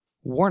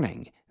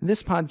Warning,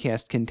 this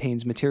podcast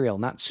contains material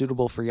not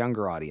suitable for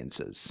younger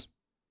audiences,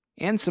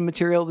 and some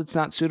material that's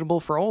not suitable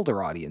for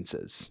older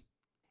audiences.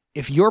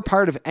 If you're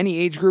part of any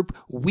age group,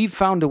 we've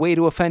found a way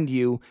to offend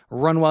you.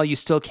 Run while you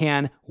still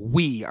can.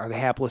 We are the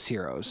Hapless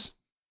Heroes.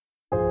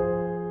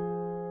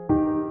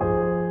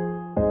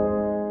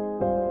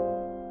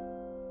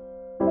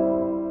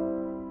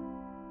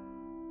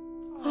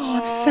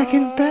 Oh, I'm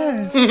second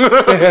best.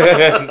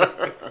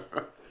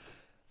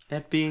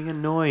 At being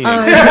annoying.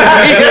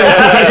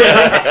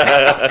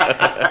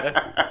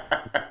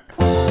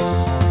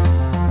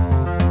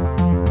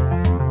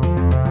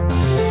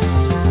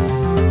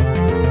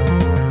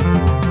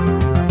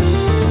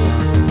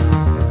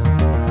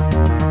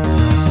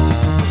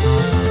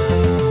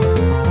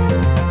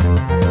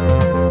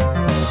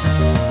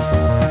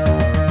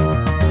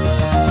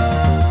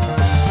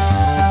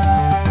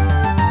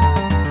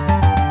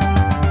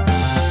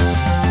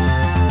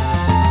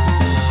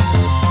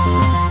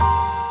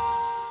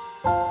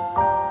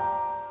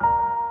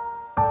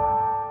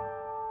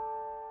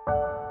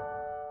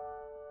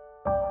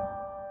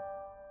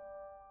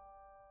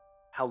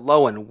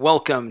 Hello and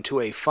welcome to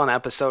a fun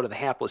episode of the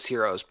Hapless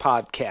Heroes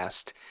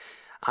podcast.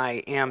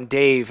 I am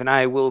Dave and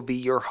I will be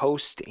your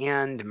host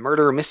and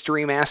murder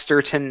mystery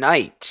master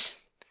tonight.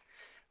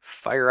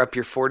 Fire up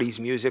your 40s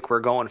music, we're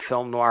going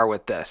film noir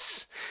with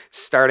this.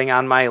 Starting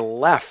on my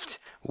left,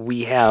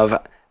 we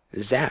have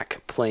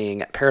Zach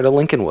playing Parrot of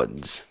Lincoln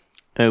Woods.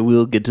 I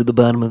will get to the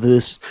bottom of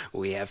this.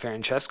 We have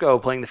Francesco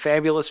playing the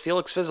fabulous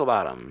Felix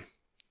Fizzlebottom.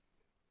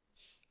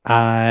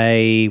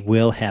 I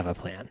will have a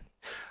plan.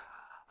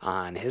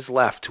 On his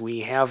left, we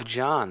have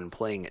John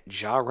playing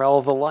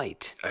Jarrell the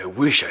Light. I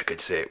wish I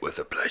could say it with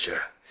a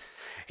pleasure.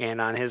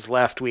 And on his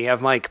left, we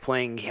have Mike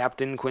playing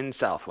Captain Quinn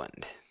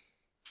Southwind.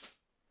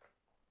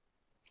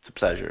 It's a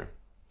pleasure.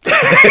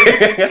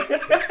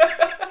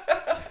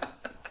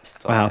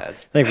 Wow.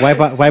 Like,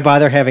 why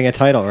bother having a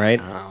title,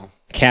 right? Oh.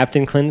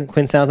 Captain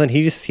Quinn Southland,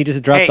 he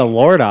just dropped Hey. the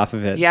Lord off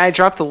of it. Yeah, I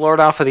dropped the Lord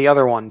off of the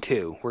other one,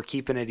 too. We're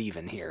keeping it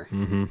even here.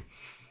 Mm-hmm.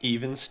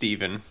 Even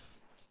Steven.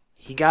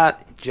 He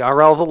got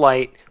Jarrell the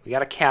Light. We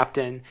got a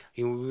captain.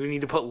 We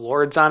need to put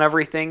lords on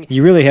everything.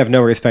 You really have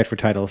no respect for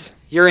titles.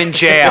 You're in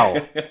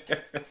jail.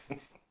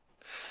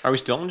 Are we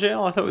still in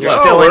jail? I thought we You're were.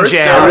 still in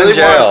jail. I really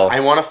jail. I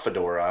want a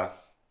fedora.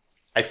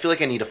 I feel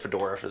like I need a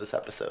fedora for this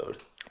episode.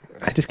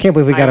 I just can't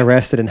believe we got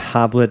arrested and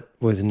Hoblet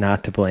was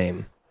not to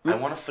blame. I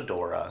want a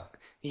fedora.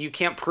 You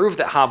can't prove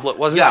that Hoblet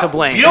wasn't to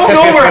blame. You don't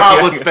know where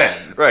Hoblet's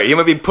been. Right, you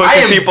might be I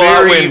pushing am people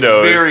very, out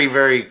windows. very,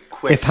 very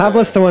quick. If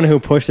Hoblet's the one who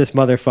pushed this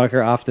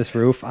motherfucker off this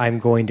roof, I'm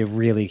going to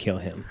really kill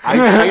him. I'm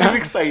kind of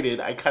excited.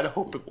 I kind of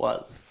hope it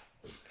was.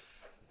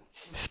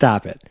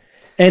 Stop it.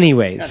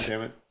 Anyways,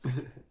 Damn it.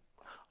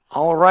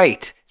 All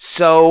right.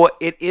 So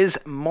it is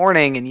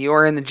morning and you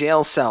are in the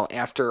jail cell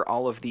after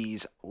all of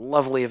these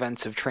lovely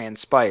events have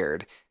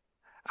transpired.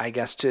 I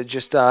guess to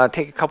just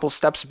take a couple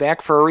steps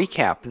back for a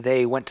recap,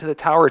 they went to the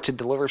tower to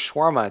deliver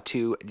shawarma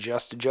to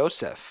Just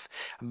Joseph.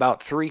 About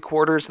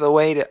 3/4 of the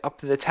way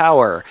up the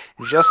tower,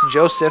 Just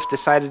Joseph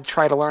decided to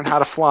try to learn how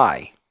to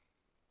fly.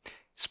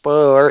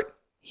 Spoiler alert,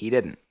 he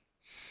didn't.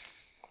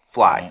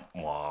 Fly.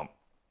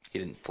 He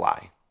didn't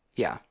fly.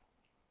 Yeah.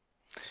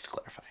 Just to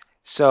clarify.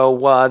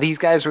 So these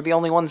guys were the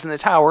only ones in the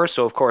tower,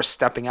 so of course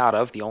stepping out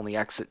of the only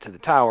exit to the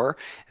tower,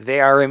 they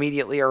are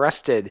immediately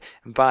arrested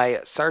by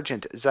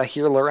Sergeant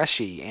Zahir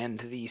Lareshi and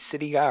the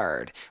city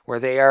guard, where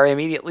they are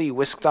immediately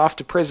whisked off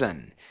to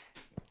prison.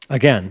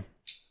 again,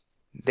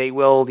 They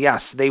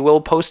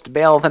will post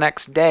bail the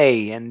next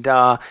day and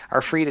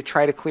are free to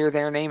try to clear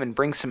their name and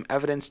bring some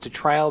evidence to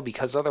trial,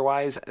 because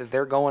otherwise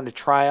they're going to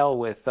trial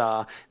with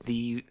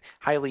the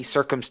highly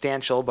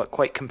circumstantial but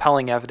quite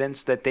compelling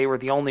evidence that they were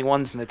the only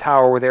ones in the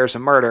tower where there's a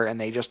murder and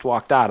they just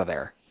walked out of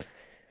there.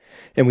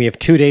 and we have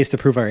 2 days to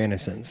prove our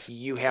innocence.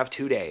 You have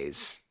 2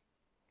 days.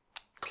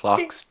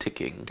 Clock's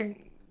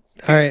ticking.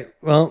 All right,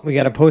 well, we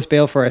got to post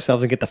bail for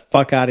ourselves and get the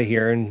fuck out of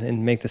here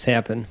and make this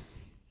happen.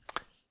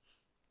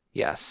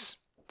 Yes.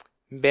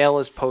 Bail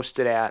is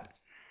posted at,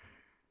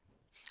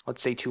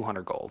 let's say,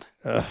 200 gold.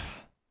 Ugh,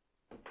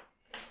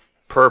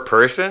 Per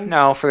person?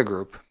 No, for the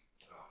group.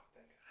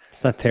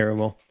 it's not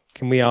terrible.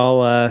 Can we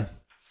all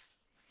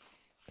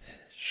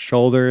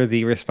shoulder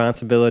the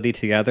responsibility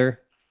together?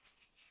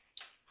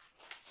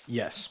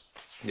 Yes.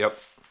 Yep.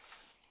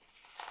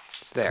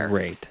 It's there.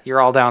 Great. You're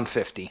all down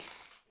 50.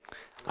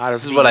 Out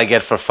of This is what I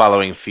get for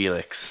following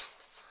Felix.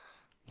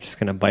 Just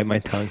gonna bite my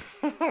tongue.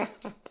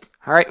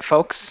 All right,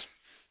 folks.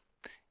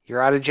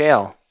 You're out of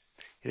jail.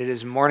 It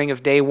is morning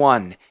of day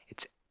 1.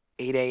 It's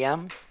 8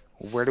 a.m.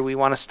 Where do we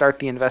want to start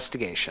the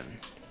investigation?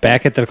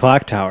 Back at the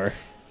clock tower.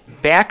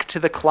 Back to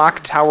the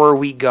clock tower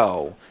we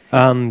go.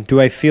 Do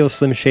I feel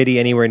Slim Shady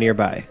anywhere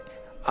nearby?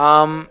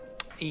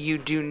 You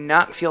do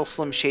not feel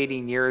Slim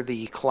Shady near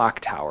the clock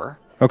tower,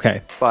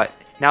 Okay. but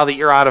now that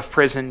you're out of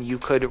prison, you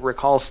could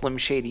recall Slim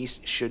Shady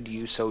should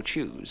you so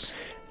choose.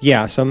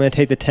 Yeah, so I'm going to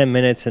take the 10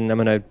 minutes and you're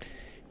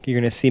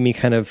going to see me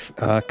kind of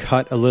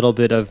cut a little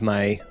bit of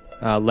my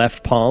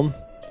left palm.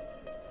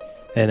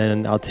 And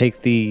then I'll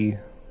take the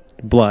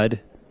blood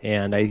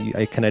and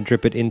I kind of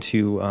drip it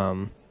into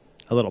a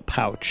little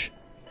pouch,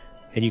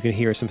 and you can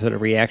hear some sort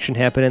of reaction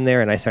happen in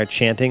there, and I start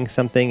chanting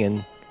something,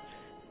 and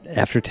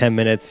after 10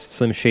 minutes,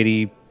 Slim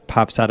Shady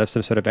pops out of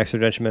some sort of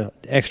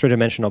extra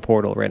dimensional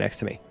portal right next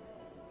to me.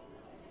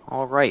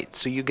 All right,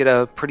 so you get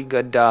a pretty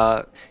good,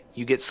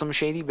 you get Slim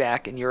Shady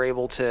back, and you're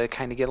able to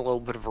kind of get a little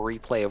bit of a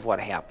replay of what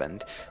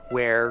happened.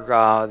 Where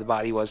the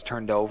body was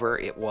turned over,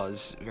 it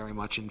was very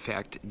much, in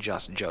fact,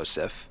 just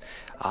Joseph.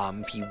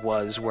 He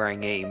was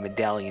wearing a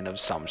medallion of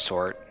some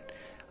sort,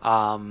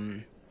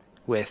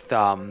 with,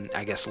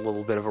 I guess, a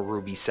little bit of a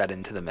ruby set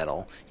into the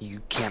middle.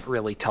 You can't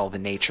really tell the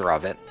nature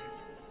of it.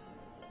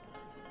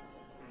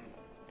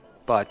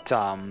 But,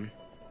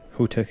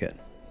 Who took it?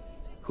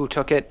 who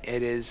took it?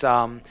 It is,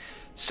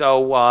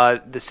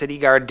 so the city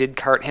guard did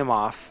cart him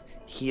off.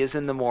 He is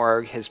in the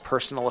morgue. His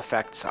personal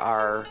effects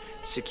are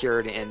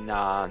secured in,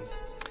 I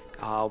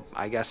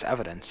guess,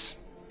 evidence.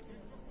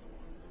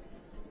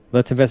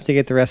 Let's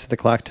investigate the rest of the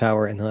clock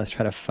tower, and then let's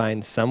try to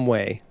find some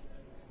way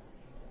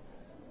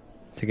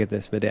to get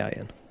this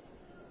medallion.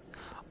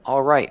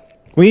 All right.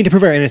 We need to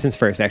prove our innocence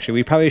first, actually.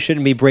 We probably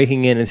shouldn't be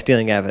breaking in and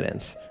stealing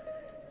evidence.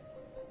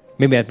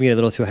 Maybe I'm getting a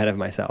little too ahead of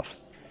myself.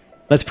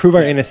 Let's prove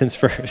our innocence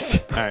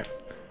first. All right.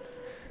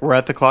 We're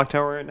at the clock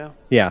tower right now?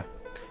 Yeah.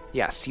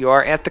 Yes, you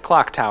are at the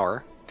clock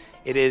tower.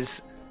 It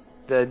is,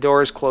 the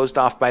door is closed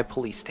off by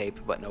police tape,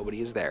 but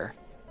nobody is there.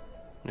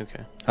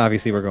 Okay.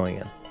 Obviously, we're going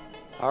in.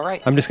 All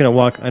right. I'm just going to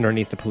walk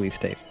underneath the police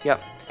tape.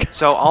 Yep.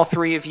 So all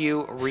three of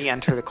you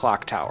re-enter the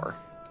clock tower.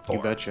 You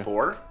betcha.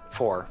 4?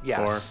 4,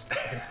 yes.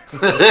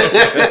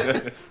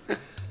 I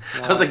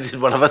was like,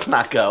 did one of us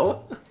not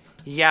go?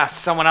 Yes,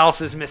 someone else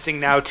is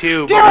missing now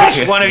too. But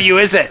which one of you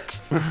is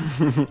it?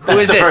 Who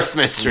is the it? first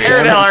mystery.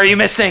 Paradell, are you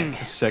missing?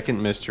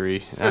 Second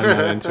mystery. I'm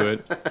not into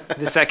it.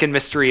 The second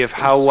mystery of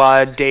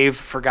how Dave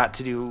forgot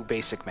to do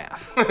basic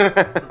math.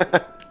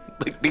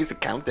 Like basic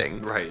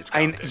counting. Right.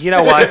 It's You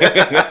know what?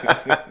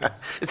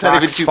 It's not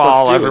even Clocks 2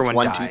 fall, plus 2.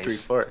 everyone It's 1, 2, 3,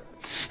 dies. 4.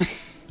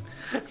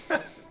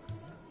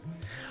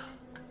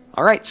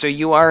 All right, so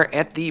you are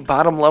at the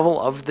bottom level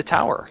of the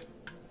tower.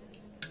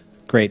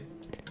 Great.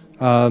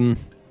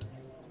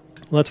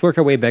 Let's work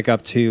our way back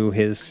up to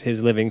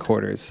his living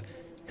quarters,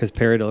 because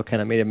Paradil kind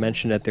of made a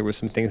mention that there were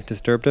some things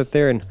disturbed up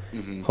there, and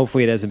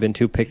hopefully it hasn't been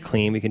too picked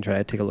clean. We can try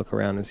to take a look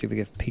around and see if we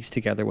can piece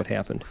together what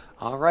happened.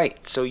 All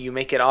right, so you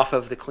make it off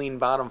of the clean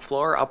bottom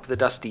floor, up the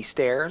dusty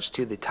stairs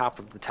to the top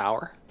of the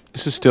tower.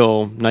 This is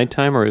still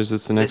nighttime, or is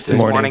this the next This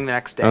day? is morning the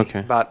next day, Okay.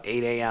 about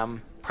 8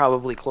 a.m.,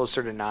 probably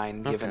closer to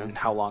 9, given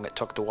how long it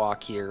took to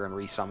walk here and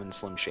resummon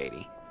Slim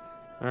Shady.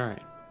 All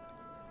right.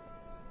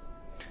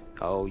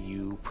 Oh,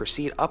 you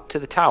proceed up to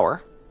the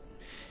tower.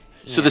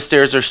 So the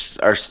stairs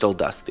are still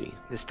dusty.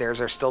 The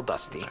stairs are still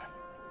dusty.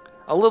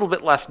 A little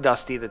bit less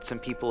dusty that some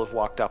people have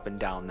walked up and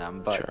down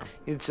them, but Sure.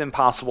 it's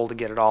impossible to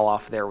get it all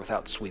off there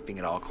without sweeping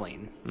it all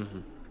clean.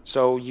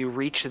 So you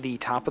reach the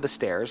top of the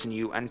stairs and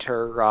you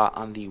enter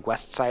on the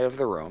west side of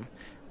the room,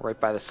 right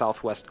by the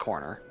southwest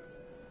corner.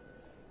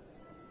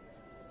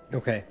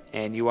 Okay.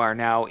 And you are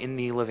now in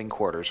the living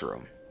quarters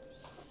room.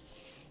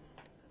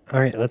 All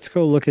right, let's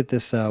go look at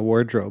this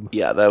wardrobe.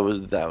 Yeah, that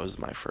was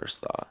my first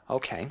thought.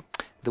 Okay.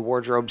 The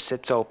wardrobe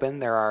sits open.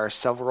 There are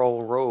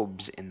several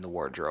robes in the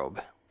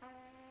wardrobe.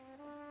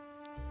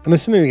 I'm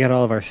assuming we got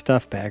all of our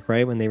stuff back,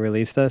 right, when they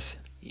released us?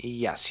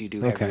 Yes, you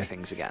do have Okay. your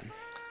things again.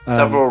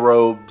 Several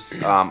robes.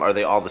 Are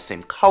they all the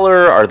same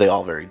color? Are they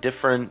all very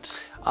different?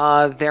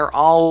 They're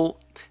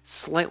all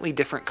slightly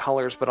different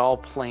colors, but all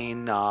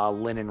plain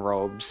linen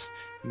robes.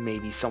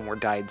 Maybe some were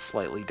dyed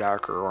slightly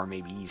darker, or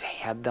maybe he's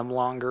had them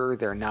longer.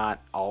 They're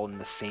not all in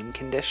the same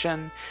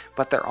condition,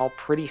 but they're all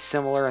pretty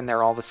similar and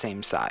they're all the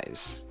same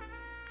size.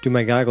 Do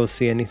my goggles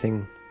see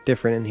anything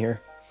different in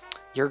here?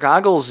 Your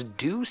goggles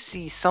do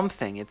see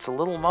something. It's a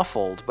little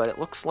muffled, but it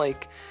looks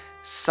like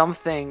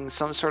something,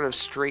 some sort of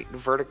straight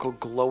vertical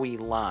glowy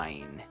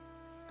line.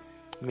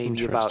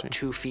 Maybe about Interesting.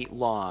 2 feet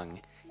long.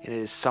 It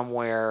is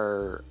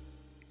somewhere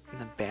in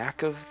the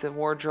back of the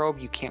wardrobe.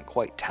 You can't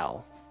quite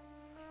tell.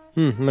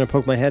 I'm going to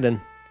poke my head in.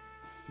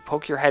 You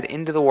poke your head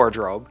into the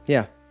wardrobe.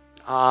 Yeah.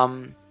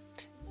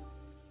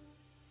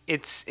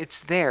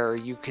 It's there.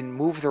 You can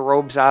move the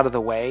robes out of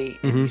the way,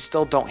 and you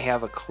still don't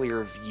have a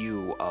clear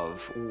view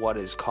of what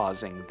is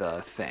causing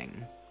the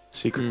thing.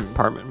 Secret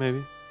compartment,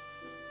 maybe?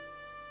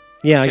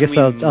 Yeah, I Can guess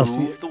we I'll see.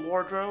 move the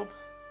wardrobe?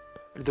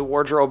 The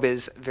wardrobe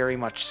is very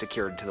much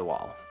secured to the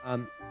wall.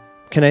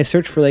 Can I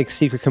search for, like,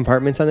 secret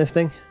compartments on this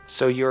thing?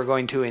 So you're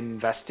going to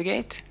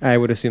investigate? I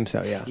would assume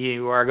so, yeah.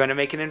 You are going to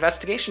make an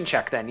investigation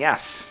check then,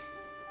 yes.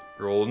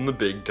 rolling the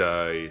big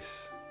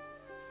dice.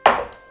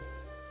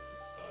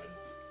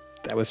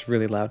 That was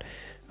really loud.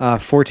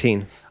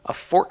 14. A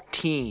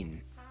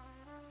 14.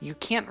 You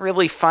can't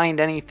really find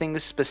anything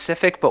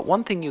specific, but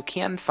one thing you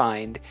can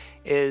find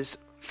is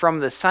from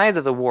the side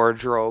of the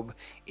wardrobe,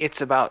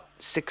 it's about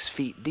 6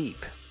 feet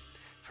deep.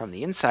 From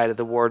the inside of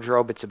the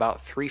wardrobe, it's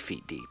about 3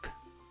 feet deep.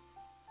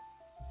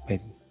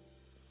 Wait.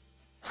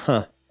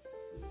 Huh.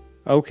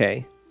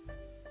 Okay.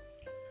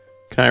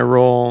 Can I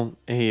roll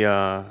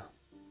a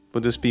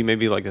Would this be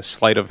maybe like a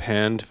sleight of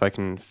hand if I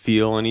can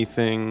feel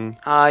anything?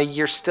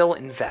 You're still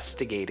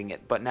investigating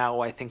it, but now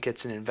I think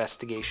it's an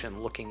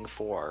investigation looking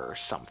for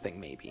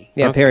something, maybe.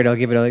 Yeah, Okay. Parrot, I'll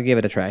give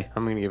it a try.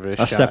 I'm gonna give it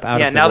a I'll shot. step out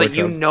Yeah, of the now that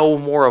you wardrobe. know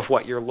more of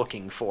what you're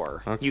looking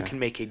for, you Okay. can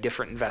make a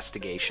different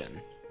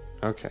investigation.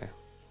 Okay.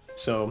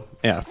 So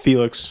yeah,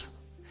 Felix.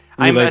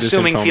 I'm relayed this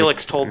assuming info-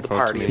 Felix told the info to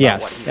party me. about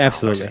what Yes, he found.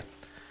 absolutely.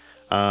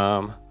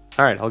 All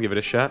right, I'll give it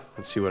a shot.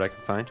 Let's see what I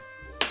can find.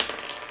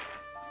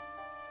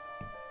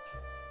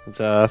 It's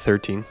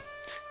 13.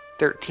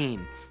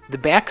 13. The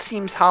back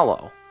seems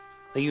hollow.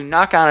 Like, you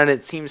knock on it,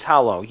 it seems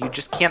hollow. You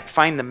just can't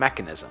find the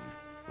mechanism.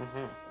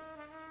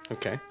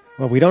 Okay.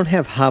 Well, we don't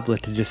have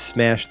Hoblet to just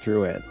smash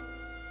through it.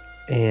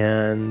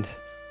 And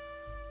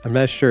I'm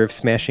not sure if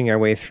smashing our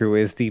way through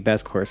is the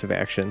best course of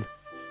action.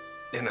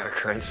 In our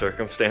current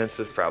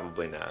circumstances,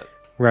 probably not.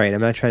 Right,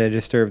 I'm not trying to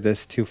disturb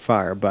this too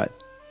far, but...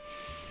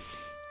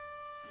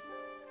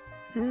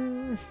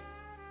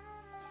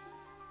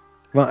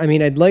 Well, I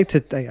mean, I'd like to...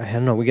 I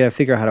don't know, we gotta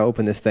figure out how to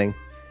open this thing.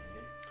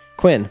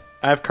 Quinn,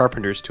 I have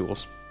carpenter's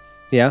tools.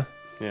 yeah?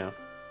 Yeah.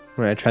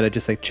 When I try to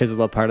just, like,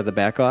 chisel a part of the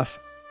back off?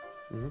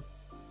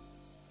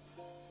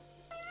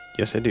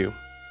 Yes, I do.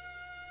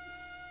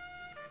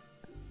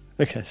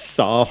 Like a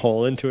saw a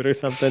hole into it or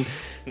something?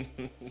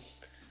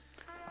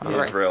 All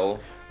right. Drill.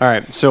 All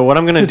right. So what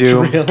I'm gonna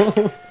do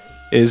Drill?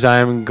 is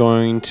I'm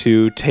going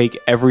to take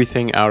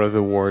everything out of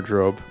the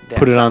wardrobe, That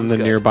put it on sounds the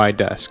good. nearby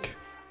desk.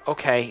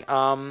 Okay,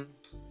 I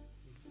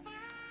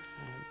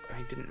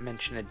didn't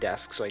mention a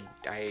desk, so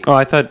I Oh,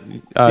 I thought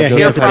Yeah, he Joseph There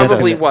has a had desk.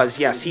 probably desk. was,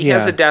 yes. He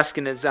has Yeah. a desk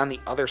and it's on the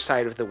other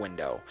side of the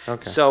window.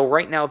 Okay. So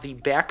right now the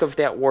back of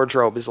that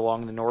wardrobe is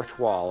along the north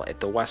wall at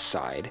the west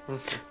side.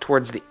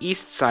 Towards the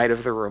east side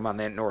of the room on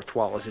that north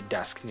wall is a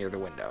desk near the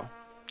window.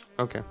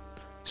 Okay.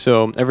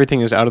 So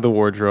everything is out of the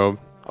wardrobe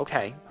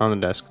Okay. on the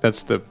desk.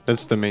 That's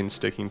the main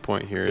sticking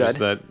point here is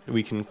Good. that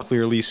we can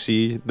clearly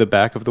see the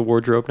back of the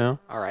wardrobe now.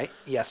 All right.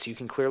 Yes, you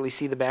can clearly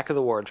see the back of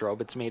the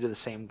wardrobe. It's made of the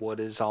same wood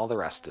as all the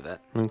rest of it.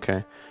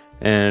 Okay.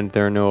 And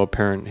there are no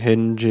apparent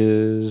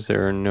hinges.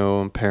 There are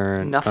no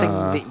apparent Nothing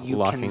that you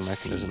locking can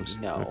see, mechanisms.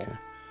 no. Okay.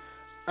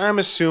 I'm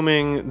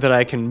assuming that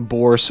I can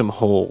bore some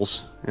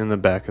holes in the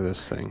back of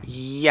this thing.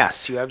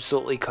 Yes, you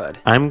absolutely could.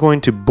 I'm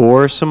going to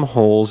bore some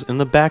holes in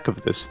the back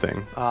of this thing.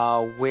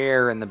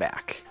 Where in the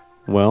back?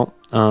 Well,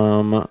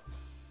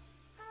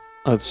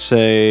 let's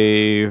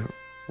say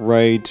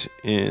right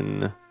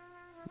in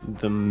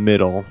the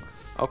middle.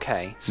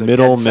 Okay. So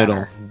middle, dead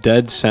center.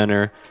 dead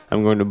center.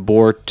 I'm going to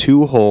bore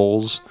 2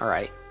 holes All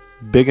right.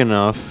 big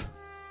enough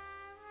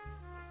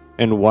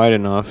and wide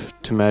enough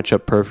to match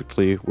up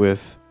perfectly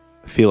with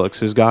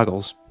Felix's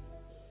goggles.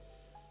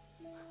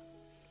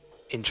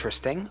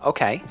 Interesting.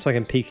 Okay. So I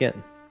can peek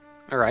in.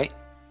 All right.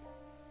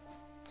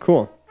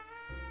 Cool.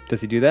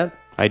 Does he do that?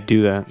 I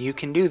do that. You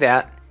can do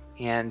that.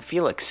 And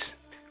Felix,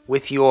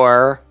 with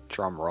your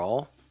drum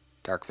roll,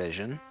 dark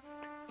vision,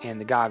 and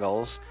the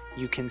goggles,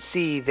 you can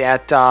see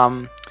that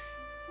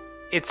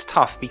it's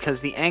tough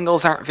because the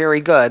angles aren't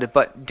very good,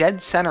 but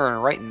dead center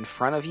and right in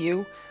front of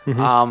you,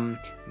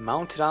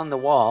 mounted on the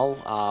wall,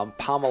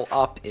 pommel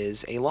up,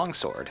 is a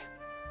longsword.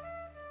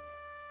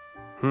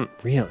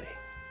 Really?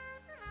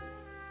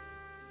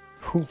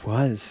 Who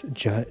was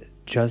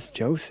just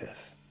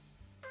Joseph?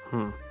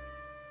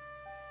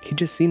 He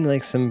just seemed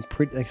like some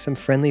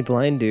friendly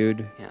blind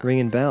dude Yeah.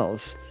 ringing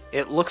bells.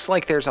 It looks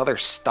like there's other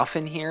stuff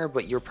in here,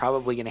 but you're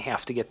probably going to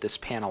have to get this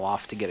panel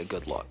off to get a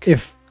good look.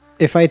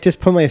 If I just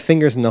put my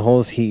fingers in the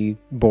holes he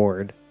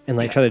bored and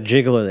try to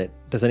jiggle it,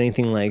 does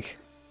anything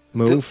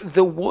move?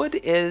 The wood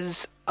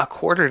is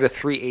 1/4 to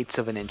 3/8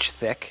 of an inch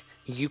thick.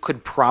 You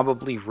could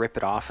probably rip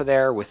it off of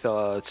there with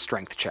a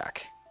strength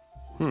check.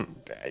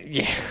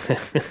 Yeah.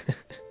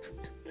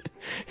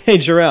 Hey,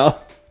 Jarrell,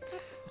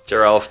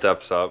 Jarrell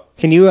steps up.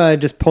 can you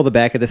just pull the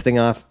back of this thing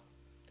off?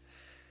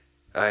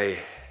 I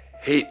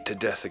hate to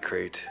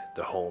desecrate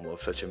the home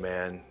of such a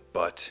man,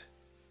 but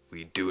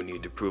we do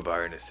need to prove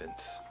our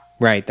innocence.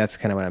 Right, that's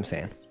kind of what I'm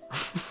saying.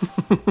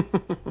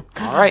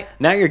 All right,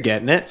 Now you're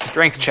getting it.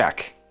 strength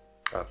check.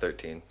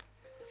 13.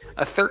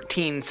 A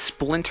 13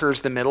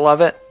 splinters the middle of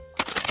it.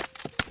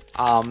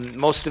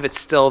 Most of it's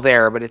still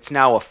there, but it's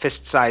now a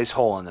fist-sized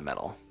hole in the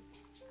middle.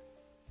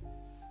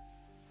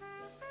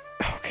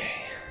 Okay.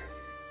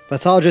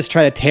 Let's all just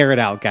try to tear it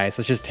out, guys.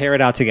 Let's just tear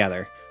it out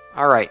together.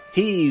 All right.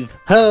 Heave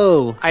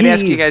ho! I'd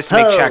ask you guys to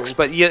make ho! checks,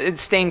 but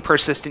it's staying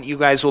persistent. You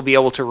guys will be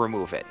able to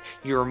remove it.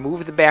 You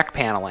remove the back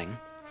paneling,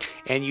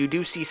 and you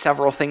do see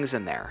several things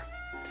in there.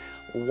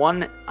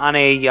 One on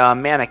a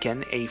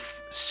mannequin, a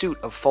suit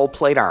of full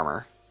plate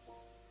armor.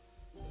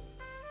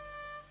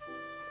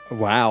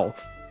 Wow.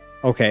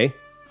 Okay.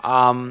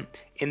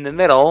 In the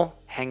middle,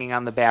 hanging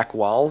on the back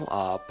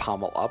wall,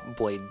 pommel up,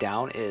 blade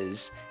down,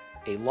 is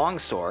a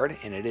longsword,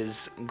 and it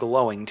is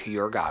glowing to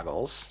your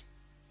goggles.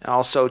 And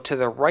also to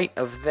the right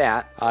of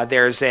that,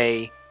 there's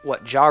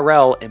what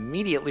Jarrell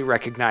immediately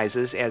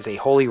recognizes as a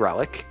holy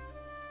relic,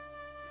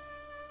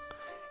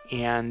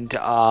 and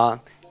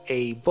a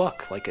a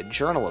book, like a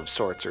journal of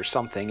sorts or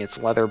something. It's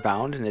leather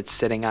bound, and it's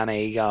sitting on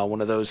a one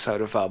of those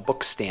sort of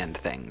book stand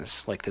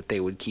things, like that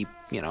they would keep,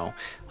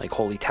 like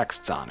holy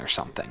texts on or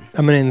something.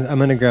 I'm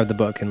gonna grab the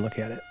book and look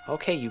at it.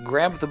 Okay, you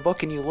grab the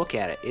book and you look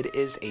at it. It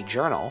is a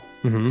journal.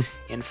 Mm-hmm.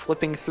 And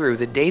flipping through,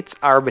 the dates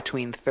are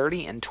between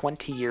 30 and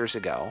 20 years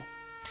ago.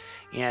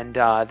 And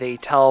they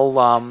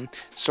tell,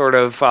 sort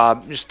of,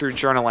 just through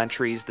journal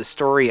entries, the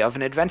story of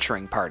an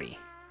adventuring party.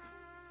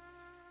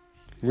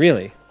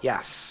 Really?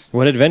 Yes.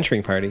 What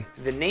adventuring party?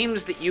 The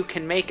names that you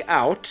can make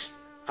out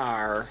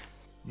are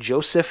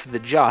Joseph the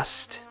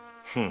Just,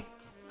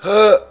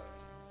 a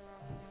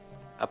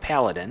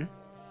paladin,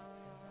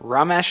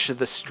 Ramesh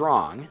the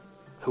Strong,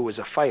 who was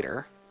a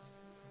fighter,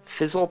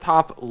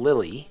 Fizzlepop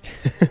Lily,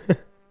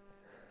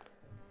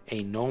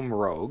 a gnome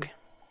rogue,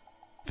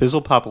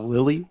 Fizzlepop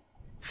Lily?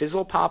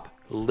 Fizzlepop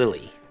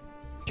Lily,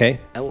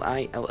 Okay.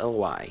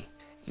 Lilly,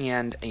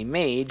 and a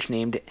mage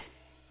named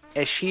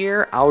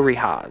Eshir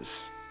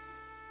Al-Rihaz.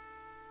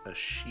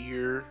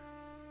 Eshir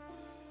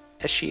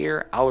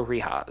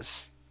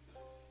Al-Rihaz.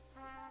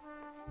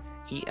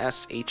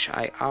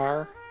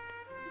 ESHIR-AL-RIHAZ.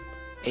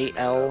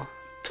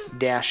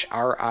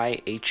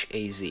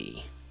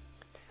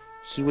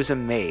 He was a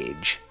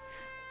mage.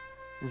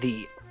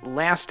 The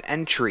last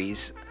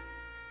entries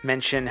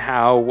mention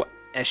how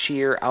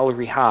Eshir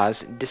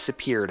Al-Rihaz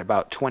disappeared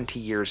about 20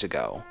 years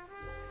ago,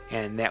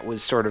 and that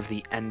was sort of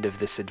the end of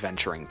this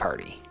adventuring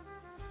party.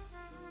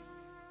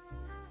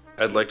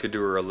 I'd like to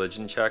do a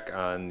religion check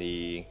on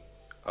the,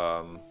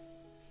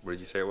 what did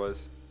you say it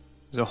was?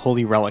 It's a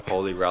holy relic.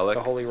 Holy relic.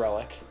 The Holy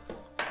Relic.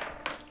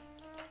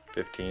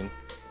 15.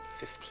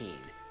 15.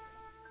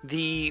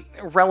 The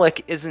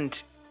relic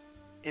isn't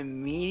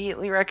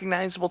immediately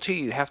recognizable to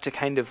you. You have to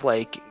kind of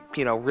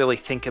really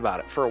think about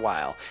it for a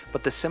while.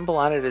 But the symbol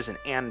on it is an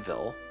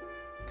anvil.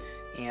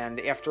 And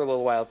after a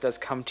little while, it does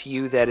come to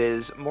you that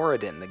is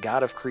Moradin, the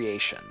god of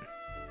creation.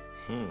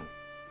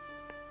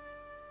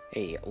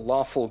 A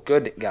lawful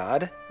good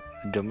god,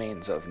 the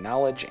domains of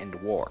knowledge and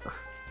war.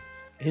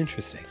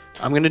 Interesting.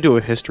 I'm going to do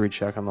a history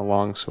check on the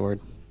longsword.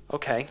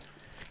 Okay.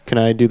 Can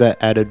I do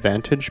that at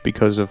advantage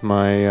because of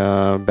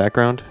my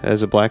background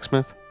as a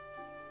blacksmith?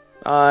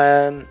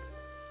 Yeah,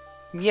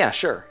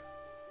 sure.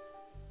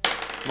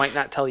 Might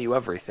not tell you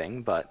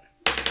everything, but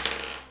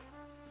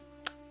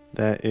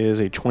That is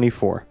a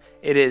 24.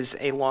 it is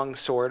a long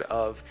sword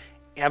of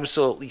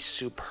absolutely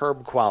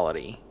superb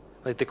quality.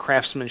 Like, the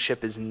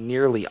craftsmanship is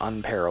nearly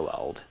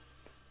unparalleled.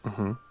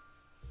 Mm-hmm.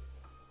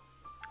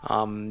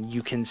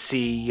 You can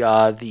see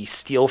the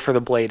steel for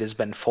the blade has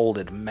been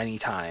folded many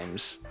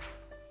times.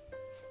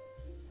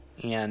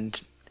 And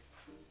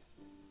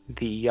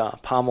the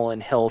pommel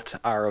and hilt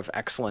are of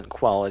excellent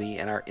quality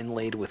and are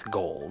inlaid with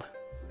gold.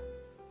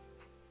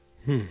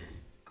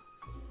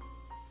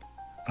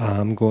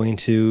 I'm going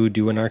to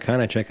do an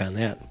Arcana check on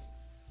that.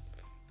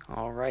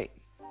 All right.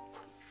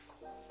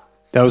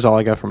 That was all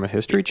I got from a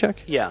history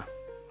check? Yeah.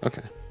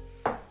 Okay.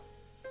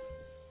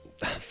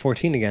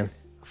 14 again.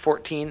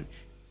 14.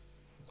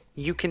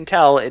 You can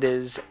tell it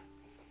is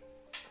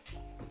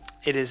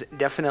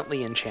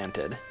definitely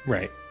enchanted.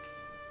 Right.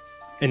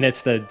 And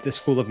that's the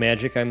school of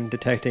magic I'm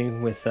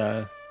detecting with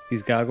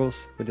these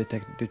goggles, with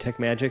detect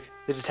magic.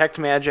 The detect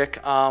magic,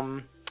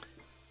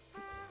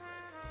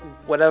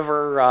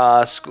 whatever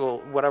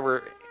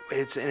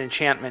it's an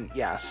enchantment,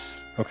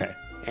 yes. Okay.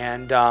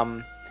 And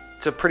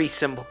it's a pretty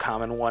simple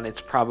common one.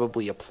 It's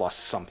probably a plus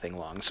something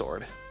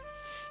longsword.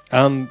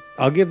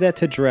 I'll give that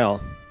to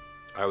Drell.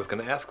 I was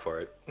going to ask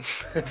for it.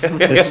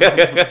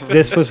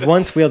 This was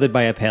once wielded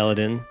by a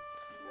paladin.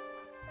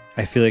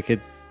 I feel like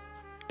it.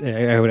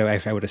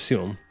 I would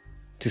assume,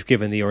 just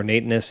given the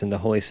ornateness and the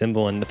holy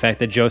symbol and the fact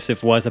that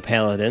Joseph was a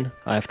paladin,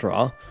 after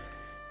all,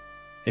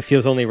 it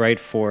feels only right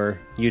for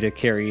you to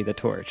carry the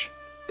torch.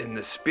 In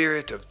the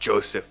spirit of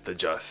Joseph the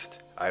Just,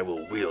 I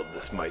will wield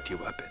this mighty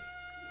weapon.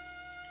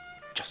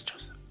 Just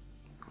Joseph.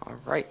 All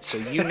right, so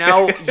you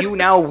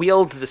now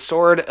wield the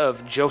sword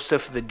of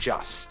Joseph the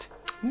Just.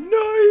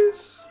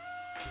 Nice!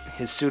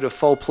 His suit of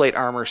full plate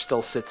armor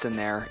still sits in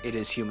there. It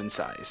is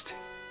human-sized.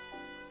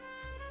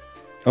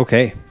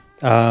 Okay.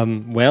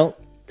 Well,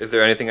 Is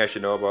there anything I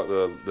should know about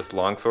this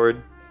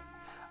longsword?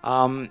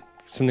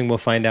 something we'll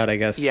find out, I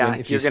guess. Yeah,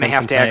 if you're going to spend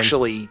have some to time.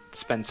 actually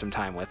spend some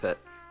time with it.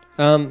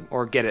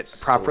 Or get it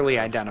properly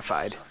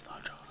identified.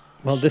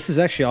 Well, this is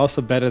actually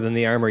also better than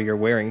the armor you're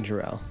wearing,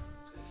 Jarrell.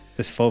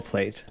 This full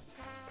plate.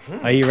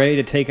 Are you ready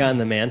to take on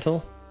the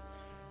mantle?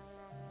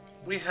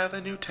 We have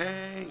a new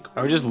tank.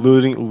 Are we just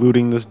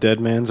looting this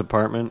dead man's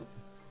apartment?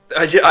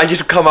 I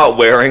just come out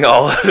wearing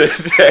all of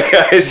this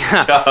guy's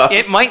stuff.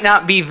 It might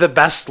not be the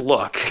best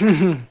look.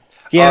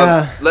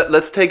 Yeah.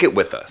 Let's take it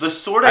with us. The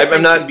sword I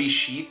think can be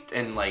sheathed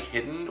and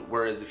hidden,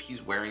 whereas if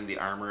he's wearing the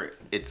armor,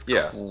 it's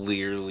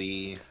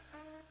clearly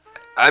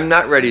I'm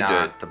not ready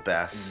not to the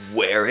best.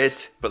 wear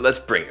it, but let's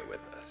bring it with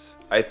us.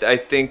 I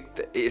think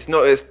it's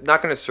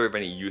not going to serve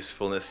any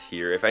usefulness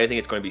here. If anything,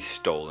 it's going to be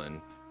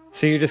stolen.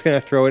 So you're just going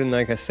to throw it in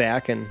like a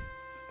sack and...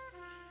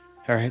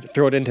 All right,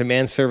 throw it into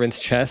manservant's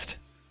chest?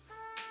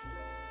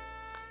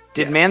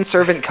 Did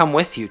Manservant come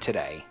with you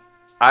today?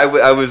 I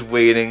was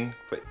waiting,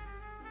 but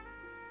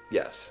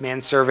yes.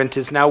 Manservant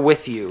is now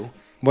with you.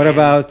 What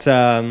about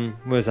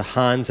what was it,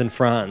 Hans and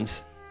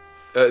Franz?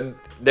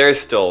 They're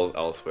still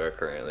elsewhere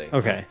currently.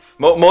 Okay.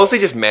 Mostly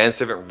just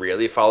Manservant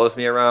really follows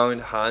me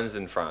around. Hans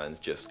and Franz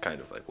just kind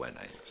of like when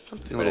I...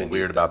 Something a little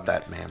weird about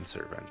that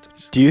manservant.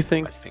 Do you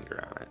think? My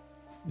finger on it.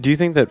 Do you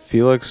think that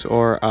Felix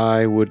or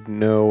I would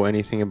know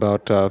anything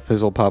about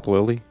Fizzlepop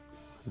Lily,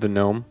 the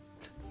gnome?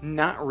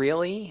 Not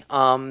really.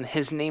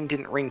 His name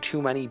didn't ring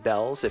too many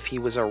bells. If he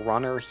was a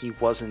runner, he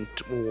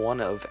wasn't one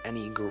of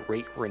any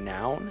great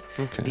renown.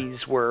 Okay.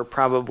 These were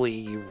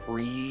probably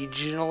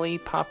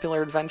regionally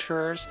popular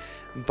adventurers,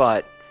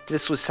 but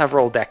this was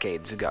several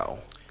decades ago.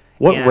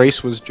 What And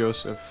race was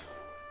Joseph?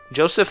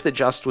 Joseph the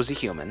Just was a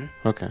human.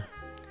 Okay.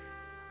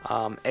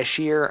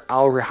 Ashir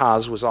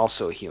al-Rihaz was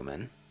also a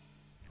human.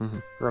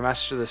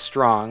 Ramesh the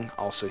Strong,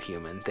 also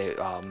human. They,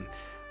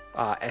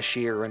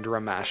 Ashir and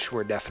Ramesh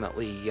were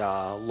definitely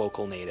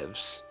local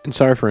natives. And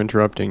sorry for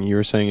interrupting. You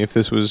were saying if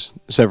this was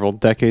several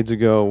decades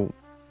ago,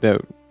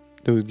 that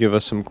would give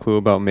us some clue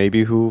about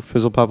maybe who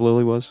Fizzlepop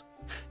Lily was?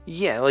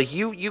 Yeah, like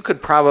you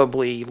could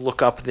probably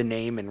look up the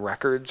name in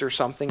records or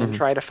something and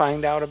try to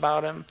find out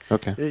about him.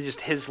 Okay.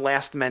 Just his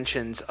last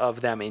mentions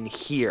of them in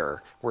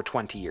here were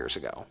 20 years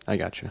ago. I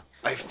got you.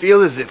 I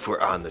feel as if we're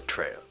on the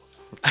trail.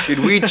 Should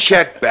we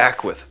check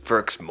back with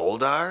Ferks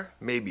Moldar?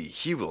 Maybe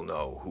he will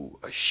know who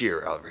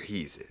Ashir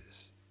al-Rahiz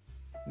is.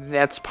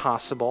 That's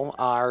possible.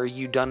 Are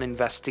you done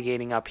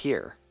investigating up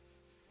here?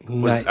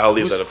 I'll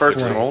leave Who's that up to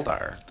Ferks you.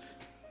 Moldar?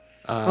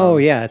 Oh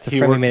yeah, it's a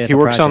friend we made at he the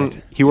works project.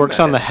 on he works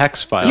on the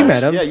hex files. You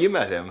met him. Yeah, you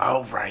met him.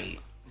 Oh, right.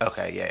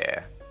 Okay,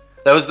 yeah.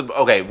 That was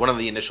one of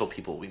the initial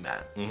people we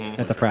met.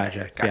 At the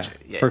project. Gotcha.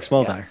 Yeah. Ferks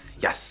Moldar.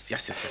 Yes.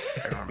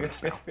 I remember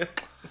this now.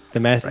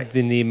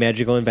 The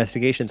magical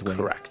investigations wing.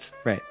 Correct.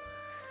 Right.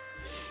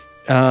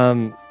 I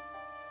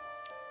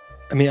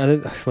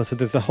mean, so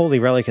there's a holy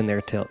relic in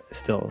there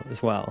still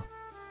as well.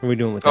 What are we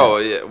doing with that? Oh,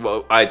 yeah.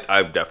 Well,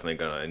 I'm definitely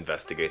going to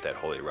investigate that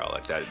holy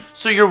relic.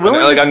 So you're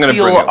willing I'm to gonna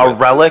steal bring it a with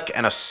me. relic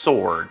and a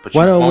sword, but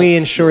Why you don't we won't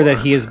ensure steal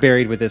that he is armor.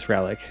 buried with this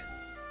relic?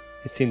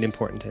 It seemed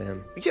important to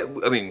him. Yeah,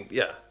 I mean,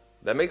 yeah,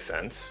 that makes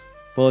sense.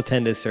 We'll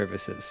attend his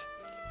services.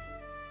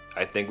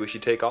 I think we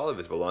should take all of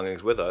his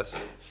belongings with us.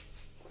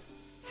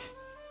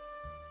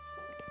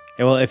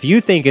 And well, if you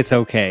think it's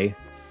okay,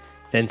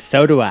 then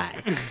so do I.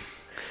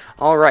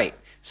 All right.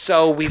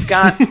 So we've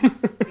got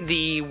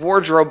the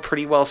wardrobe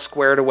pretty well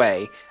squared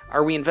away.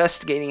 Are we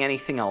investigating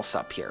anything else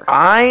up here?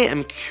 I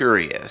am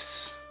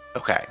curious.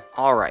 Okay.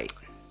 All right.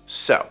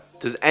 So,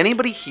 does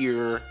anybody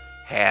here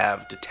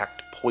have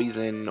detect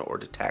poison or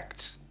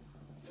detect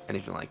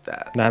anything like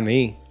that? Not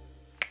me.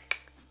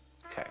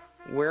 Okay.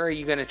 Where are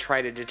you going to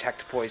try to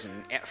detect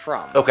poison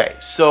from? Okay,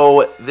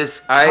 so this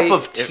cup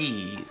of if-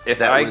 tea if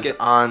that I was get-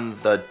 on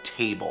the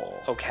table.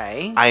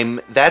 Okay.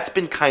 That's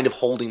been kind of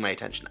holding my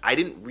attention. I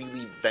didn't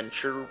really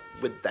venture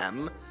with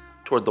them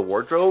toward the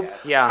wardrobe.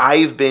 Yeah.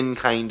 I've been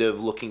kind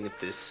of looking at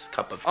this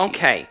cup of tea.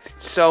 Okay.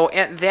 So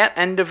at that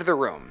end of the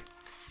room,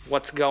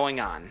 what's going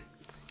on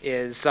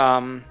is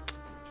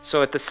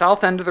so at the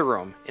south end of the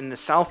room, in the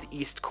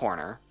southeast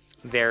corner,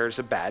 there's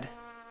a bed.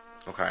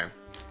 Okay.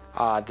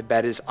 The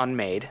bed is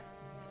unmade,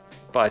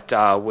 but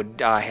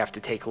would have to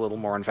take a little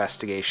more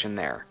investigation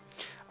there.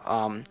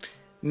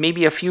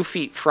 Maybe a few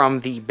feet from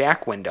the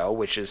back window,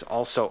 which is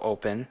also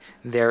open,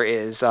 there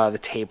is the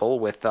table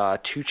with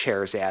 2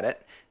 chairs at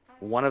it.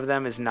 One of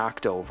them is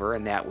knocked over,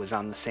 and that was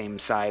on the same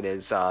side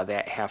as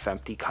that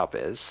half-empty cup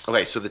is.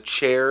 Okay, so the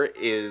chair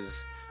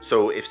is...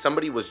 So if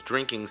somebody was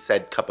drinking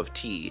said cup of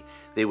tea,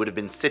 they would have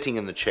been sitting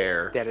in the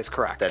chair That is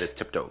correct. that is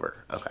tipped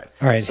over. Okay.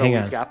 All right, So hang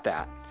we've on. got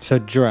that. So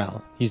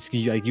Jarrell,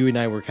 you and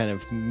I were kind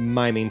of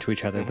miming to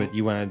each other, but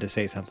you wanted to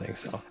say something.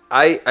 So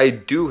I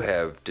do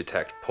have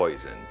detect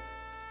poison.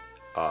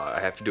 I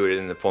have to do it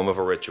in the form of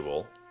a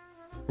ritual.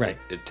 right.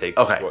 It takes,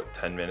 Okay.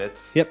 10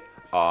 minutes? Yep.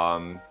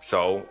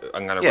 So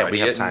I'm going to Yeah, ready we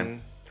have it time.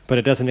 and- But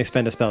it doesn't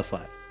expend a spell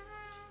slot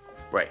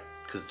Right,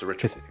 because it's a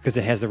ritual. because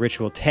it has the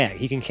ritual tag.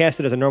 He can cast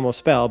it as a normal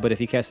spell, but if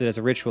he casts it as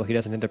a ritual, he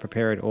doesn't have to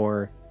prepare it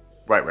or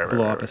Right.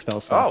 blow up a spell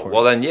slot. Oh, for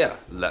well it. then, yeah.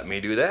 Let me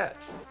do that.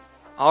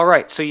 All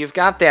right, so you've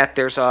got that.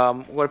 There's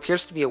what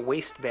appears to be a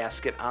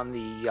wastebasket on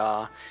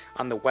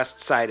the west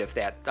side of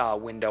that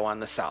window on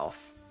the south.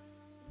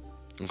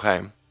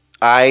 Okay.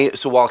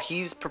 So while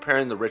he's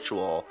preparing the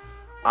ritual,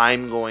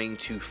 I'm going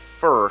to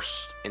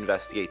first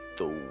investigate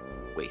the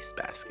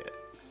wastebasket.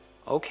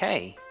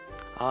 Okay.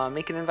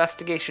 Make an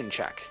investigation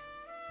check.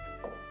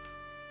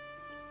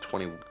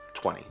 20.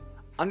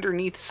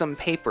 Underneath some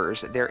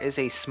papers, there is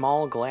a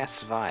small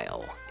glass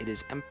vial. It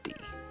is empty.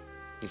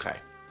 Okay.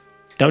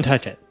 Don't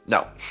touch it.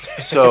 No.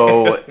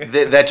 So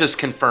that just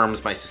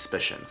confirms my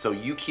suspicion. So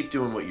you keep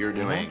doing what you're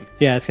doing.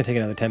 Yeah, it's gonna take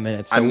another 10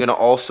 minutes. So I'm going to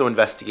also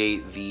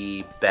investigate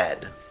the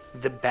bed.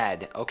 The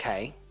bed.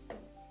 Okay.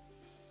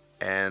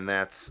 And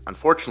that's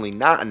unfortunately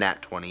not a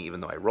nat 20, even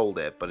though I rolled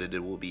it, but it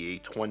will be a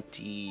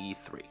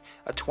 23.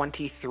 A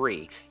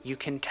 23. You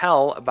can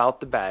tell about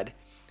the bed.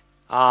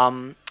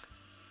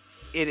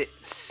 it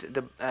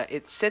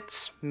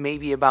sits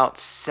maybe about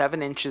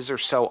 7 inches or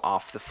so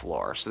off the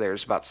floor. So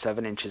there's about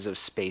 7 inches of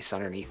space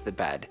underneath the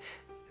bed.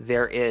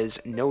 There is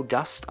no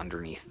dust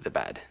underneath the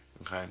bed.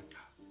 Okay.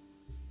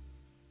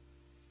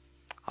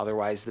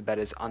 Otherwise, the bed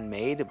is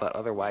unmade, but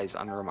otherwise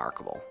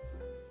unremarkable.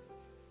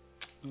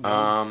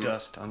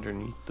 Dust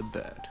underneath the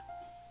bed.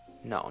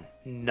 No,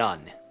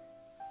 none.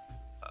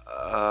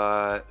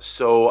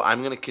 So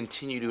I'm gonna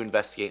continue to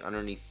investigate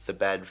underneath the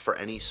bed for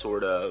any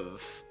sort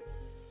of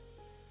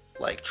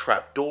like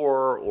trap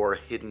door or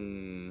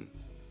hidden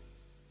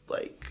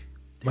like.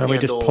 Why don't we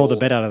just pull the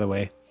bed out of the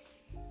way?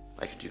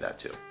 I could do that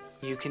too.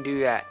 You can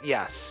do that,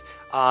 yes.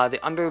 The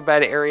under the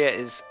bed area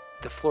is,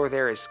 the floor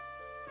there is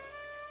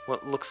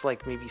what looks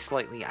like maybe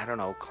slightly, I don't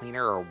know,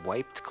 cleaner or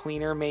wiped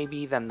cleaner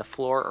maybe than the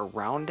floor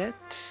around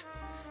it.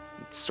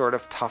 It's sort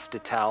of tough to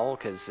tell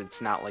because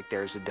it's not like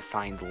there's a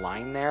defined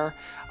line there.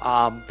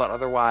 But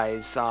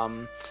otherwise,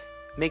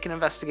 make an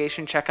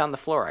investigation check on the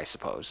floor, I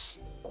suppose.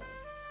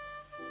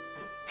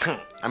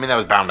 I mean, that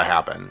was bound to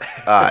happen.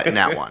 In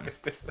that one.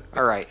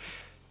 All right.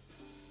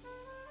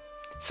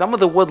 Some of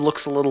the wood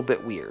looks a little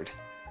bit weird.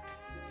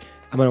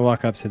 I'm gonna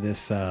walk up to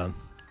this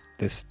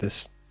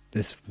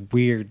this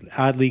weird,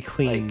 oddly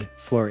clean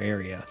floor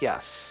area,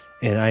 Yes.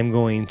 and I'm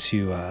going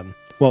to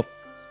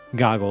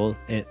goggle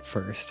it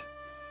first.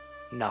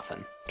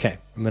 Nothing. Okay,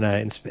 I'm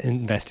gonna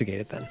investigate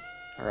it then.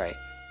 All right.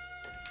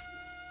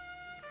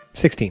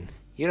 16.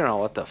 You don't know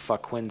what the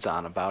fuck Quinn's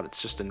on about.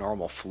 It's just a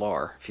normal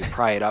floor. If you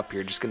pry it up,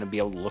 you're just going to be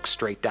able to look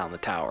straight down the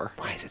tower.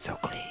 Why is it so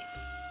clean?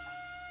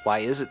 Why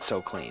is it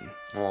so clean?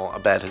 Well, a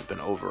bed has been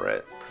over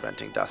it,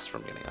 preventing dust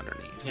from getting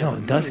underneath. No,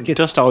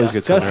 dust always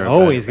gets dust under it.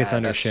 always gets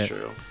under That's shit.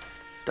 true.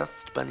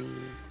 Dust bunnies.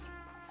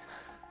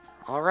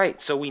 All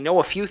right, so we know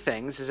a few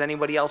things. Is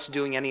anybody else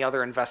doing any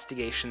other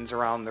investigations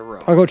around the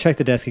room? I'll go check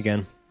the desk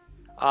again.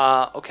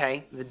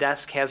 Okay. The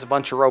desk has a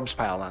bunch of robes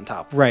piled on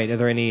top. Right. Are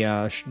there any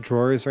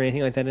drawers or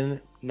anything like that in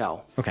it?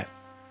 No. Okay.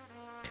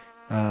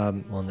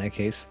 Well, in that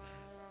case,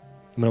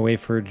 I'm gonna wait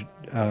for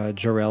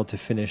Jor-El to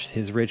finish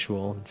his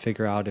ritual and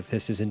figure out if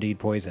this is indeed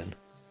poison.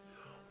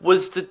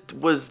 Was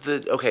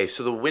the okay?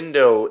 So the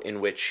window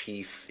in which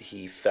he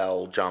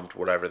fell, jumped,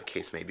 whatever the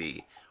case may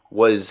be,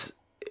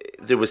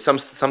 there was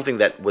something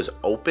that was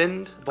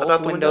opened. Both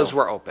about the windows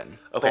window? were open.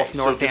 Okay, Both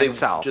north so and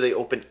south. Do they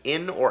open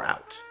in or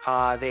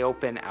out? They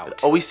open out.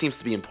 It always seems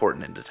to be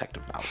important in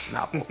detective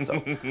novels,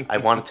 so I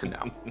wanted to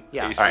know.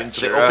 Yes. All right,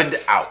 so they opened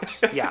out.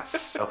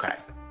 Yes. Okay,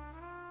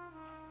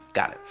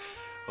 got it.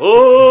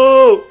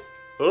 Oh!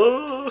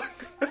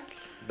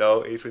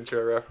 No Ace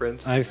Ventura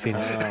reference? I've seen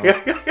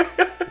it.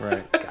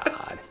 Right.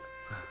 God.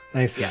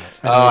 I've seen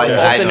it. I Both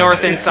the don't-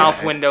 north and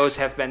south windows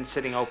have been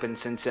sitting open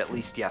since at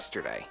least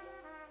yesterday.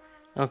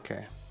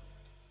 Okay.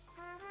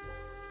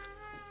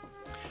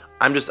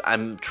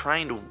 I'm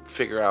trying to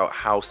figure out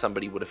how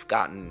somebody would have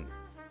gotten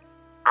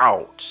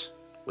out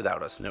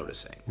without us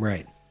noticing.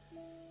 Right.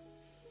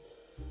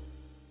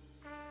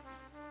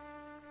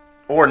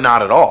 Or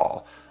not at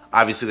all.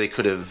 Obviously, they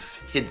could have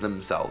hid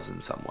themselves in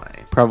some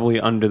way. Probably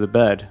under the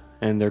bed,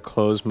 and their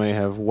clothes may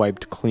have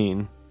wiped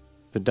clean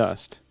the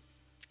dust.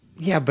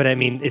 Yeah, but I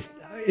mean, is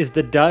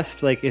the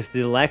dust is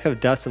the lack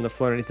of dust on the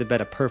floor underneath the bed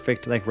a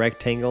perfect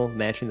rectangle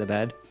matching the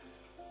bed?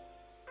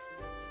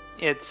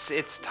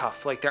 It's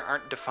tough. Like, there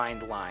aren't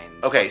defined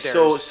lines. Okay, but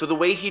so there's- the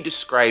way he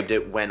described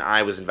it when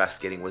I was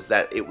investigating was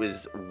that it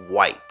was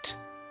wiped.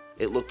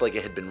 It looked like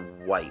it had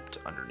been wiped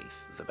underneath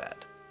the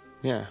bed.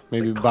 Yeah,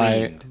 maybe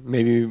cleaned.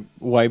 maybe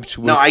wiped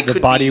with No, I the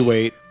could body be-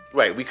 weight.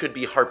 Right, we could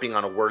be harping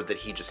on a word that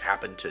he just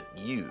happened to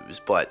use,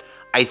 but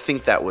I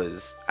think that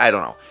was, I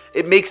don't know.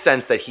 It makes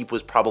sense that he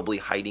was probably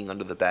hiding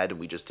under the bed and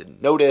we just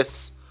didn't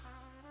notice.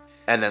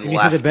 And then And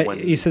left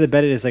you said the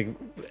bed is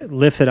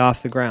lifted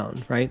off the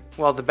ground, right?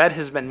 Well, the bed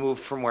has been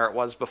moved from where it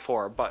was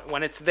before, but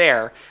when it's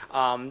there,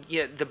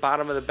 the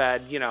bottom of the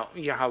bed, you know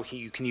how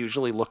you can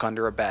usually look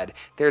under a bed.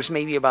 There's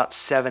maybe about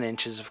 7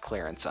 inches of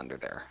clearance under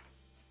there.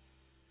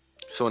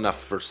 So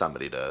enough for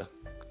somebody to...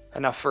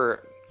 Enough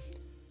for,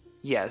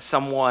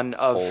 someone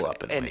of Pull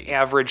up and an wait.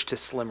 average to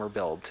slimmer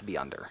build to be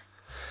under.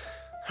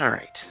 All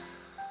right.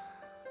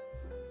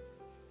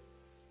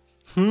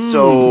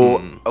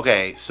 So,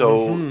 okay,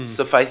 so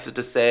suffice it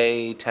to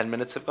say 10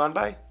 minutes have gone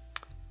by?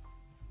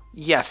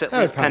 Yes, at I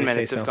would least 10 probably say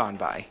minutes so. have gone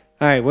by.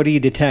 All right, what do you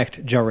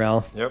detect,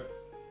 Jor-El? Yep.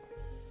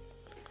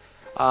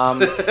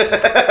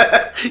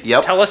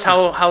 Yep. Tell us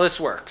how this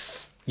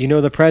works. You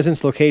know the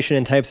presence, location,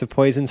 and types of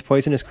poisons,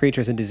 poisonous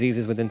creatures, and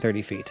diseases within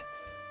 30 feet.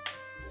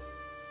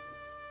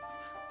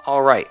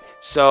 All right.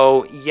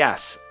 So,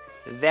 yes,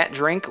 that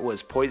drink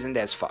was poisoned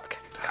as fuck.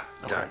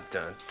 Dun,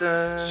 dun,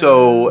 dun.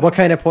 So, What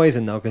kind of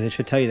poison, though? Because it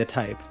should tell you the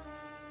type.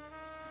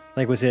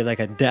 Was it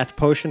a death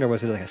potion, or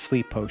was it a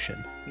sleep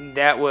potion?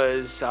 That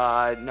was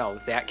no,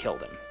 that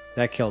killed him.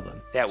 That killed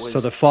him. That was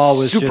so the fall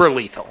was super just,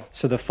 lethal.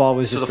 So the fall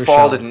was so just the for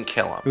fall show. didn't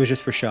kill It him. was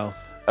just for show.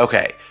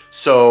 Okay,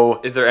 so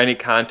Is there any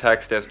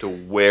context as to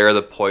where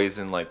the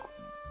poison, like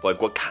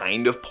what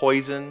kind of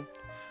poison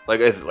Like,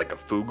 is it like a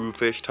fugu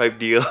fish type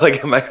deal?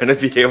 Like, am I going to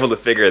be able to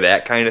figure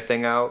that kind of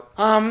thing out?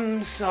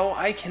 So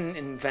I can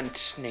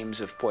invent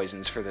names of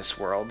poisons for this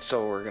world,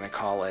 so we're gonna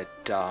call it,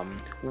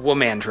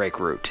 Womandrake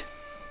root.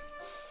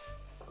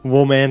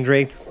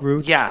 Woolmandrake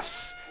root?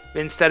 Yes.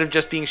 Instead of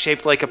just being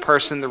shaped like a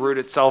person, the root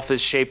itself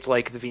is shaped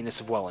like the Venus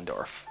of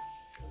Wellendorf.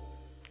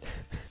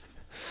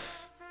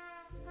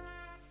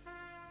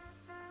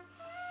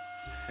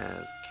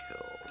 Has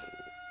killed.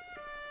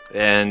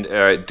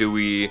 And do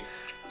we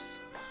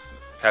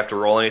have to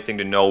roll anything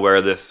to know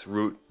where this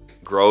root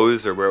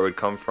grows or where it would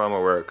come from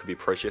or where it could be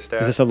purchased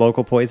at? Is this a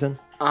local poison?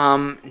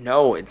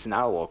 No, it's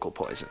not a local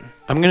poison.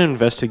 I'm going to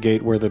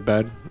investigate where the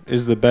bed...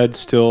 Is the bed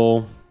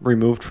still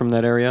removed from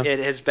that area? It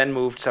has been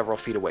moved several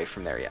feet away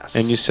from there, yes.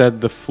 And you said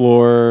the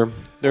floor...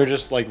 They're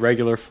just like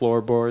regular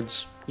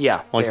floorboards?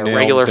 Yeah, like they are nailed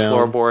regular down.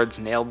 floorboards,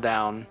 nailed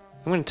down.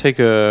 I'm going to take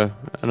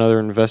another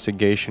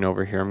investigation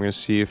over here. I'm going to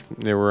see if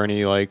there were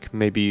any, like,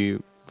 maybe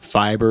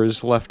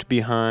fibers left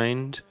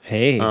behind.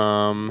 Hey.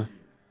 Um,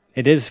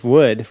 It is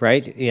wood,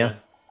 right? Yeah.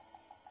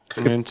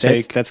 I'm going to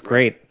take That's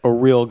great. a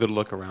real good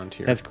look around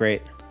here. That's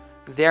great.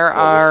 There Well,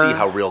 are... we'll see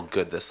how real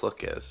good this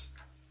look is.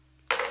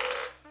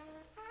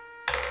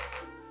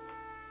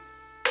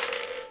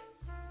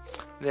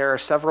 There are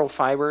several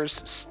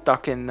fibers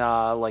stuck in,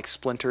 like,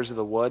 splinters of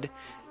the wood.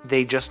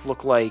 They just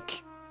look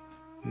like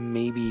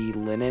maybe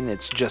linen.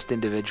 It's just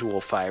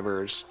individual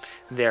fibers.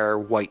 They're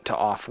white to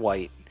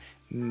off-white,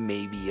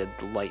 maybe a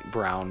light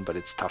brown, but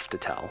it's tough to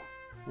tell.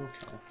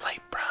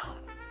 Light brown.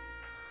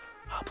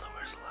 Hopla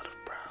wears a lot of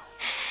brown.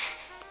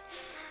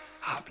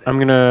 I'm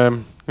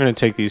gonna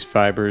take these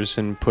fibers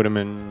and put them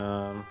in,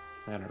 I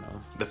don't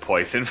know. The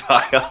poison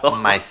vial.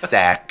 My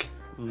sack.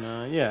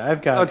 Yeah,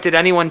 I've got... Oh, did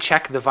anyone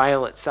check the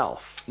vial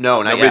itself?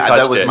 No, not Nobody yet. That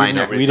touched was it. my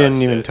Nobody next. we didn't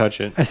touched even it.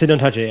 touch it. I said don't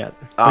touch it yet.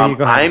 You go ahead.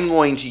 I'm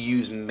going to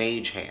use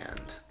Mage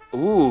Hand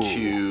Ooh.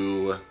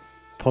 to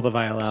Pull the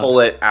vial out. pull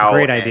it out.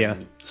 Great idea.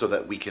 So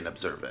that we can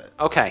observe it.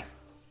 Okay.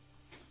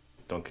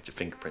 Don't get your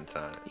fingerprints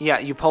on it. Yeah,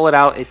 you pull it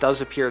out. It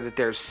does appear that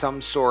there's some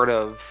sort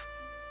of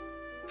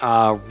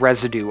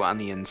residue on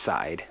the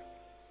inside.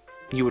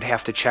 You would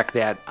have to check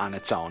that on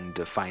its own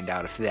to find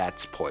out if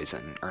that's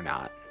poison or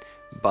not.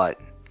 But,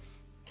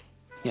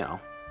 you know,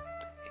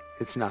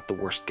 it's not the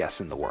worst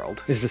guess in the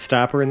world. Is the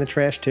stopper in the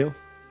trash too?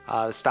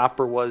 The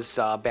stopper was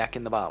back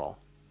in the bottle.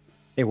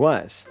 It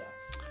was.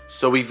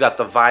 So we've got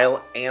the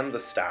vial and the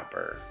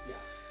stopper.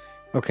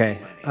 Okay.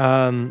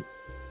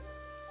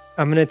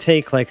 I'm gonna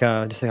take like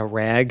just like a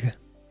rag,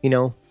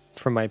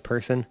 from my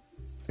person.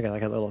 So I got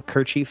like a little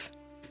kerchief,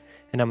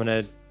 and I'm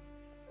gonna.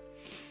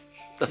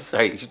 I'm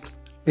sorry.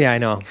 Yeah, I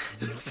know.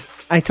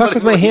 I talk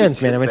with my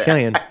hands, man. I'm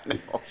Italian.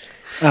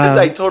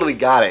 I totally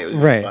got it. It was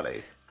just right.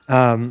 funny.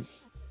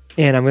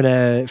 And I'm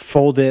gonna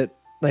fold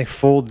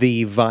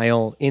the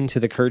vial into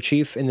the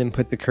kerchief, and then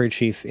put the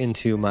kerchief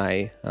into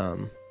my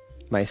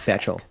my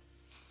satchel.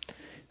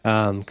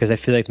 Because I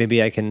feel like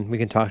maybe we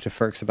can talk to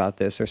Ferks about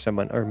this, or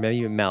someone, or maybe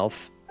even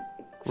Melf.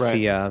 Right.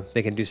 See,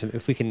 they can do some.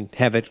 If we can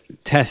have it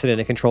tested in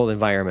a controlled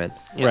environment.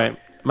 Yeah. Right.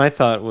 My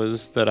thought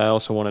was that I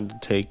also wanted to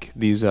take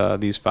these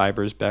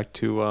fibers back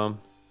to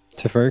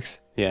To Ferks.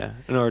 yeah,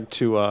 in order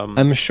to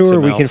I'm sure to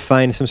we Melf. can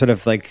find some sort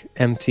of like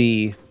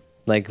empty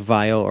like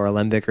vial or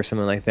alembic or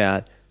something like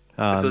that.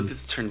 I feel like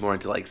this turned more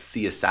into like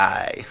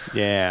CSI.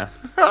 Yeah.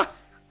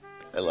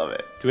 I love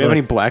it. Do we have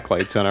any black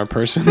lights on our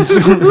persons?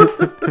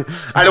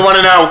 I don't want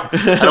to know.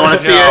 I don't want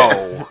to see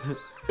it.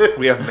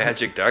 We have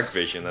magic dark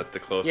vision. That's the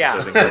closest Yeah.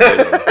 I think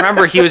we'll do.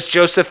 Remember, he was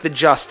Joseph the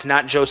Just,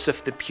 not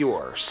Joseph the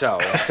Pure. So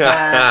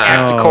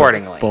act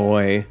accordingly.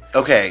 Boy.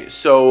 Okay,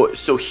 so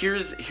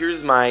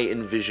here's my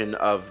envision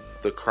of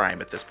the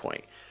crime at this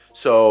point.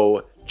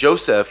 So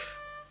Joseph,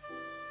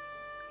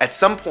 at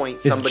some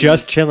point, It's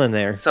just chilling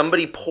there.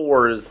 somebody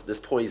pours this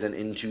poison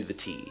into the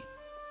tea,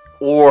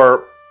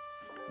 or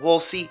we'll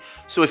see.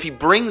 So if he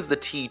brings the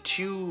tea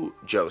to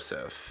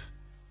Joseph,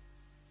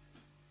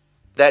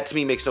 that to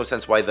me makes no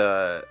sense. Why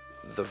the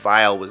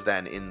vial was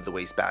then in the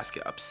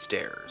wastebasket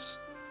upstairs?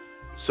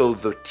 So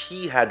the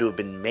tea had to have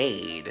been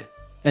made.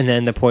 And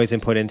then the poison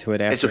put into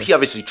it after. And so he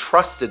obviously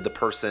trusted the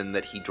person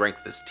that he drank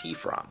this tea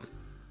from.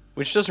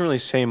 Which doesn't really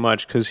say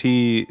much because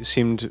he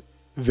seemed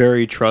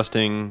very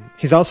trusting.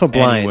 He's also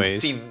blind.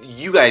 Anyways. See,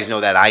 you guys know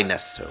that. I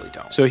necessarily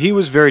don't. So he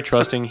was very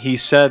trusting. He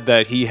said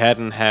that he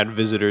hadn't had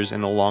visitors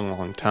in a long,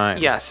 long time.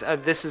 Yes,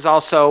 this is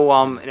also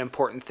an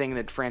important thing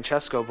that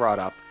Francesco brought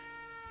up.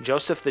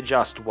 Joseph the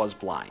Just was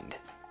blind.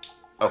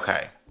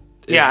 Okay.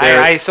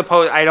 I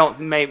suppose I don't.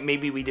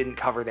 Maybe we didn't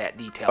cover that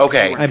detail.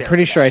 Okay. You weren't I'm there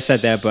pretty for sure I that. said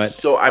that, but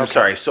So I'm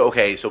sorry. So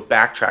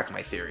backtrack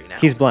my theory now.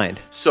 he's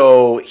blind.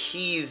 So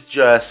he's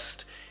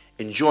just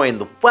enjoying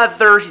the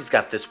weather. He's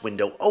got this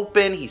window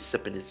open. He's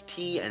sipping his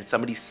tea, and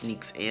somebody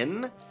sneaks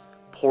in,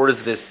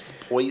 pours this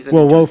poison.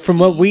 into Well, his from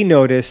tea. what we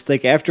noticed,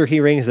 like after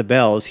he rings the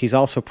bells, he's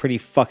also pretty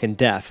fucking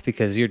deaf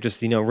because you're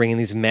just ringing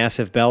these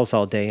massive bells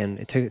all day, and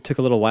it took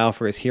a little while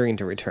for his hearing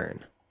to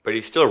return. But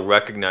he still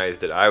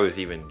recognized that I was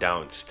even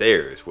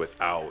downstairs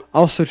without.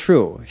 Also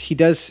true. He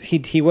was He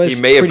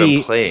may have been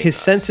pretty. playing His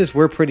us. senses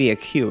were pretty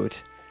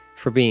acute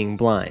for being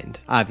blind.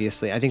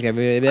 Obviously, I think that's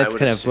would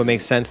kind of assume. what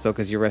makes sense though,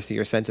 because your rest of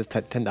your senses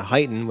tend to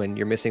heighten when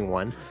you're missing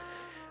one.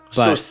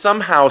 So But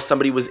somehow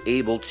somebody was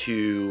able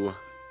to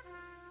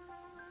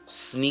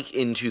sneak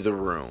into the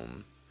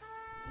room,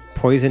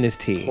 poison is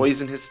tea.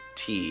 poison his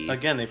tea.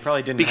 Again, they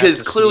probably didn't Because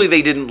have to clearly sneak.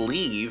 they didn't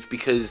leave,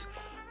 because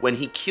when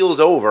he keels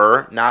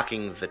over,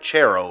 knocking the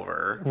chair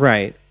over,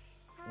 Right.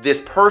 this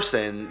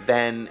person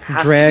then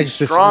has Drags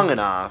to be this- strong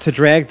enough. to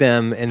drag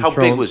them and How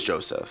throw big them was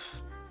Joseph?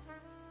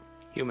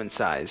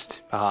 Human-sized,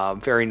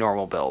 very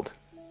normal build.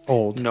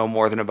 old. No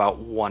more than about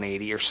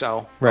 180 or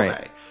so. Right.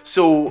 Okay.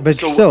 So, But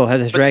still has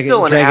to but drag,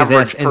 still an drag his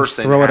average ass and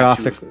person throw it had off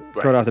to the have-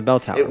 throw it off the bell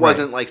tower. It right.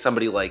 wasn't like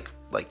somebody like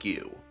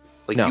you.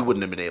 Like No. you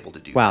wouldn't have been able to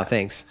do Wow, that.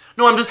 thanks.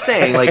 No, I'm just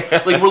saying, like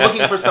we're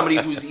looking for somebody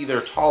who's either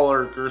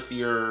taller,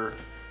 girthier.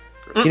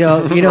 You know.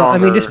 I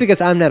mean, just stronger.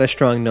 because I'm not a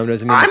strong gnome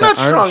doesn't mean I'm that not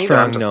there strong aren't either,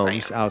 I'm strong just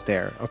gnomes saying. out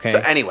there. Okay. So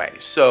anyway,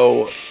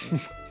 so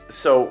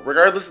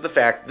regardless of the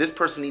fact, this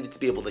person needed to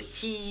be able to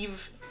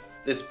heave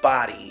this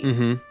body,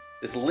 Mm-hmm.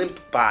 this limp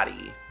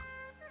body,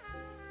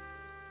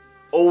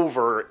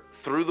 over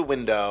through the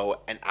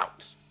window and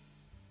out.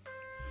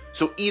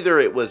 So either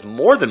it was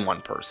more than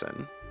one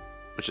person,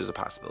 which is a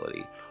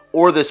possibility,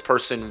 or this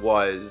person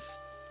was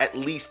at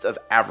least of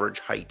average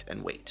height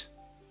and weight.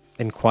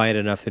 And quiet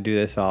enough to do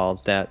this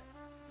all. That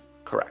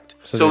Correct.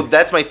 So So they-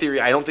 that's my theory.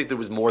 I don't think there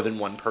was more than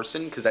one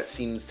person, because that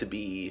seems to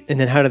be. and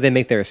then how did they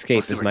make their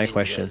escape? They Is were my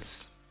question.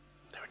 ninjas.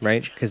 They were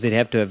Right? ninjas. Because they'd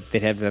have to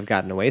have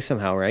gotten away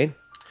somehow, right?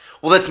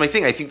 Well, that's my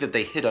thing. I think that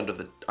they hid under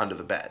the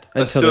bed.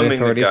 Until the Assuming the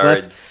authorities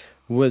guards- left.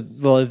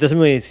 Well, it doesn't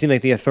really seem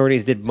like the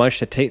authorities did much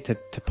to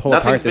pull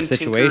Nothing's apart been the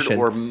situation.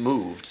 tinkered or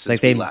moved since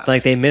like we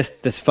left. they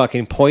missed this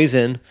fucking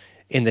poison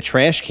in the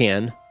trash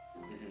can.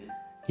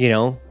 You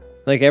know,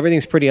 like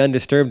everything's pretty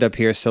undisturbed up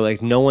here, so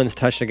like no one's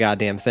touched a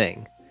goddamn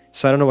thing.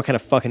 So I don't know what kind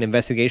of fucking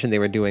investigation they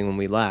were doing when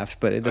we left,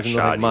 but it doesn't look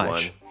like shoddy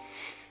much.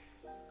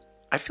 one.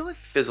 I feel like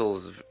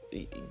Fizzles,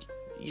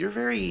 you're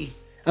very.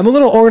 I'm a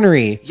little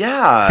ornery.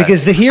 Yeah.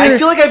 Because here- I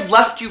feel like I've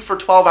left you for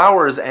 12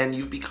 hours and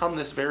you've become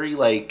this very,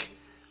 like,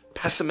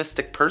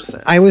 pessimistic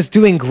person. I was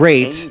doing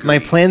great. Angry. My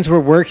plans were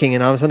working,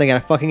 and all of a sudden I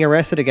got fucking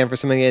arrested again for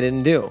something I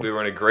didn't do. We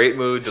were in a great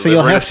mood. So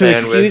you'll delivering a have to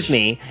excuse sandwich.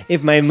 me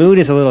if my mood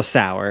is a little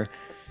sour.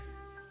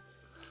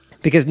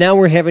 Because now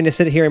we're having to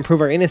sit here and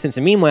prove our innocence.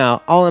 And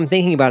meanwhile, all I'm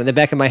thinking about in the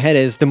back of my head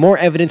is the more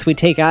evidence we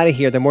take out of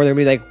here, the more they're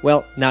going to be like,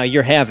 well, now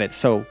you have it.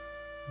 So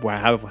why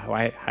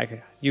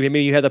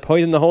you had the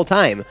poison the whole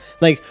time.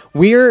 Like,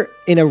 we're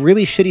in a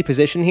really shitty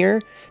position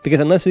here because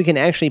unless we can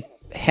actually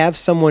have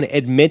someone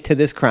admit to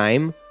this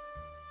crime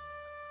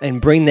and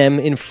bring them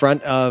in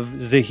front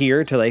of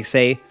Zahir to like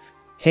say,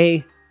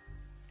 hey,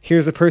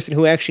 here's the person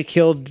who actually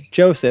killed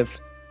Joseph.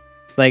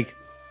 Like,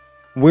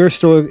 we're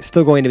still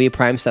going to be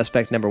prime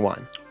suspect number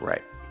one.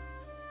 right.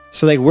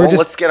 So like we're Well,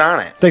 just let's get on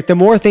it. like the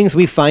more things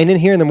we find in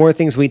here and the more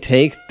things we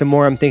take, the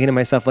more I'm thinking to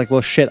myself like,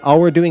 well, shit, all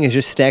we're doing is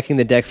just stacking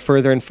the deck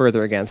further and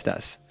further against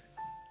us.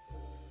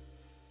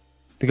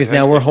 Because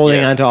now we're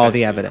holding Yeah, on to all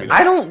the potentially. evidence.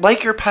 I don't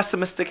like your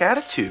pessimistic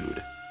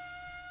attitude.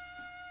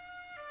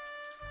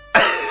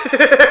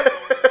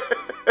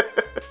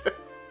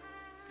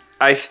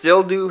 I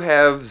still do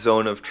have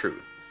Zone of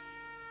Truth.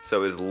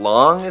 So as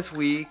long as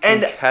we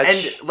can catch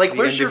And like, the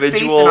where's your faith in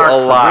individual our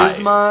alive,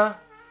 charisma?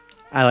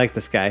 I like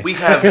this guy. We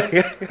have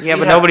Yeah, but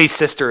have- nobody's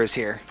sister is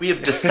here. we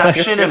have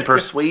deception and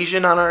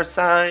persuasion on our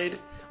side.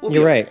 We'll be-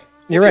 You're right.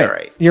 we'll You're be right. all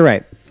right. You're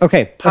right.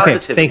 Okay. Okay.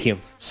 Positivity. Thank you.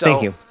 So-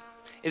 Thank you.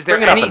 Is there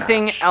Bring it up a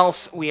anything notch.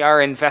 else we are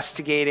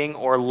investigating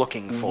or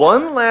looking for?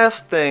 one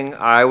last thing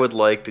I would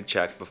like to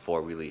check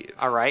before we leave.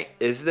 All right.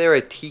 Is there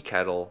a tea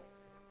kettle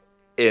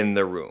in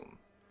the room?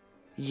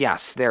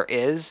 Yes, there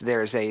is.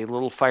 There's a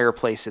little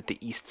fireplace at the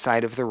east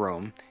side of the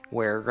room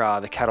where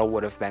the kettle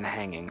would have been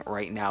hanging.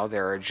 Right now,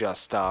 there are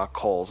just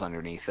coals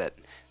underneath it.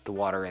 The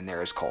water in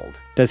there is cold.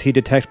 Does he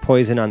detect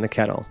poison on the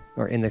kettle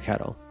or in the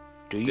kettle?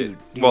 Do you?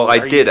 Well, are I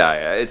you- did.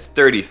 It's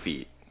 30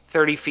 feet.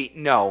 30 feet.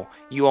 No,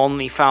 you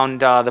only found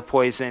the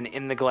poison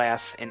in the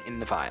glass and in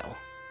the vial.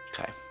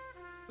 Okay.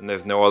 And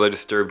there's no other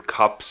disturbed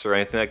cups or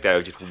anything like that. It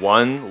was just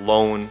one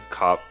lone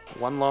cup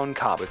One lone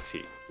cup. with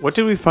tea. What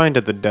did we find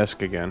at the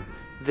desk again?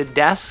 The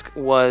desk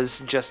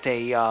was just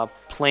a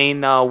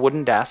plain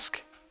wooden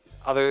desk.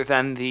 Other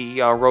than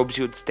the robes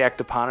you had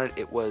stacked upon it,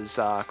 it was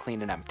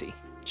clean and empty.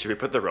 Should we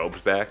put the robes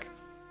back?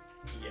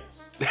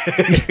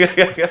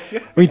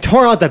 We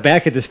tore out the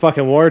back of this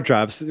fucking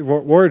wardrobe, so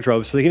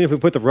even if we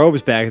put the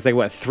robes back, it's like,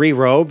 what, 3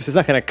 robes? It's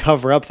not going to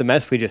cover up the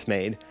mess we just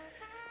made.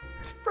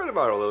 Spread them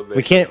out a little bit.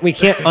 We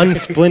can't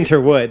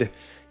unsplinter wood.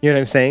 You know what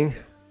I'm saying?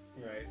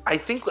 I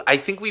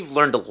think we've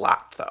learned a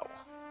lot, though.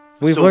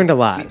 We've learned a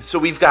lot. So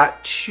we've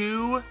got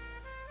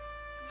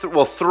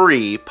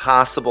three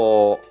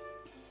possible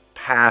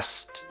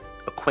past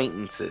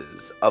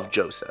acquaintances of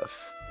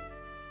Joseph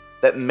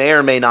that may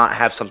or may not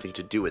have something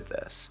to do with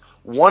this.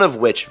 One of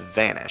which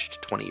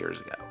vanished 20 years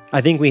ago. I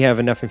think we have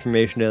enough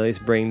information to at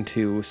least bring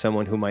to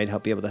someone who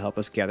might be able to help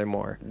us gather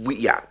more.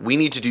 We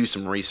need to do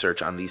some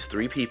research on these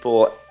 3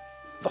 people,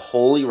 the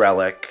Holy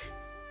Relic,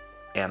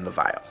 and the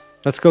Vial.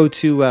 Let's go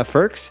to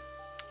Ferks.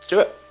 Let's do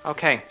it.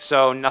 Okay,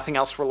 so nothing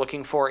else we're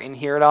looking for in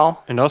here at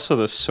all? And also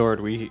the sword.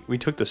 We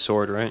took the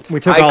sword, right? We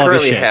took I all of his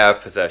currently shit.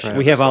 have possession. We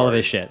of the have all of sword.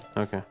 his shit.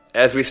 Okay.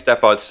 As we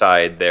step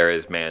outside, there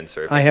is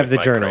manservant. I have with the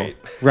my journal.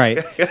 crate.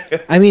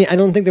 Right. I mean, I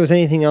don't think there was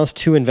anything else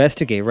to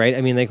investigate, right?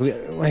 I mean, like,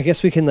 I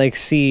guess we can, like,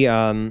 see...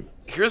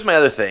 Here's my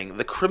other thing.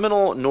 The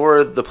criminal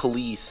nor the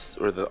police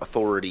or the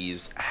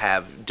authorities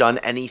have done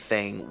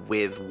anything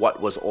with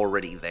what was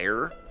already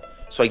there.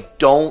 So I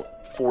don't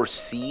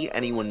foresee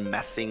anyone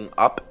messing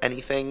up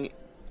anything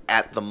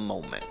at the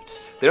moment.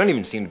 They don't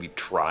even seem to be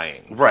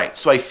trying. Right.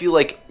 So I feel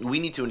like we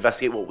need to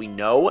investigate what we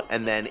know,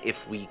 and then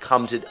if we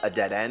come to a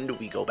dead end,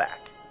 we go back.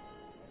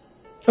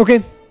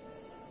 Okay.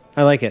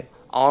 I like it.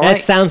 All That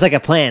right. sounds like a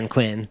plan,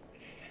 Quinn.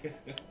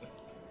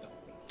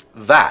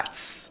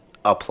 That's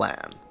a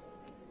plan.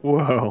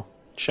 Whoa.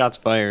 Shots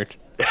fired.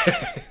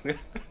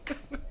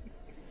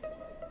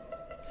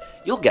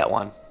 You'll get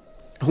one.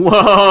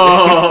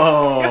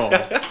 Whoa.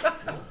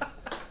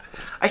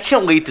 I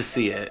can't wait to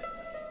see it.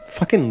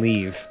 Fucking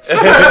leave.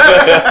 That's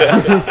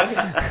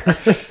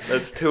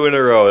 2 in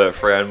a row that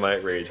Fran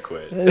might rage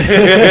quit.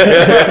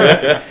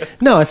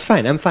 No, it's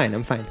fine. I'm fine.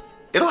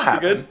 It'll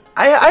happen.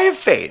 I have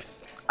faith.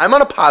 I'm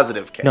on a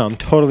positive kick. No, I'm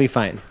totally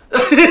fine.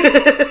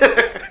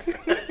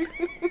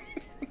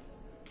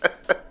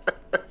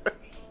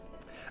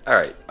 All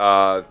right.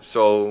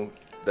 So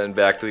then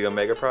back to the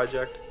Omega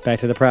Project. Back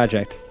to the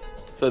project.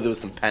 I feel like there was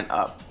some pent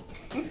up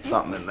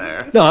something in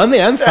there. No, I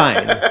mean, I'm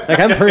fine. Like,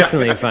 I'm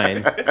personally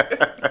fine.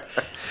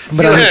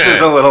 But Felix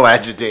is a little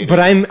agitated. But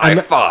I'm I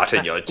fought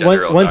in your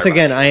general. once dogma.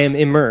 again, I am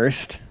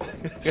immersed.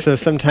 So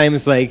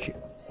sometimes, like,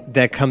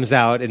 that comes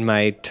out in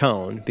my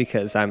tone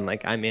because I'm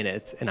in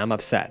it and I'm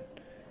upset.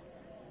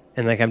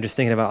 And like I'm just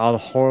thinking about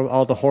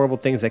all the horrible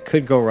things that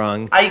could go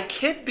wrong. I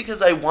kid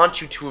because I want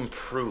you to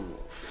improve.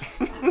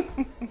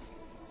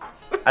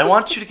 I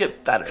want you to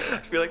get better. I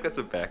feel like that's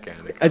a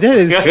backhanded. That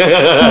is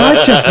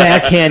such a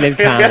backhanded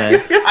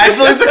comment. I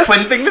feel it's a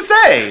Quinn thing to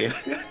say.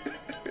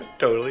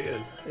 Totally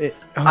is.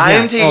 I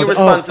am taking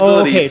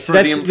responsibility okay, for so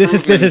the this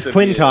is improvements of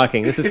Quinn you.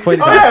 talking. This is Quinn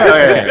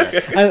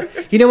talking. yeah.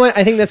 You know what?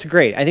 I think that's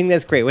great. I think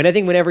that's great.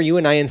 Whenever you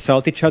and I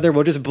insult each other,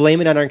 we'll just blame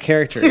it on our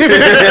characters.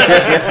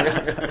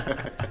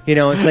 You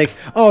know, it's like,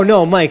 oh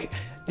no, Mike,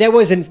 that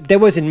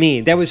wasn't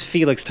me. That was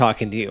Felix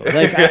talking to you.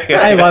 Like,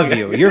 I love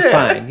you. You're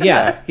fine.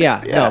 Yeah.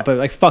 No, but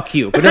like, fuck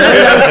you. But no,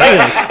 that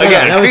was Felix. No,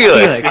 Again, that was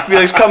Felix.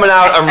 Felix coming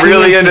out. I'm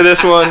really into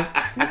this one.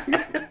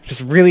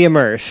 Just really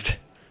immersed.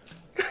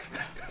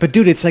 But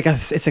dude, it's like a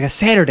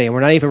Saturday and we're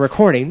not even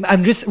recording.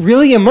 I'm just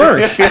really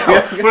immersed.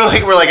 we're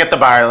like at the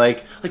bar,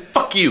 like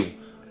fuck you.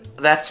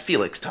 That's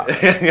Felix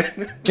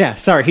talking. Yeah,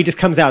 sorry, he just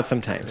comes out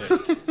sometimes.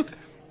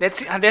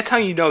 That's how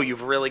you know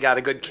you've really got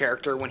a good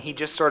character, when he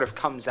just sort of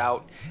comes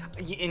out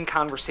in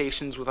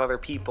conversations with other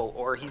people,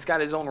 or he's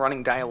got his own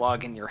running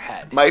dialogue in your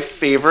head. My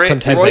favorite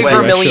Sometimes Roy I when do,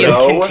 Vermillion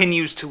actually.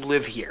 continues to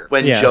live here.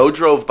 when Yeah. Joe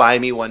drove by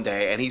me one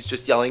day and he's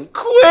just yelling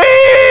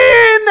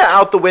Quinn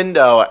out the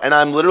window, and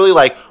I'm literally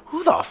like,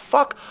 who the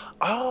fuck?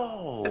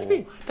 Oh, that's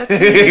me.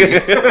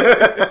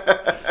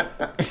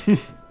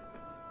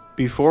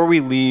 Before we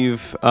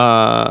leave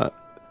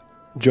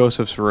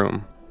Joseph's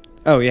room,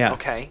 Oh yeah.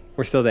 Okay.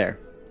 We're still there.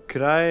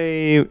 could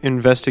I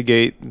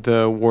investigate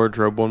the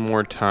wardrobe one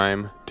more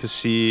time to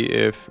see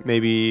if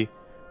maybe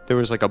there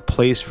was like a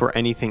place for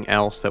anything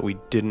else that we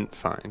didn't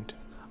find?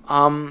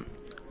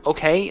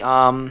 Okay.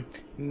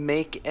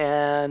 Make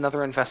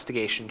another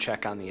investigation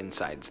check on the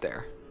insides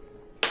there.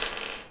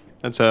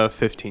 That's a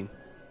 15.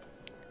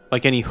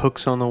 Like any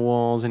hooks on the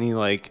walls, any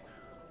like,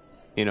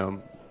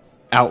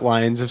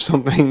 outlines of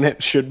something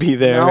that should be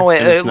there. No,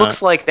 and it's it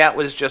looks not. like that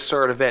was just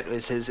sort of it.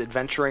 Was his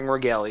adventuring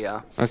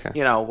regalia. Okay.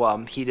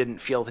 He didn't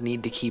feel the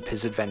need to keep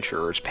his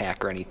adventurer's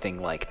pack or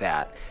anything like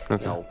that.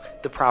 Okay.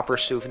 The proper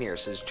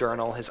souvenirs: his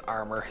journal, his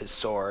armor, his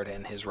sword,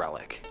 and his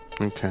relic.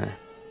 Okay.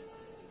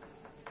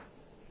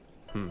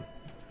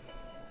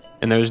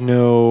 And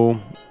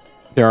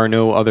there are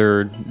no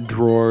other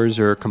drawers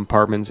or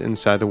compartments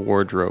inside the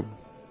wardrobe.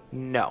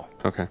 No,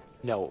 Okay.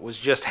 no, it was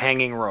just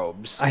hanging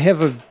robes. I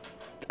have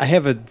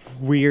a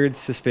weird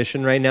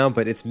suspicion right now,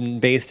 but it's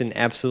based in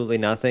absolutely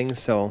nothing.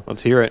 So,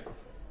 Let's hear it.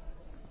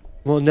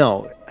 well,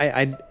 no,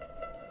 I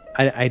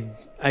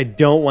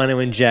don't want to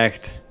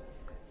inject.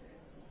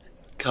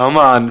 Come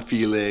on,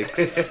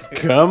 Felix.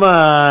 Come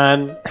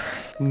on.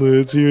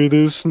 Let's hear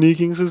this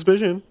sneaking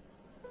suspicion.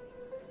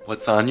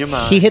 What's on your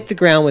mind? He hit the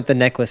ground with the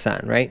necklace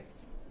on, right?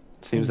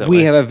 Seems that We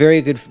way. have a very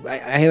good.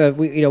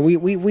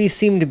 We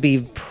seem to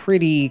be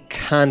pretty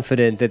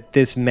confident that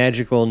this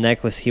magical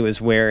necklace he was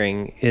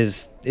wearing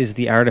is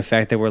the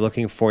artifact that we're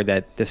looking for,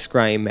 that the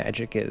scrying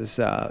magic is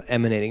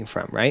emanating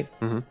from, right?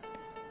 Mm-hmm.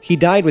 He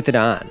died with it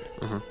on.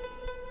 Mm-hmm.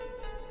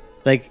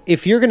 Like,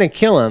 if you're gonna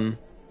kill him,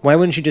 why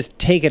wouldn't you just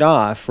take it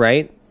off,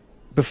 right,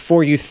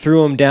 before you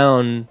threw him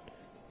down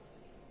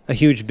a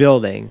huge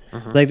building?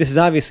 Mm-hmm. Like, this is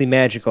obviously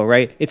magical,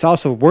 right? It's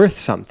also worth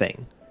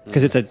something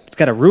because it's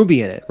got a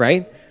ruby in it,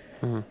 right?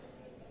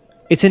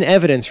 It's in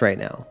evidence right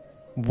now.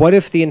 What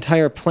if the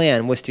entire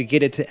plan was to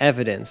get it to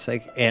evidence,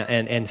 like,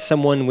 and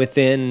someone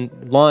within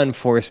law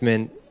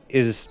enforcement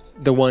is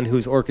the one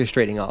who's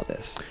orchestrating all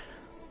this.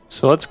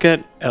 So let's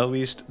get at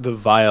least the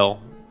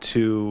vial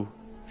to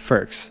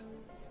Ferks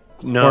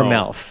no. or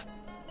Melf.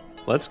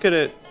 Let's get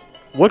it.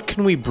 What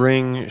can we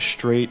bring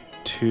straight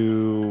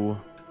to?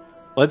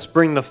 Let's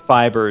bring the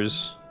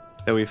fibers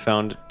that we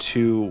found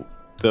to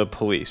the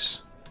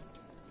police.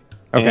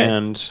 Okay.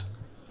 And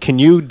can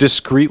you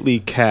discreetly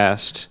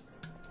cast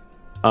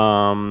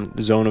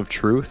Zone of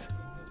Truth?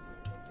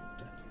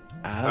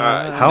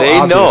 How They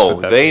obvious know.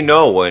 would that They be?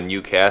 know when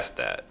you cast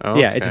that.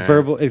 Yeah, it's Okay.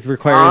 verbal. It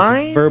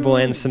requires verbal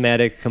and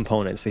somatic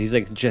components. So he's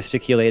like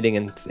gesticulating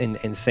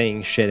and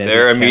saying shit. As They're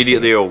he's casting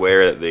immediately it.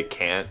 aware that they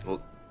can't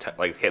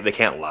they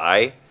can't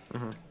lie,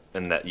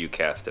 and that you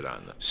cast it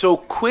on them. So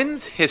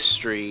Quinn's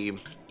history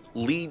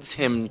leads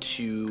him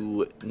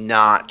to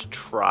not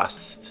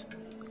trust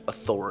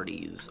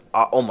authorities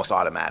almost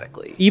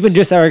automatically. Even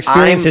just our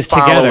experiences I'm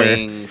together.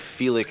 following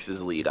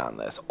Felix's lead on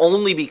this,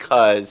 only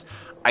because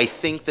I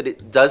think that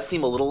it does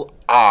seem a little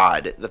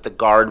odd that the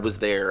guard was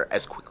there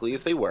as quickly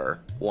as they were,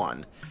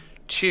 one.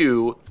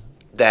 Two,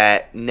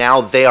 that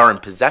now they are in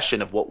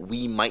possession of what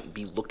we might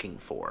be looking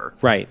for.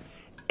 Right.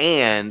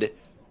 And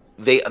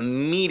they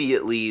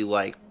immediately,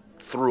 like,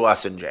 threw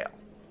us in jail.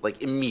 Like,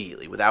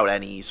 immediately, without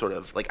any sort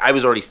of, like, I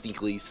was already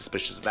sneakily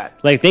suspicious of that.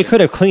 Like they could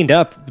have cleaned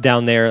up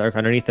down there or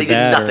underneath They the did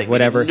bed nothing. or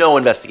whatever. They did no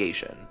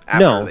investigation after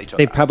No, they took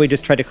they us. probably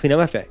just tried to clean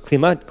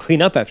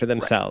up after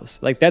themselves.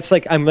 Like that's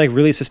like I'm like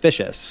really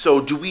suspicious. So,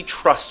 do we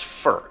trust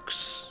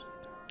Ferks?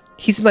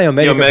 He's my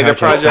Omega, Omega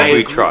Project. I we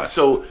agree. trust.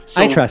 So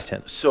I trust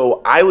him.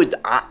 So I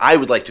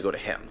would like to go to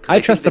him. 'cause I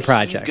think trust the that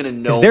project He's gonna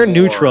know because they're more.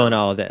 neutral in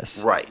all of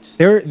this. Right.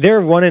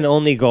 Their one and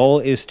only goal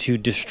is to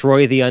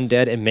destroy the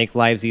undead and make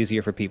lives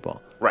easier for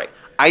people. Right.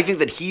 I think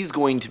that he's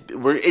going to.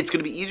 It's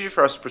going to be easier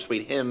for us to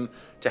persuade him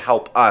to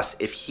help us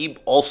if he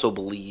also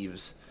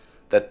believes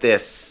that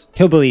this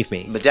He'll believe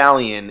me.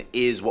 medallion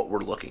is what we're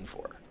looking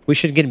for. We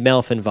should get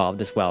Melf involved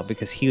as well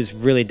because he was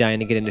really dying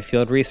to get into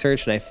field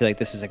research, and I feel like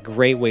this is a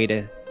great way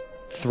to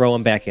throw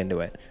him back into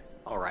it.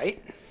 All right.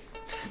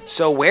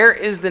 So where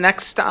is the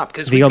next stop?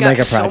 Because The we've Omega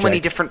got so many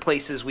Project. different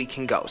places we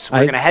can go. So we're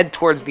I- going to head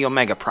towards the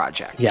Omega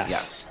Project.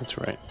 Yes. That's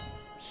right.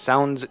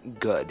 Sounds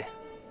good.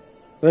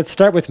 Let's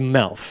start with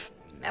Melf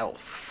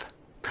Melf.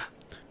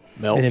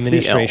 Melf in the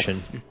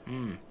administration.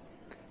 elf.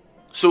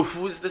 So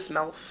who is this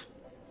Melf?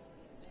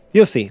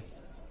 You'll see.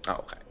 Oh,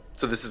 okay.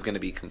 So this is going to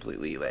be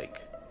completely like.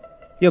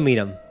 You'll meet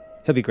him.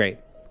 He'll be great.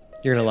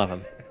 You're gonna love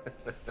him.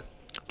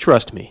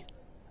 Trust me.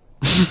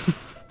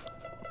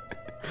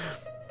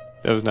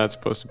 That was not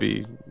supposed to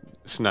be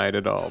snide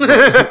at all.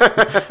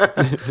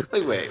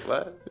 Like, wait,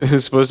 what? It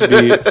was supposed to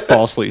be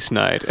falsely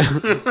snide.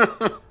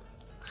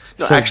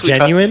 No, So actually,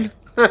 genuine.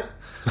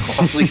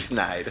 Falsely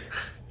snide.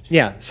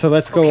 Yeah. So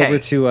let's go Okay. over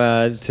to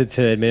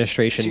So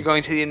administration. you're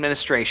going to the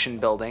administration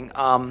building.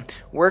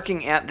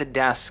 Working at the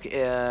desk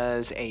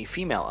is a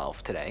female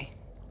elf today.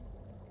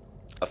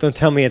 Don't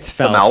tell me it's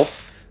The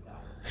Felf.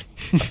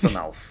 Melf. The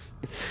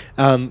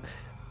Melf.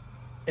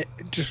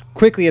 Just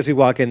quickly as we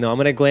walk in, though, I'm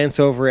going to glance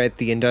over at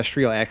the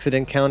industrial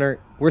accident counter.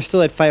 We're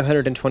still at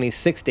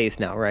 526 days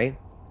now, right?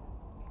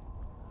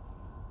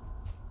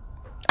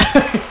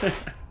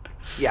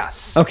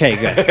 Yes. Okay,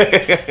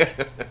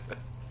 good.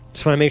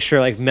 Just want to make sure,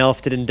 like,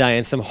 Melf didn't die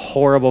in some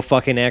horrible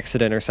fucking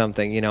accident or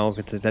something, you know?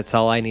 That's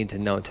all I need to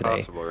know today.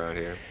 Possible around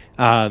here.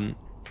 All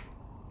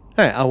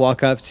right, I'll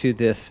walk up to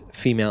this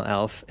female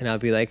elf, and I'll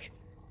be like,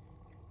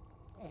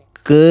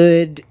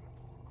 good.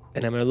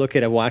 And I'm going to look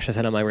at a watch that's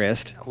on my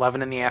wrist.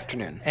 11 in the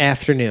afternoon.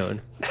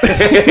 Afternoon.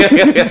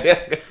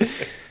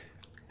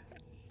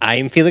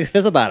 I'm Felix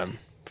Fizzlebottom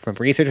from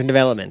Research and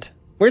Development.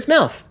 Where's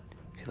Melf?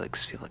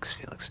 Felix.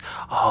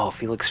 Oh,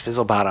 Felix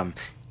Fizzlebottom.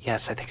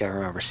 Yes, I think I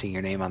remember seeing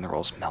your name on the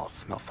rolls.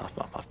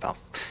 Melf.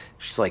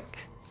 She's like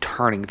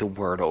turning the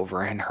word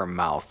over in her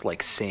mouth,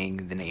 like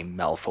saying the name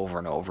Melf over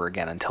and over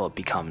again until it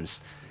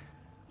becomes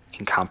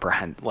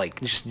incomprehensible,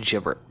 like just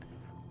gibber.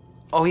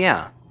 Oh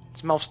yeah,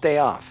 it's Melf's day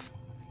off.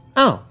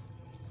 Oh.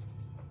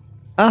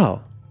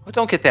 Oh,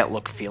 don't get that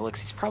look,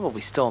 Felix. He's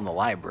probably still in the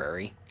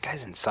library.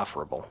 Guy's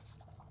insufferable.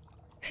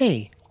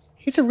 Hey,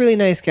 he's a really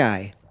nice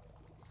guy.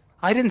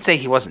 I didn't say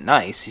he wasn't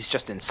nice. He's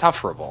just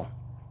insufferable.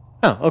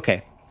 Oh,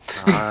 okay.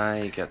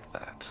 I get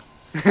that.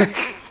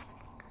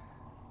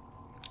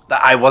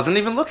 I wasn't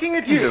even looking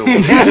at you.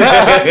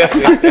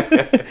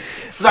 I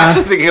was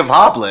actually thinking of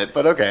Hoblet,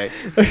 but okay.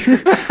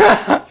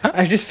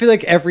 I just feel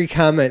like every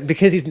comment,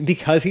 because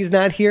he's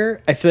not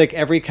here, I feel like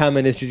every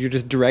comment is you're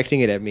just directing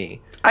it at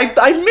me.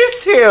 I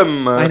miss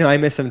him. I know, I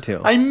miss him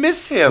too. I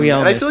miss him. We all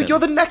and I miss feel like him. you're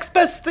the next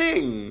best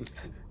thing.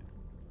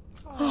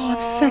 Oh,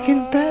 I'm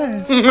second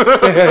best.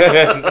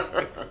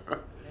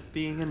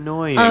 Being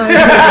annoying.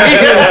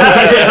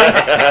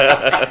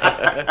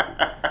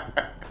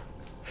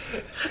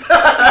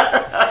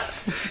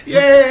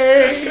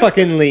 Yay!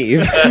 Fucking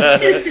leave.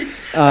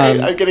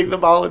 I'm getting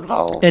them all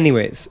involved.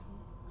 Anyways.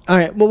 All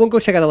right, well, we'll go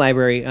check out the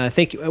library.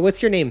 Thank you.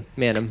 What's your name,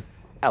 madam?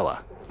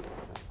 Ella.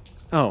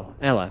 Oh,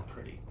 Ella.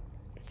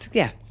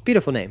 Yeah,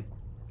 beautiful name.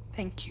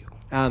 Thank you.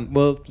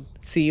 We'll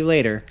see you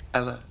later.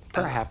 Ella.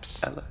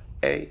 Perhaps. Ella.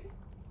 A.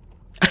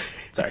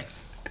 Sorry.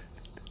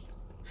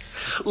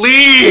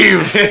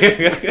 Leave!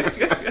 Wait,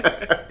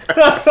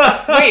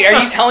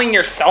 are you telling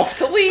yourself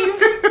to leave?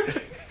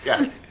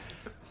 Yes.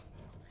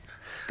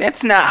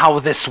 That's not how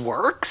this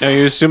works. No,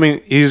 you're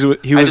assuming he was I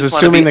just wanna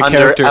assuming be the under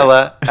character.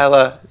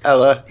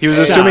 Ella. He was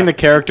Stop. assuming the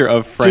character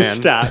of Fran.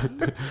 Just stop.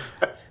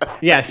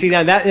 Yeah, see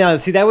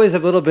that was a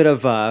little bit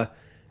of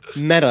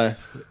meta,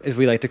 as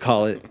we like to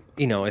call it,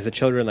 as the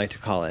children like to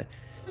call it,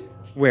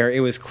 where it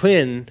was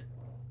Quinn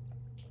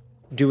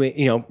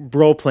doing,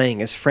 role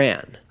playing as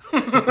Fran.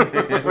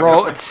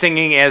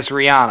 Singing as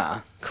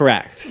Rihanna.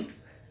 Correct.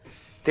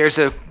 There's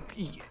a...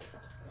 There's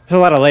a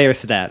lot of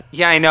layers to that.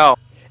 Yeah, I know.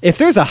 If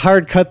there's a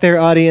hard cut there,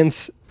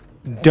 audience,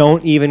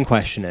 don't even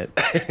question it.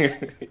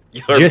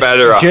 You're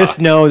better off. Just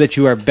know that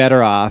you are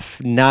better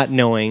off not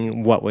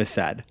knowing what was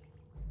said.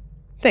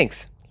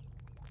 Thanks.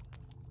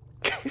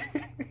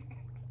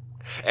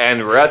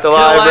 And we're at the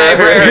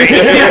library.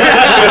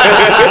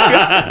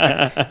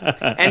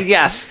 And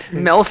yes,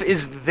 Melf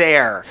is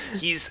there.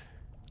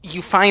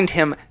 You find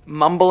him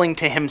mumbling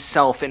to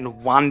himself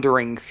and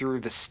wandering through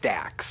the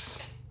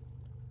stacks.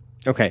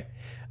 Okay.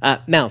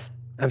 Malf.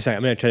 I'm sorry.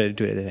 I'm going to try to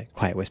do it in a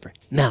quiet whisper.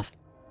 Malf.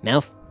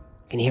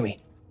 Can you hear me?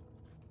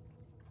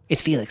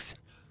 It's Felix.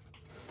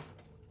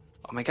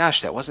 Oh my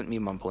gosh, that wasn't me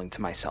mumbling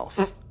to myself.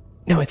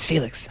 No, it's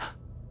Felix.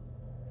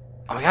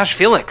 Oh my gosh,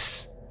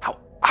 Felix, how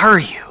are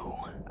you?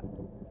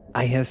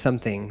 I have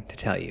something to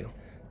tell you.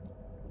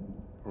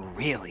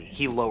 Really?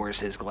 He lowers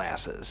his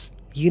glasses.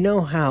 You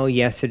know how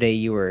yesterday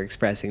you were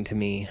expressing to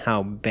me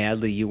how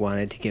badly you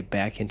wanted to get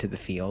back into the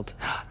field?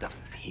 The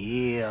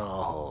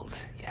field.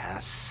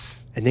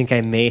 Yes. I think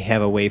I may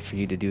have a way for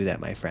you to do that,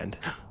 my friend.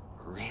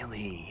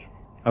 Really?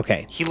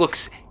 Okay. He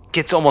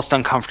gets almost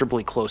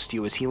uncomfortably close to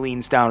you as he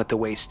leans down at the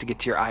waist to get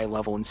to your eye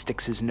level and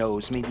sticks his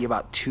nose maybe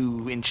about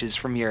 2 inches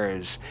from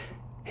yours.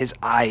 His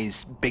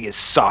eyes big as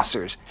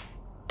saucers.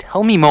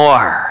 Tell me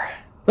more.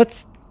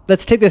 Let's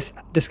take this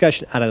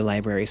discussion out of the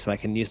library so I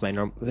can use my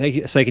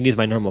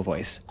normal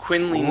voice.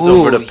 Quinn leans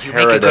Ooh, over to you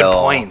make a good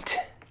Paradel. point.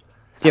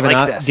 Do you have I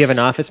like an this. Do you have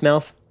an office,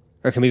 Malf?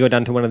 Or can we go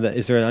down to one of the?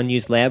 Is there an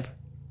unused lab?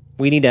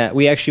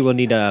 We actually will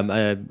need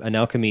an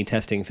alchemy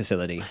testing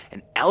facility.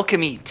 An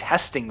alchemy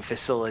testing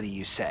facility,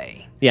 you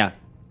say? Yeah.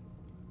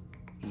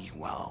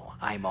 Well,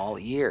 I'm all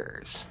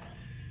ears.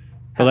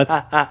 Well, let's.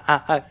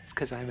 It's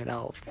because I'm an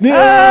elf. Yeah,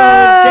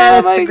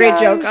 that's my a great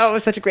gosh. joke. Oh, it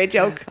was such a great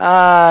joke.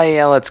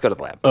 Yeah, let's go to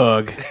the lab.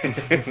 Ugh.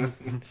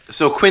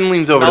 So Quinn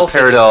leans over Melf to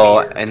is Paradel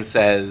weird. and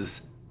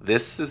says,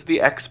 "This is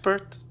the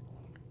expert."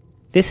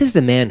 This is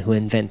the man who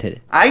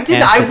invented. I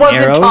acid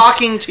wasn't arrows.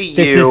 talking to you.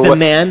 This is the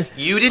man.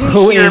 You didn't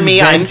who hear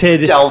me. I'm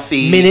invented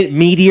stealthy. Minute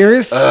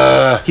meteors.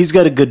 He's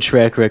got a good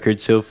track record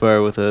so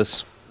far with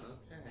us.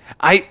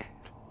 I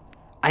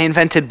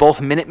invented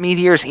both minute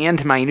meteors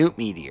and minute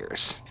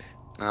meteors.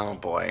 Oh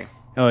boy.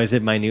 Oh, is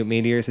it minute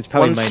meteors? It's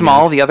probably One's minute.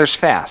 small, the other's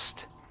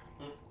fast.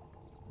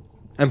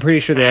 I'm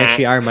pretty sure there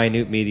actually are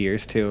minute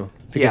meteors too,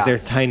 because Yeah. they're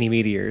tiny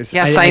meteors.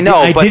 Yes, I know,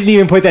 I but- didn't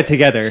even put that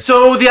together.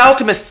 So the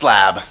alchemist's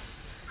lab.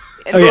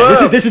 Oh yeah,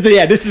 this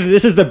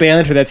is the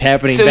banter that's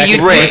happening So back you-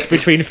 and Right. forth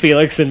between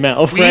Felix and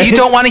Malf. Right? You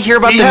don't want to hear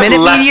about We the have minute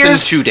less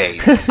meteors? than 2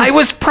 days. I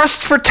was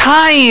pressed for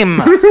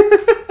time.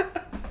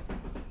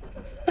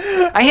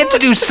 I had to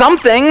do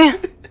something.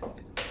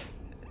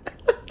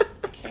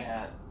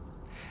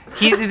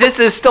 This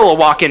is still a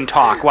walk-in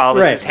talk while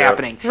this Right. is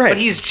happening, Right. but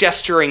he's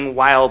gesturing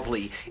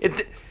wildly.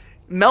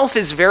 Melf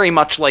is very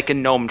much like a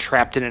gnome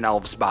trapped in an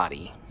elf's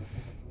body.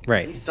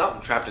 Right. He's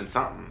something trapped in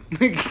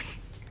something.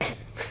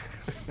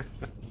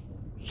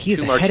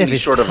 He's 2 ahead of martinis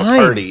his short of a time.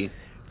 party.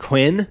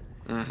 Quinn,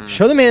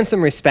 show the man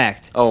some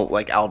respect. Oh,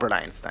 like Albert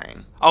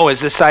Einstein. Oh,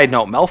 as a side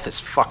note, Melf is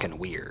fucking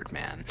weird,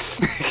 man.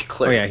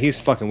 Oh yeah, he's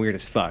fucking weird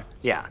as fuck.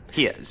 Yeah,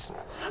 he is.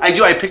 I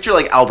picture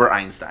like Albert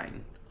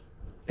Einstein.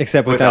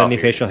 Except without Without any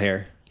ears. facial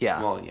hair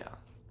Yeah. Well, yeah.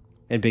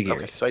 and big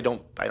Okay, ears. so I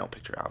don't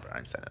picture Albert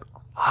Einstein at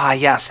all. Ah,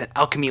 yes, an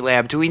alchemy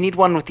lab. Do we need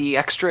one with the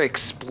extra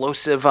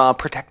explosive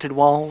protected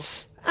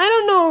walls? I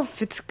don't know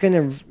if it's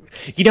gonna.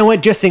 You know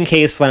what? Just in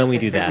case, why don't we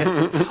do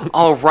that?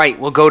 All right,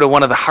 we'll go to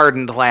one of the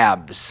hardened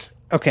labs.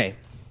 Okay.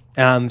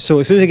 So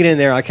as soon as I get in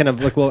there, I'll kind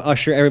of we'll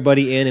usher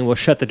everybody in and we'll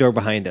shut the door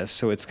behind us.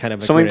 So it's kind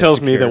of Something we're in a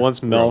tells me secure that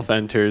once room. Melf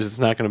enters, it's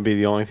not going to be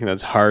the only thing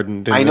that's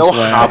hardened in I this know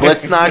lab.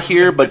 Hoblet's not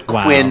here, but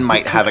Wow. Quinn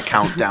might have a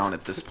countdown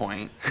at this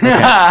point.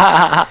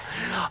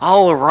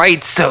 All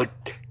right, so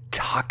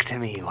talk to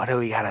me. What do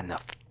we got in the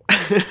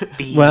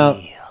field?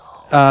 Well,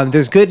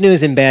 there's good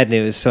news and bad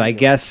news. So I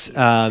guess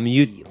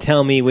you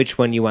tell me which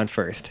one you want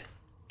first.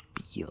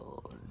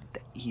 Field.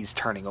 He's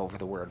turning over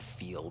the word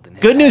field. In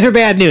his Good head. news or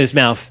bad news,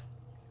 Malf?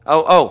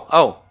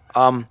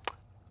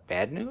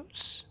 Bad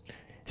news?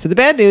 So the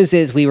bad news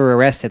is we were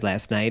arrested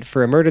last night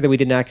for a murder that we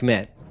did not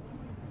commit.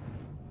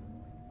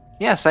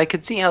 Yes, I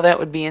could see how that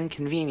would be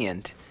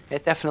inconvenient.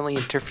 It definitely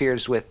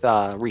interferes with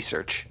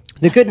research.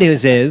 The good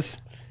news is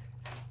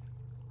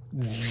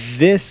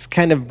this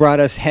kind of brought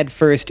us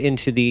headfirst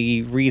into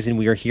the reason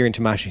we were here in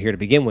Tamasha here to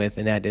begin with,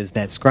 and that is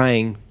that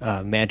scrying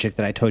magic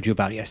that I told you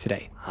about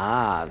yesterday.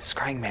 Ah, the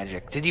scrying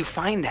magic. Did you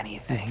find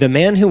anything? The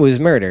man who was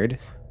murdered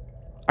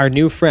our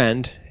new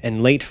friend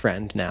and late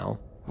friend now,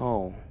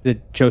 Oh, the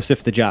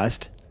Joseph the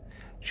Just.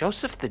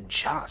 Joseph the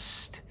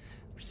Just.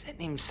 Does that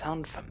name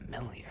sound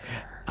familiar?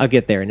 I'll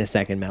get there in a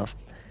second, Melf.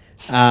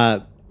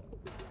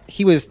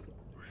 He was,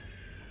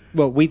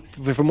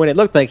 from what it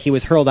looked like, he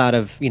was hurled out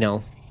of,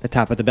 the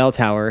top of the bell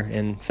tower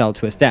and fell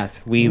to his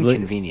death.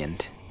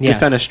 Inconvenient.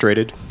 Yes.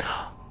 Defenestrated.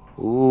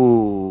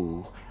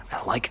 Ooh,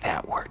 I like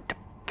that word.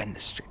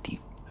 Defenestrate.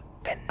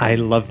 I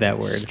love that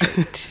word.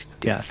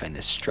 Yeah.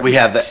 Defenestrate. We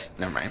have that.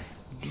 Never mind.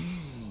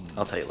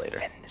 I'll tell you later.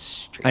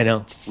 Defenestrate. I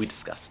know. We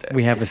discussed it.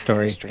 We have a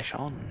story.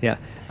 Defenestration. Yeah.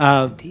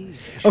 These-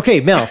 Okay,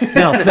 Mel. Focus,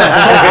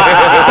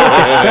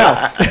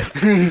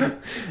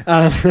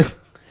 Mel.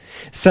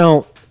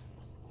 So,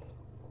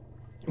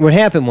 what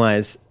happened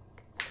was,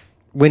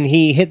 when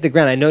he hit the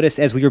ground, I noticed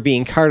as we were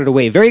being carted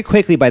away very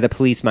quickly by the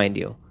police, mind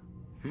you,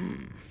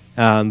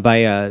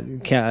 by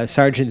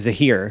Sergeant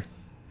Zahir.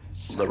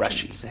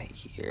 Lareshi.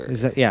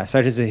 Zahir.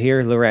 Sergeant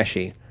Zahir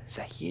Lareshi.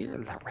 Zahir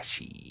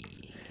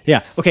Lareshi.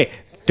 Yeah. Okay.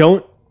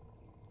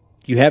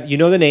 You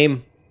know the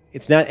name.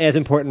 It's not as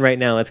important right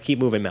now. Let's keep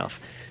moving, Melf.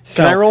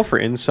 So, Can I roll for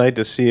insight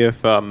to see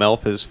if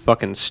Melf is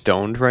fucking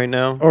stoned right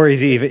now? or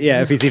is he even?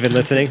 Yeah, if he's even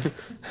listening.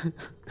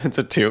 It's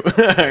a 2.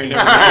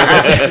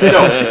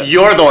 No,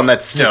 you're the one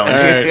that's stoned.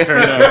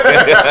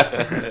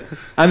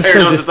 I'm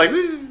still Paranos just is like,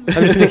 I'm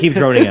just gonna keep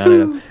droning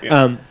on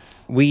it.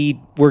 We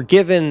were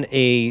given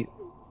an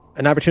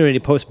opportunity to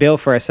post bail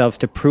for ourselves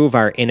to prove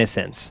our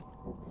innocence.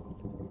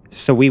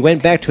 So we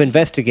went back to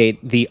investigate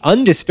the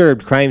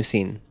undisturbed crime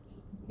scene,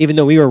 even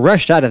though we were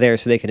rushed out of there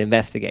so they could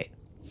investigate.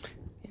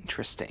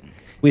 Interesting.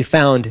 We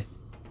found,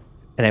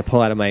 and I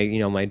pull out of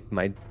my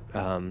my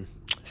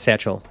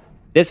satchel,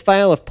 this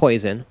vial of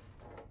poison,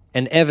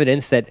 and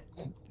evidence that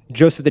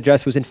Joseph the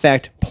Just was in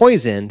fact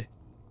poisoned,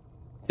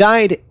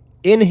 died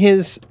in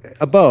his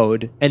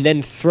abode, and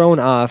then thrown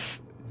off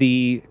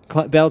the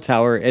bell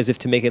tower as if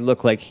to make it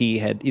look like he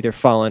had either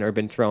fallen or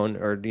been thrown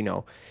or,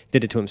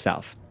 did it to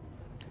himself.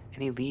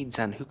 Any leads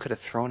on who could have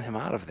thrown him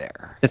out of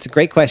there? That's a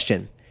great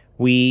question.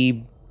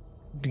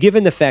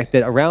 Given the fact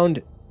that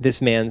around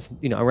this man's,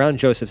 around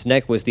Joseph's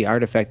neck was the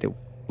artifact that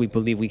we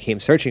believe we came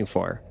searching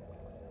for,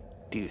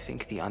 Do you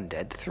think the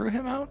undead threw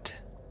him out?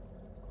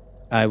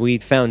 we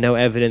found no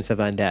evidence of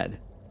undead.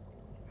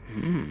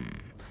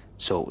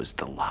 So it was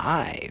the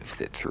live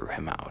that threw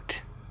him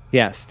out.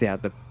 Yes, yeah,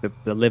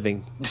 the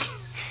living.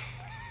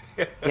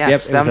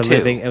 Yes, Yep, them too.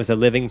 it was a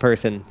living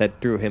person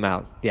that threw him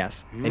out.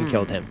 Yes, and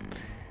killed him.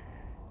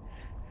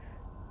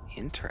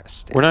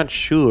 Interesting. We're not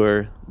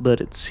sure, but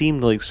it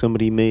seemed like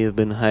somebody may have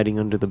been hiding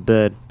under the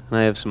bed, and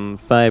I have some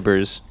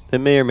fibers that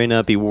may or may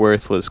not be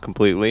worthless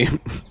completely.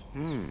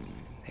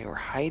 They were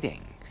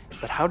hiding.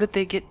 But how did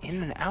they get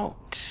in and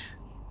out?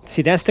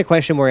 See, that's the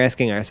question we're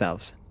asking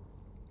ourselves.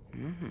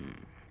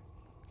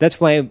 That's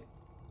why,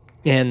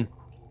 and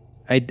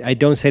I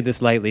don't say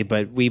this lightly,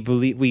 but we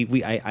believe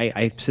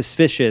I'm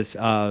suspicious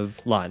of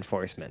law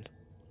enforcement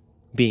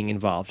being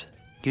involved,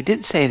 You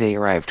did say they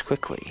arrived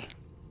quickly.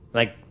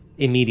 like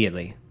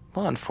immediately.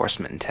 Law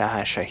enforcement in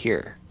Tahasha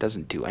here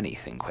doesn't do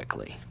anything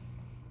quickly.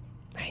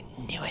 I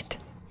knew it.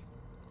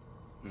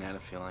 I had a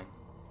feeling.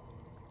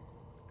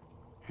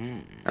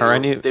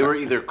 They were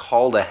either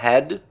called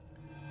ahead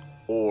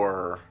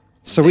or.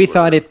 So they we were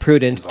thought it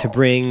prudent to involved.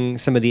 bring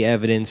some of the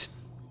evidence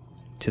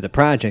to the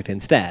project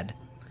instead,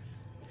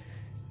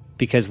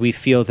 because we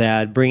feel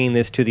that bringing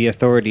this to the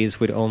authorities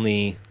would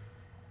only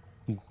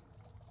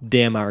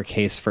damn our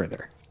case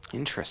further.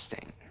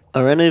 Interesting.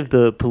 Are any of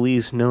the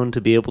police known to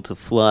be able to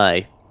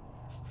fly?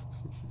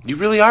 You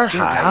really are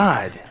Dear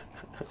high. God.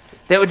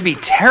 That would be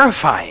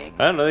terrifying.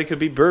 I don't know, they could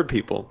be bird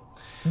people.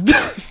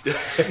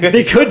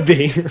 They could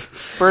be.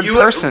 Bird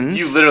persons.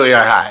 You literally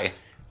are high.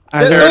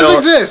 Are there, Those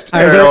exist! are,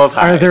 there, Paranormal's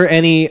high. are there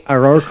any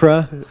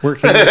Aurora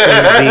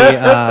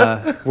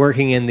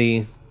working in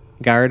the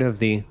guard of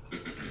the?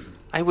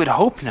 I would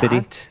hope City?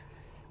 not.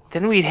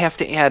 Then we'd have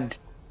to add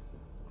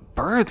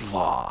bird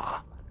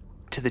law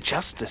to the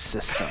justice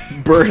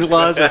system. Bird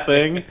law's a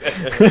thing?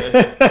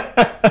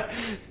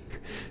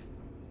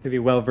 Maybe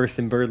well versed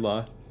in bird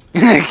law.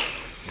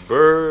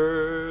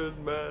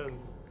 Birdman.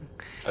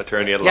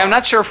 Attorney at law. Yeah, I'm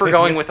not sure if we're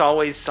going with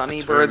always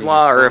sunny bird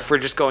law or if we're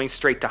just going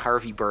straight to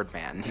Harvey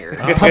Birdman here.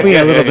 Probably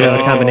a little bit of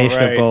a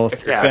combination of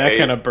both. Yeah. That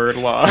kind of bird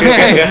law.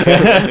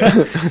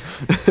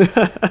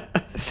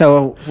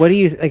 So, what do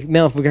you like,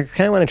 Mel? We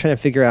kind of want to try to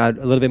figure out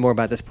a little bit more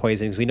about this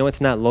poison because we know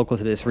it's not local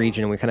to this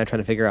region, and we're kind of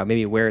trying to figure out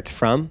maybe where it's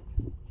from.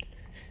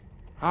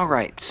 All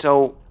right,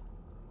 so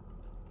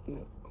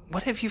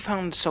what have you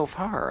found so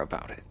far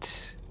about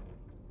it?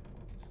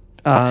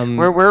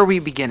 Where are we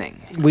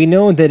beginning? We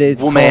know that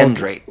it's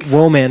Womandrake. called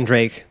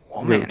Womandrake.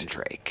 root.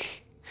 Womandrake.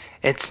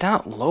 It's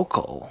not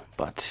local,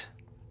 but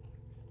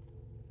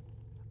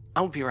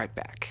I'll be right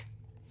back.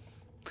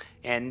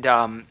 And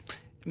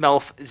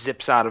Melf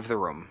zips out of the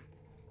room.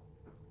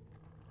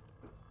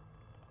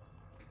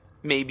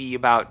 Maybe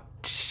about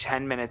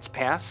 10 minutes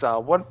pass.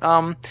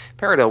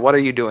 Peridot, what are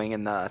you doing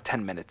in the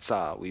 10 minutes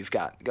we've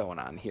got going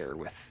on here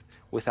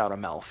without a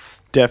Melf?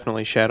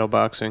 Definitely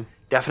shadowboxing.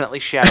 Definitely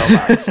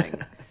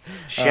shadowboxing.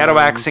 Shadow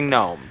axing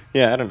gnome.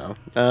 Yeah, I don't know.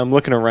 I'm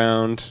looking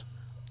around.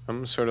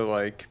 I'm sort of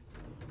like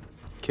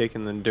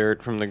kicking the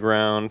dirt from the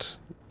ground,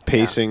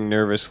 pacing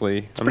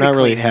nervously. I'm pretty not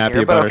really clean in happy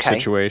here, but about our okay.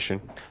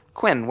 situation.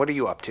 Quinn, what are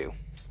you up to?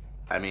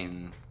 I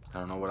mean, I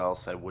don't know what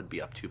else I would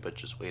be up to, but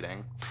just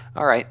waiting.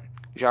 All right.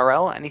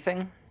 Jarrell,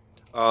 anything?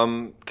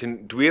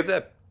 Do we have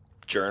that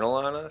journal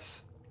on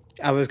us?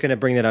 I was going to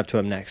bring that up to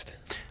him next.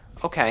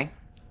 Okay.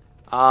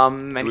 Do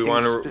Anything we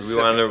want specific?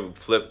 to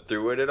flip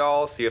through it at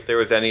all? See if there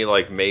was any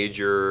like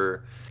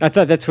major. I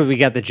thought that's what we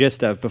got the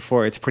gist of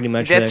before. It's pretty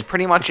much That's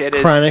pretty much it.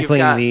 Is chronicling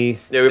you've got- the.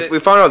 Yeah, we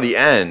found out the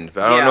end,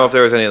 but I don't Yeah. know if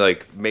there was any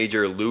like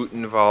major loot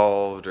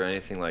involved or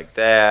anything like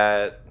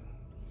that.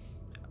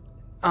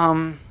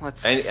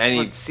 Let's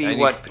Any see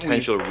what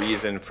potential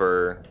reason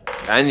for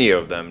any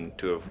of them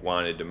to have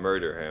wanted to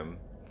murder him.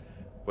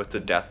 What's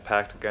the death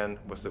pact again?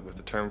 What's the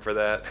term for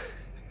that?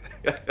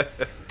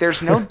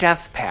 There's no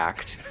death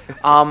pact.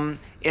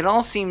 It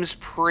all seems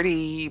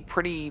pretty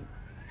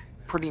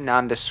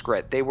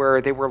nondescript. They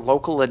were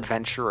local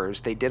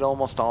adventurers. They did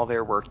almost all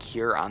their work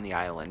here on the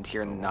island,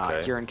 here in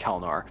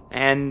Kelnor.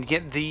 And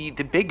yet the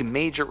big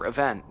major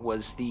event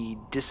was the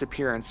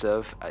disappearance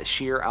of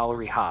Ashir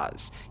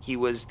al-Rihaz. He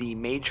was the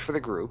mage for the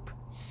group.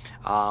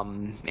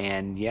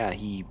 And yeah,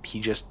 he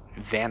just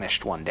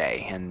vanished one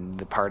day, and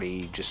the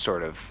party just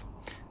sort of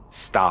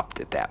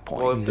stopped at that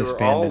point. Well, if they were all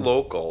Disbanded.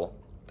 local,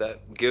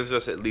 that gives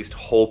us at least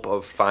hope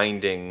of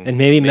finding. And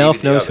maybe Melf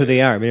the knows who others.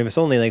 they are. I mean, if it's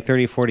only like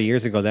 30, 40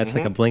 years ago, that's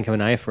like a blink of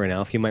an eye for an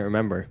elf. You might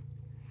remember.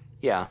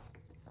 Yeah.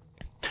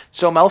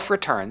 So Melf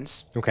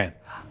returns. Okay.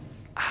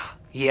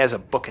 He has a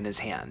book in his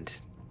hand.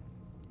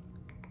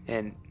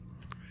 And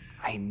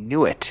I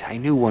knew it. I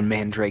knew one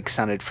Mandrake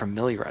sounded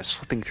familiar. I was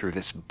flipping through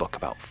this book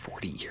about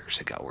 40 years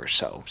ago or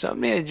so. So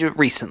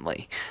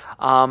recently.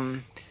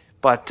 Well,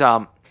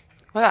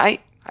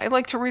 I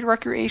like to read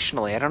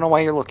recreationally. I don't know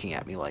why you're looking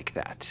at me like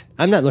that.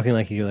 I'm not looking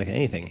like you do like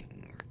anything.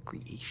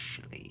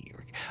 Recreationally.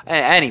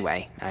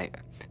 Anyway, I'm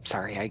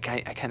sorry. I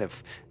kind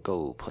of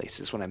go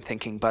places when I'm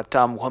thinking. But,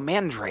 well,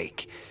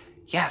 Mandrake.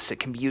 Yes, it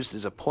can be used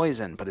as a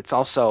poison, but it's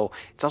also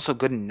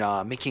good in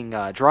making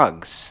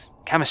drugs,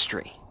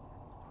 chemistry.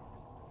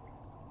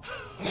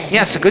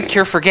 Yes, a good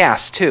cure for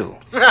gas too,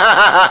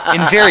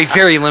 in very,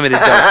 very limited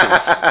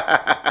doses.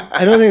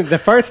 I don't think the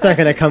fart's not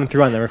going to come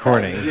through on the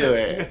recording.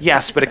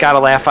 Yes, but it got a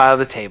laugh out of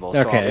the table,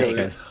 so Okay, I'll that's take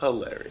good. it.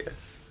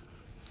 Hilarious.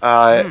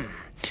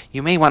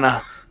 You may want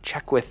to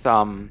check with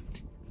a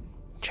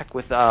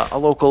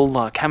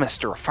local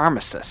chemist or a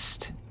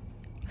pharmacist.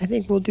 I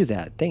think we'll do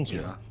that. Thank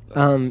you.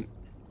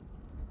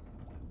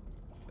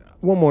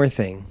 One more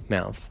thing,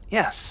 Malf.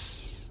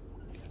 Yes.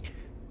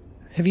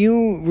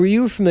 Were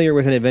you familiar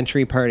with an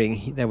adventuring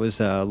party that was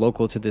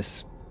local to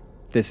this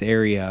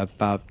area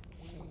about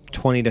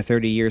 20 to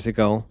 30 years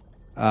ago,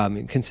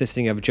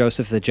 consisting of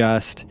Joseph the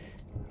Just,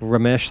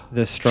 Ramesh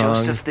the Strong,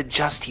 Joseph the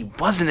Just, he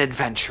was an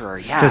adventurer,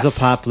 yes.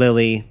 Fizzlepop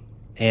Lily,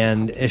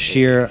 and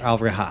Ashir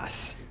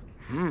al-Rihas?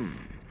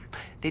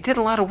 They did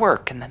a lot of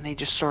work, and then they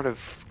just sort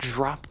of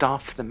dropped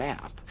off the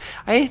map.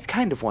 I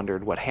kind of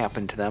wondered what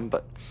happened to them,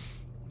 but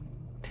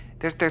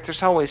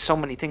there's always so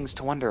many things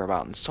to wonder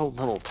about and so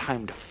little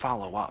time to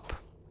follow up.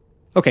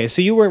 Okay, so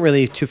you weren't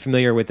really too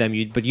familiar with them,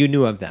 but you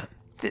knew of them.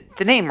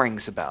 The name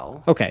rings a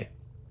bell. Okay,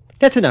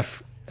 that's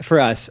enough for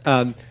us.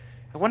 I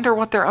wonder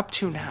what they're up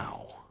to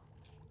now.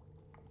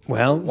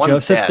 Well, One's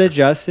Joseph dead. the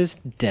Just is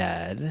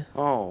dead.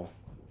 Oh,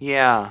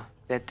 yeah,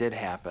 that did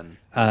happen.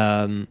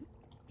 And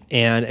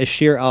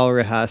Ashir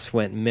al-Rihas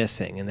went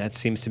missing, and that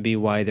seems to be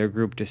why their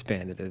group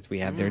disbanded, as we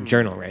have their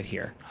journal right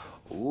here.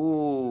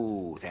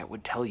 Ooh, that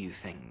would tell you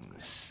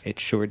things. It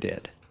sure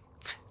did.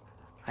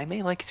 I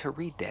may like to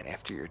read that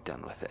after you're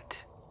done with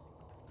it.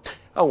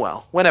 Oh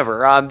well,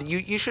 whatever.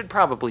 You should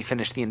probably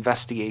finish the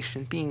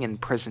investigation. Being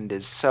imprisoned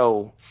is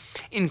so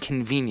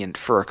inconvenient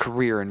for a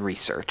career in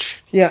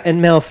research. Yeah,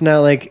 and Melf, now,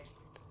 like,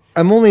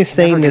 I'm only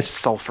saying Never get this.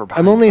 sulfur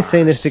I'm only behind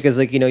saying this bars. because,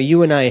 like,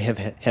 you and I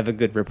have a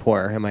good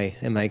rapport. Am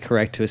I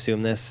correct to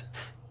assume this?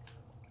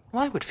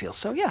 Well, I would feel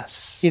so,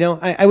 yes.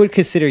 I would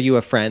consider you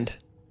a friend.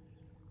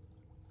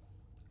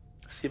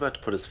 Is he about to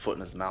put his foot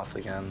in his mouth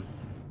again?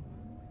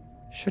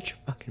 Shut your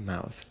fucking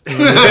mouth.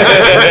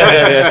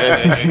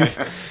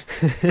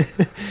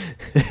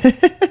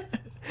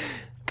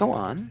 Go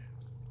on.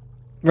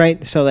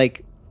 Right? So,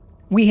 like,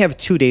 we have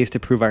 2 days to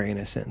prove our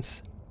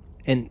innocence.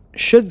 And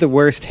should the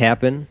worst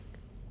happen,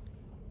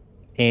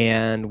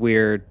 and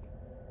we're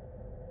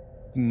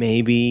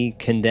maybe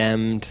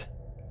condemned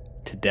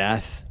to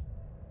death,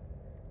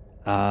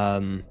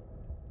 Negative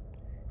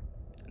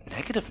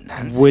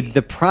Nancy. would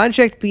the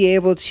project be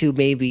able to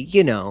maybe,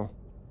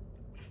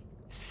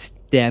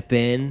 step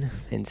in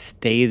and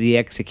stay the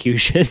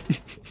execution?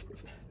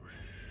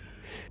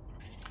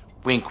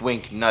 Wink,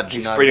 wink, nudge,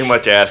 He's nudge. pretty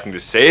much asking to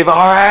save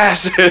our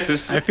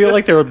asses. I feel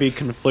like there would be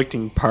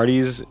conflicting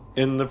parties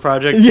in the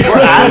project. We're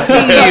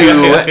asking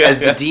you, as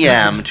the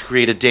DM, to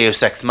create a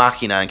Deus Ex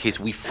Machina in case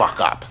we fuck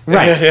up.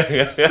 Right.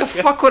 The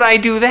fuck would I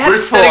do that We're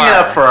for? setting it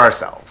up for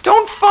ourselves.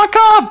 Don't fuck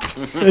up!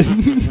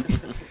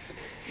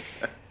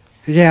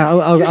 Yeah,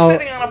 You're I'll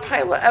sitting on a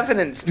pile of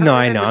evidence. Turn no, it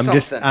I know. into I'm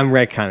something. I'm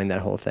retconning that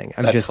whole thing.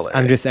 I'm That's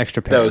just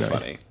extra That paranoid. was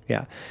funny.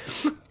 Yeah.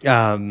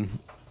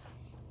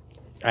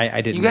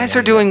 I didn't. You guys know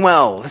are that. doing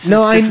well. This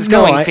No, is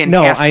going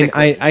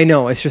fantastically. I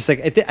know. It's just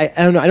like I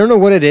don't know. I don't know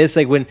what it is.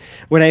 Like when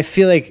I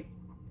feel like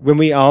when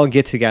we all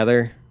get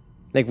together,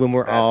 like when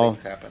we're Bad all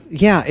things happen.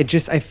 yeah. It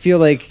just I feel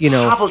like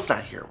Hobbit's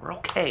not here. We're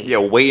okay. Yeah,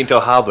 wait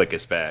until Hoblik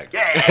is back.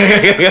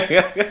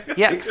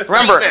 Yeah,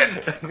 remember,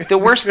 the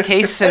worst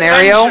case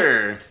scenario,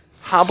 Adventure.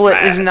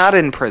 Hoblet is not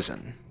in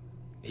prison.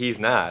 He's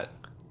not.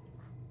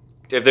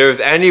 If there's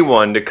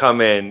anyone to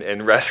come in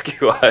and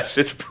rescue us,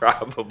 it's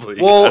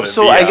probably Well, gonna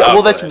so be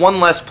that's Hoblet. one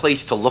less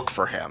place to look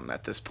for him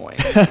at this point.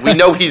 We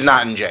know he's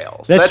not in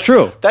jail. So That's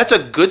true. That's a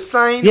good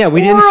sign. Yeah, we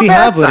or didn't a see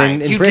bad Hoblet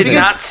sign. in You prison. did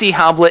not see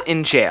Hoblet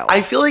in jail.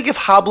 I feel like if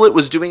Hoblet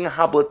was doing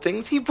Hoblet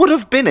things, he would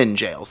have been in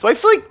jail. So I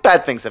feel like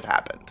bad things have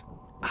happened.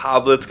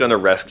 Hoblet's gonna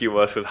rescue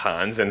us with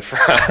Hans and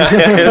Franz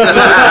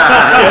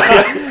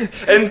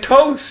and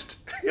Toast.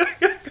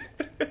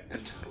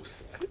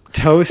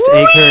 Toast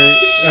Acre.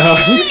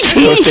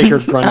 Toastacre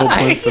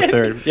Grundlepunt the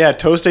third. Yeah,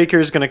 Toastacre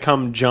is gonna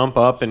come jump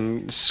up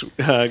and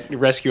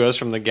rescue us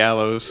from the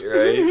gallows.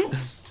 Right?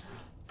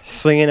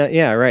 Swinging.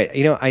 Yeah, right.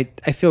 You know, I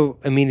feel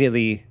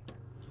immediately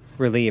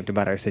relieved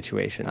about our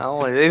situation.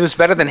 Well, it was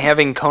better than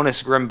having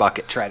Conus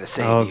Grimbucket try to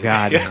save Oh you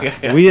God,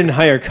 we didn't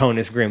hire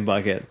Conus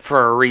Grimbucket.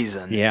 for a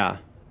reason. Yeah,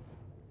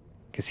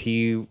 because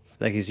he,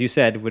 like as you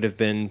said, would have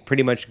been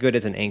pretty much good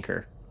as an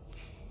anchor.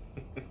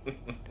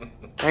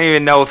 I don't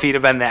even know if he'd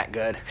have been that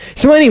good.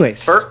 So,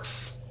 anyways,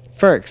 Ferks.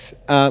 Ferks.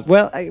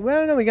 Well, I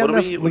don't know. We got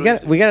What do enough. we- We, what do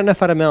got we we got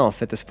enough out of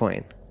Melf at this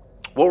point.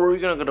 What were we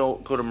gonna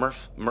go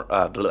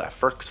to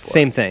Ferks for?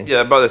 Same thing.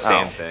 Yeah, about the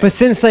same Oh. thing. But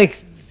since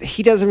like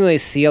he doesn't really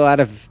see a lot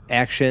of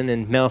action,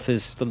 and Melf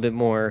is a little bit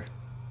more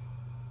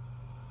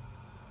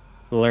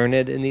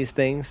learned in these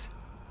things,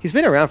 he's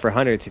been around for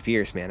hundreds of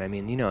years, man. I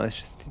mean, you know, it's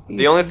just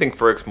the only thing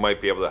Ferks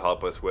might be able to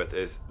help us with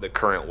is the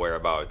current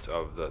whereabouts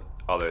of the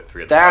other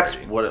three. Of the That's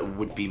party. what it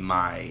would be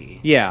my.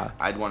 yeah,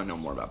 I'd want to know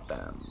more about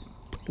them.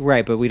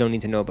 right. But we don't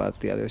need to know about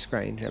the other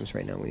scrying gems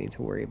right now. We need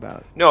to worry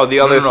about. No, the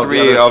other no, the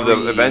three other of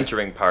three- the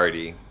adventuring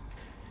party.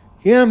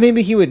 Yeah,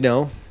 maybe he would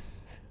know.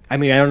 I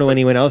mean, I don't know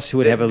anyone else who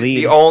would have a lead.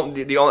 The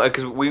only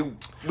because we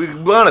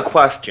want a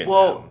question.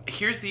 Well,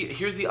 here's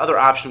the other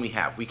option we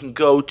have. We can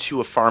go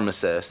to a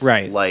pharmacist,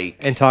 right, Like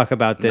and talk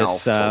about this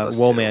Melf told us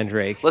Woe to.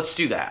 Mandrake Let's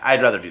do that.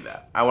 I'd rather do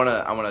that. I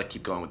wanna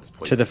keep going with this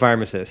poison. to the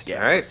pharmacist. Yeah,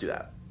 Alright. let's do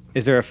that.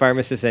 Is there a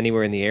pharmacist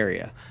anywhere in the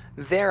area?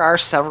 There are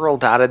several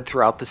dotted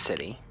throughout the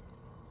city.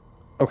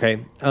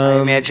 Okay. I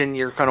imagine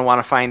you're going to want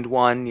to find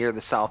one near the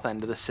south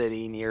end of the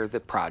city, near the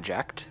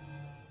project.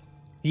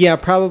 Yeah,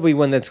 probably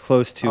one that's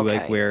close to Okay.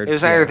 like where. It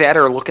was yeah. either that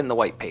or look in the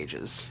white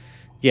pages.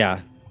 Yeah.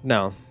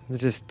 No.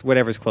 Just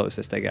whatever's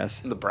closest, I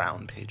guess. The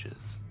brown pages.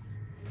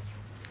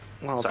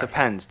 Well, it Sorry.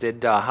 depends. Did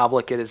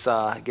Hoblet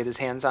get his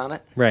hands on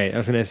it? Right. I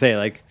was gonna say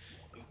like.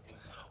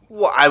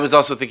 Well, I was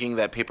also thinking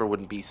that paper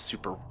wouldn't be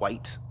super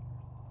white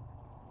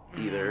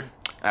either.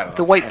 I don't know.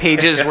 The white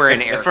pages were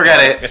in air. Forget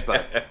quotes, it.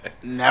 But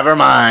Never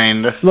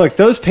mind. Look,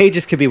 those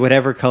pages could be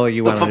whatever color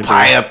you The want them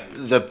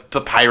the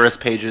papyrus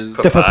pages.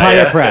 to be. The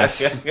papaya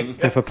press.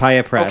 The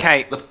papaya press.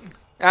 okay,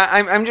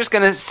 I'm just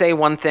gonna say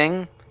one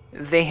thing.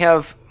 They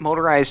have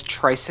motorized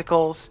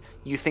tricycles.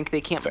 You think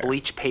they can't Fair.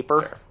 bleach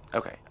paper? Fair.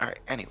 Okay. All right.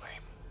 Anyway.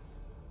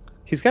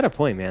 He's got a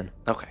point, man.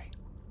 Okay.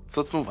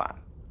 So let's move on.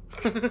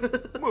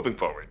 moving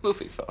forward.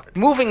 Moving forward.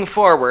 Moving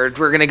forward,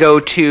 we're gonna go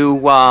to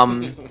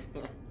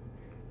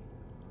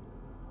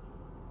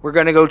we're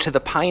gonna go to the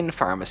Pine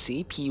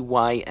Pharmacy,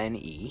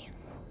 Pyne.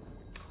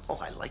 Oh,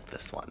 I like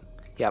this one.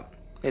 Yep,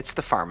 it's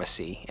the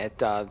pharmacy at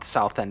the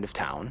south end of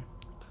town.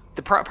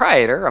 The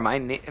proprietor, a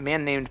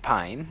man named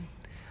Pine,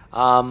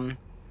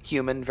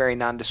 human, very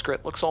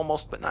nondescript, looks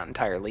almost but not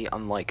entirely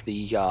unlike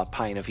the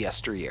Pine of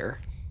yesteryear.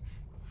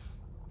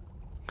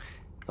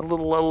 A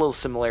little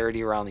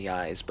similarity around the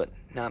eyes, but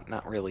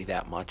not really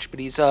that much. But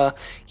he's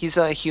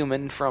a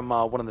human from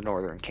one of the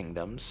northern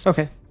kingdoms.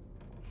 Okay.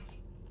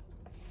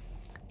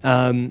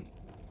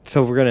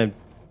 So we're gonna.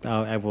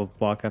 I will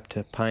walk up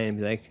to Pine and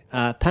be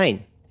like,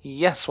 Pine,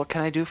 Yes, what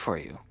can I do for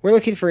you? we're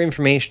looking for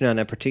information on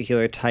a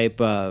particular type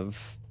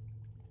of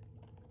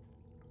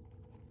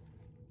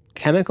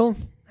chemical,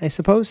 I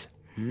suppose.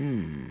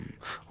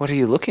 What are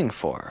you looking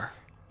for?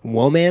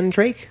 Woe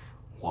Mandrake?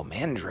 Well,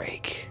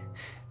 Mandrake.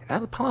 There are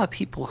not a lot of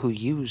people who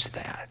use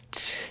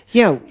that.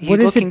 Yeah. Are you What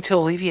is looking it? to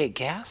alleviate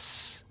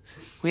gas?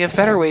 We have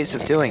better ways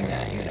of doing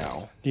that, you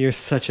know. You're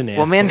such an asshole.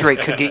 Well, Mandrake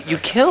could get you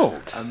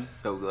killed. I'm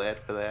so glad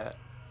for that.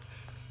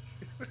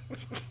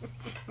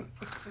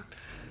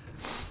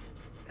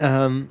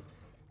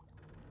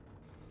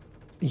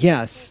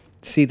 Yes.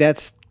 See,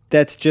 that's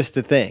just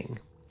the thing.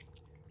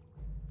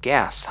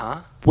 Gas,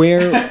 huh?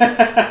 Where?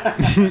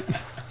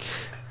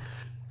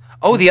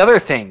 Oh, the other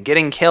thing,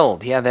 getting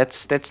killed. Yeah,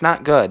 that's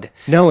not good.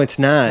 No, it's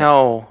not.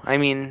 No, I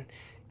mean,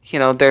 you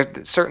know, there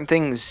are certain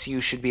things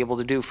you should be able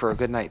to do for a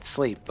good night's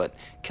sleep, but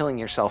killing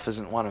yourself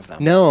isn't one of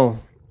them. No,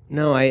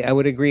 I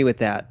would agree with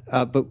that.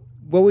 But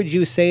what would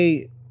you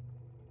say?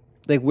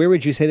 like, where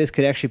would you say this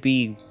could actually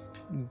be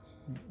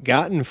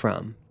gotten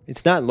from?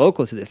 It's not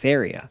local to this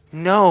area.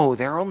 No,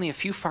 there are only a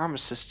few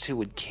pharmacists who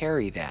would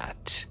carry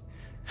that.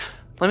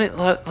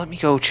 Let me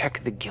go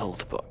check the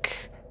guild book.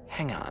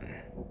 Hang on.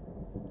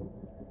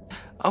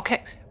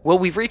 Okay. Well,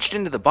 we've reached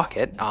into the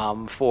bucket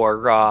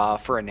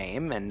for a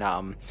name,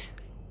 and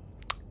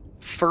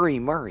Furry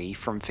Murray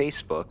from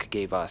Facebook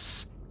gave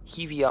us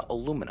Hevia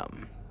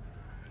Aluminum.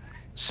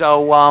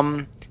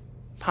 So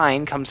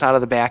Pine comes out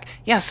of the back.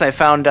 Yes, I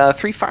found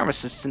 3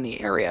 pharmacists in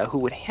the area who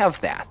would have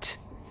that.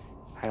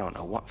 I don't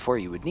know what for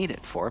you would need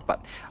it for,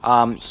 but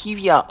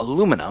Hevia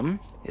Aluminum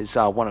is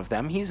one of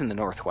them. He's in the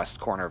northwest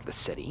corner of the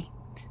city.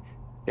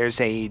 There's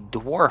a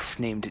dwarf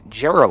named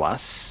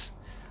Gerulus.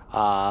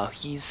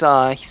 He's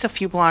a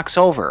few blocks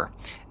over.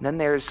 And then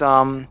there's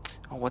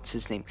what's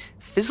his name?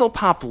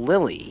 Fizzlepop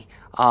Lily.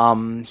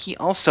 He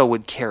also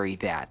would carry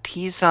that.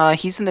 He's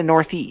in the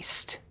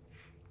northeast.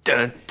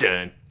 Dun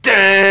dun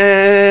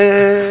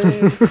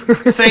dun.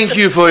 Thank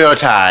you for your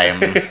time.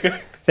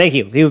 Thank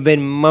you. You've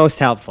been most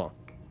helpful.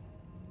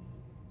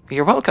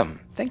 You're welcome.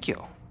 Thank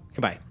you.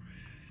 Goodbye.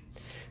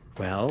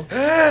 Well,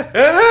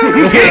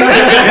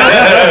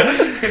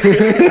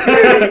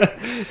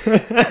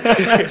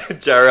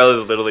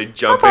 Jarrell is literally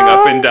jumping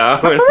up and down.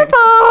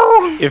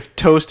 If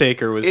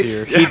Toastacre was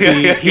here,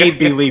 he'd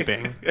be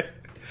leaping.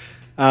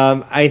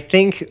 I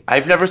think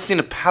I've never seen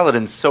a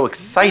paladin so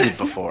excited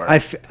before. I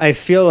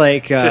feel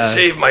like To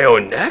save my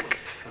own neck?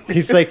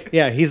 he's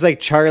like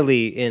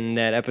Charlie in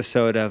that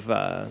episode of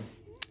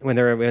when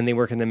they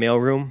work in the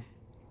mailroom.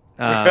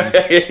 And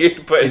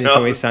Putting It's all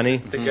Always Sunny,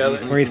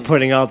 together. where he's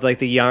putting all like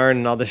the yarn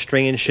and all the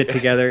string and shit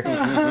together.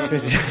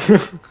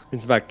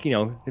 It's about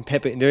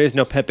Pepe. There is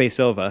no Pepe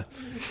Silva,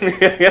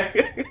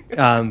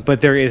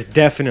 but there is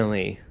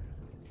definitely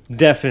a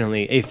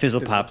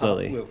Fizzlepop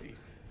Lily.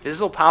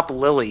 Fizzlepop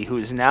Lily, who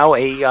is now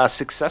a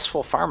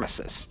successful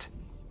pharmacist.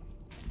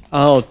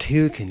 All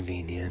too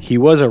convenient. He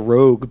was a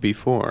rogue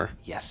before.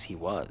 Yes, he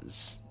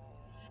was.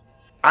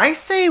 I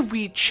say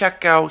we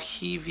check out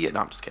Hevia.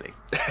 No, I'm just kidding.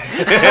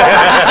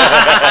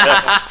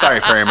 Sorry,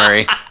 Furry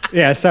Murray.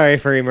 Yeah, sorry,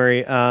 Furry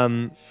Murray.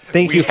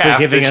 Thank you for have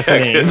to giving us a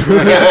check name.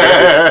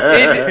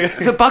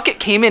 The bucket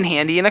came in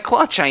handy in a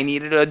clutch. I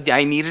needed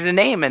a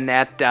name, and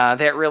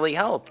that really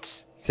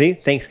helped. See,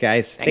 thanks,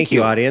 guys. Thank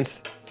you, you.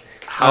 audience.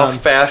 How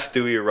fast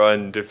do we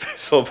run to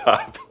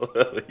Fizzlepop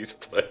Lily's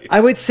place?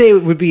 I would say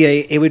it would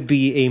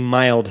be a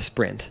mild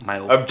sprint.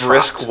 A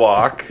brisk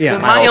walk. Yeah. The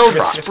mild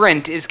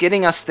sprint is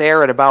getting us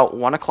there at about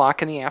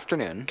 1:00 in the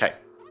afternoon. Okay.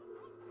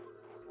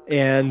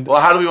 And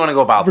Well, how do we want to go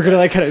about we're gonna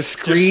this? kind of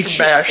screech,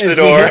 smash the as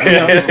we door.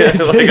 hit,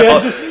 Like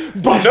all- just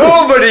bust it.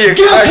 Nobody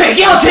expects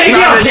Guilty!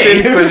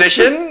 Spanish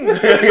Inquisition.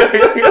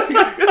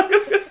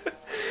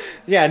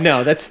 Yeah,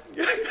 no, that's.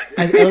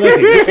 I like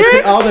it. Let's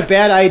get all the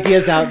bad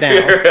ideas out now.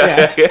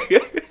 Yeah.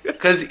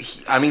 Because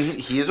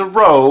he is a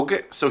rogue,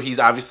 so he's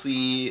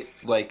obviously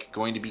like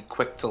going to be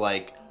quick to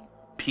like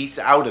piece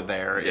out of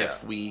there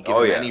if we give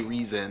him any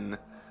reason.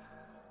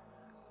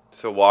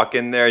 So walk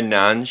in there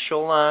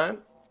nonchalant.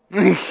 So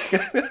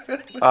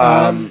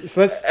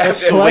let's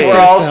collect We're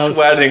all ourselves.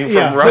 sweating from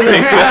Yeah. running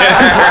there.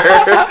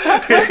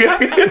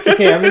 It's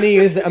okay. I'm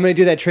gonna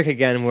do that trick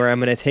again, where I'm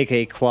gonna take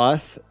a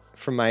cloth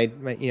from my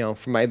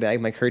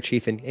bag, my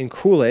kerchief, and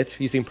cool it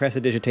using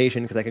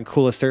prestidigitation because I can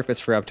cool a surface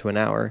for up to an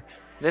hour.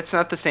 That's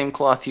not the same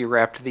cloth you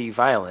wrapped the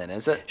vial in,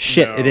 is it?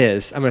 Shit, it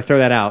is. I'm gonna throw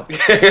that out.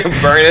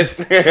 Burn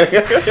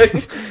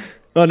it.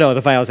 Oh no, the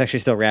vial's actually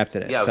still wrapped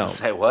in it. Yeah, I was so gonna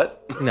say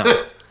what? no,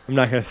 I'm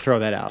not gonna throw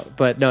that out.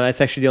 But no,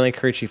 that's actually the only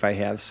kerchief I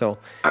have. So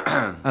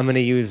I'm gonna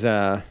use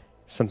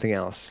something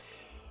else.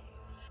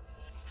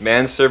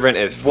 Manservant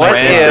is What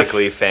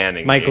frantically if-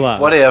 fanning My me. glove.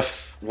 What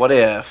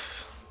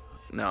if?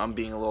 No, I'm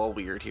being a little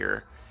weird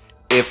here.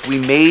 If we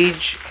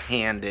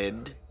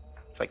mage-handed,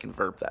 if I can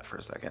verb that for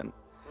a second,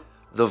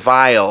 the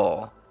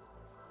vial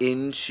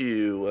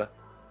into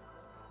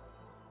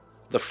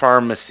the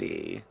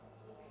pharmacy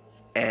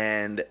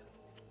and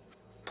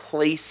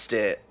placed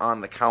it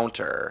on the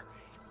counter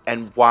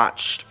and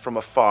watched from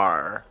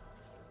afar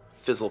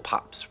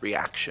Fizzlepop's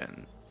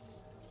reaction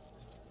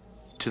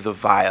to the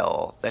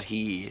vial that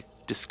he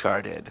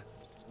discarded.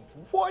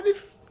 What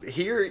if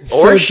here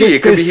So or she? just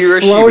It could be this he or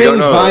she. We floating don't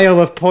know. vial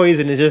of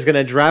poison is just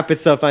gonna drop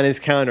itself on his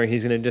counter.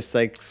 He's gonna just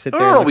like sit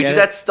there. No, and look we at do it.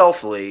 that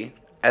stealthily,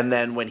 and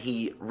then when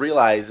he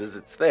realizes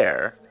it's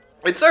there,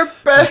 It's our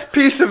best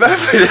piece of get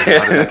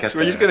evidence.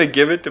 We're just there? gonna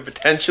give it to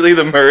potentially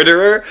the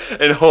murderer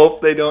and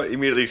hope they don't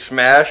immediately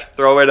smash,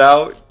 throw it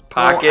out,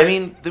 pocket. Well, I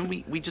mean, then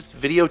we just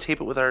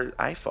videotape it with our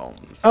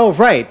iPhones. Oh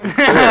right.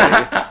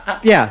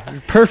 Yeah,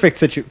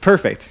 perfect.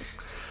 Perfect.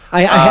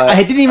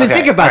 I didn't even okay,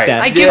 think about alright.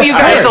 that. I give you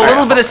guys a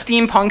little bit of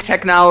steampunk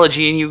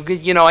technology,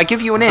 and I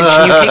give you an inch,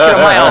 and you take it a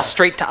mile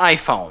straight to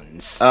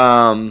iPhones.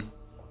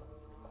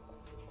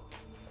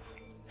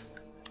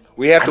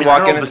 we have to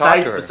walk in and talk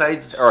to her.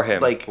 Besides, or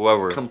him, like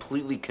whoever.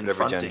 completely Whatever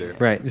confronting. gender.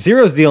 it. Right.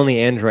 Zero's the only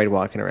android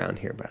walking around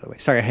here, by the way.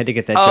 Sorry, I had to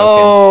get that joke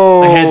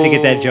Oh, in. I had to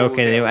get that joke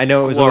in. I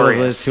know it was a little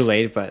glorious. too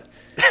late, but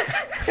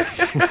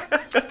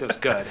That was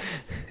good.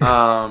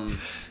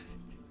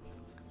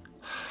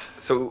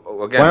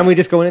 So again, Why don't we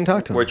just go in and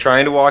talk to him? we're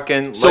trying to walk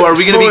in. So are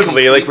we going to be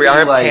smoothly, like we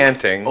aren't completely,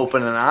 panting?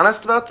 open and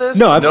honest about this?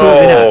 No,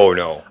 absolutely not.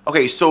 No.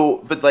 Okay,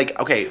 so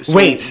so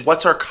Wait.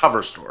 what's our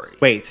cover story?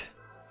 Wait.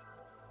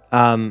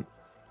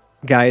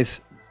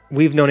 Guys,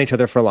 we've known each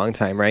other for a long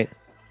time, right?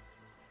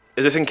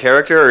 Is this in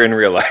character or in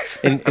real life?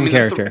 In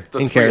character. The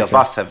in three character. of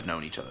us have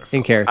known each other. For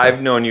In character. I've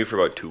known you for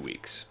about 2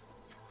 weeks.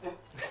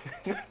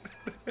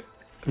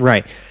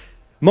 Right.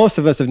 Most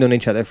of us have known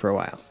each other for a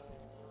while.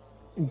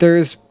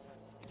 There's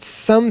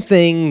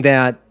something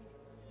that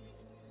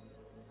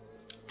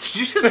Did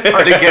you just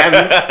fart again?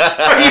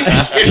 Are you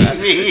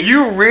kidding me?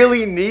 You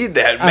really need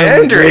that I'm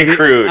mandrake really-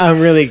 root. I'm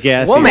really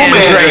gassy.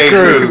 Mandrake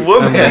root.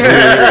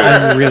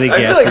 I'm really I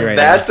feel gassy like right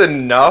that's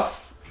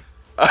enough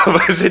of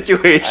a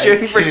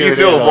situation for you hear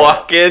to it.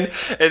 walk in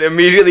and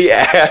immediately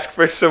ask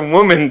for some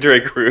woman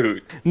drink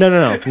root. now.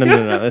 No.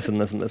 Listen.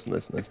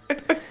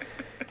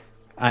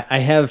 I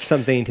have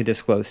something to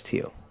disclose to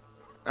you.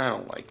 I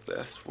don't like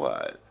this.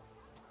 What?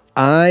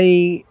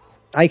 I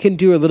can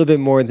do a little bit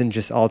more than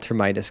just alter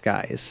my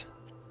disguise.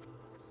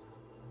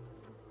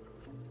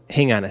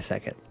 Hang on a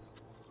second.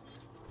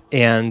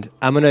 And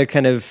I'm going to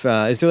kind of...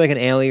 is there like an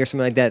alley or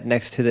something like that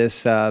next to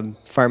this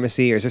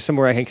pharmacy? Or is there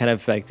somewhere I can kind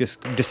of like just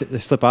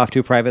slip off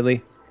to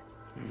privately?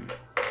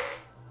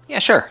 Yeah,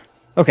 sure.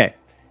 Okay.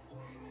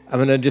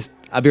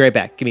 I'll be right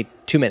back. Give me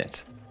 2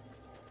 minutes.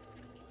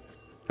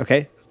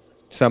 Okay?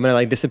 So I'm going to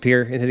like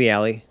disappear into the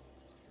alley.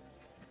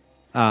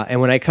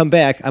 And when I come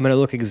back, I'm going to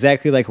look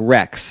exactly like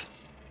Rex,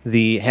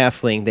 the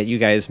halfling that you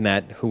guys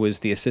met, who was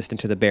the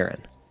assistant to the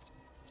Baron.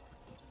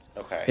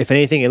 Okay. If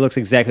anything, it looks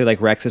exactly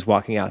like Rex is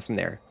walking out from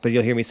there. But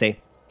you'll hear me say,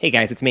 "Hey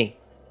guys, it's me."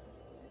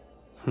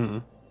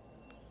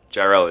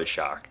 Jarrell is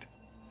shocked.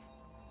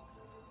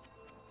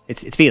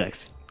 It's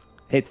Felix.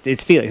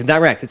 It's Felix. It's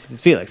not Rex. It's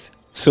Felix.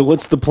 So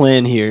what's the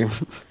plan here?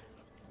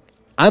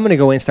 I'm going to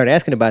go in and start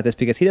asking about this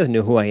because he doesn't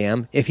know who I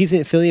am. If he's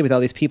affiliated with all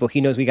these people,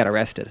 he knows we got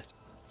arrested.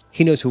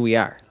 He knows who we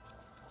are.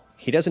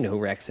 He doesn't know who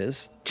Rex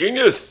is.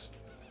 Genius!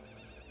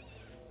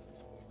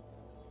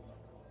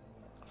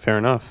 Fair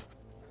enough.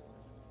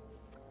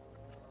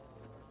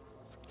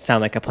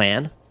 Sound like a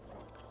plan?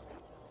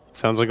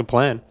 Sounds like a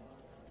plan.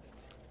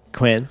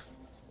 Quinn,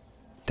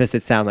 does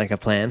it sound like a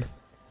plan?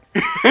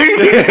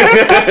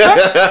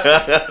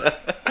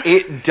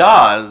 It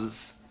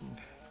does,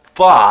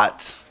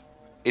 but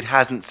it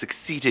hasn't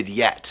succeeded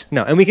yet.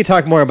 No, and we can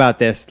talk more about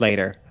this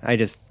later.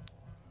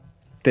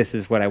 This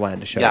is what I wanted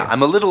to show Yeah, you.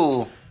 I'm a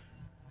little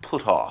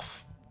put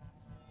off.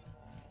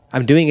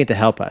 I'm doing it to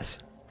help us.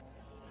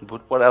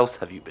 But what else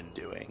have you been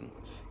doing?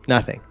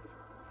 Nothing.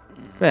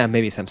 Well,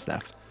 maybe some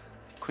stuff.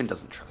 Quinn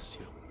doesn't trust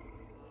you.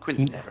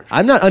 Quinn's never trusted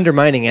I'm not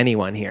undermining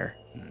anyone here.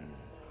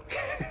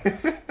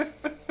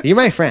 You're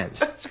my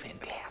friends. It's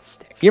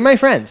fantastic. You're my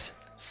friends.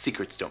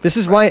 Secrets don't This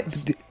make is why.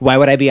 friends. Why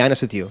would I be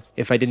honest with you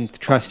if I didn't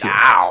trust you?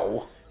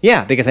 Ow!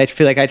 Yeah, because I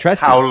feel like I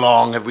trust How you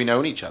long have we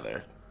known each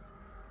other?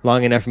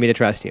 long enough for me to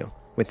trust you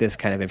with this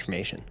kind of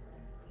information.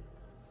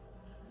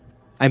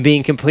 I'm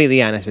being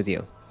completely honest with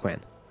you, Quinn.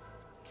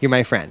 You're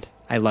my friend.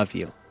 I love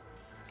you.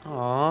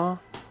 Aww.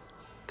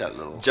 That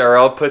little.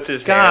 Jarrell puts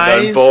his hand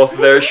Guys. on both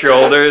their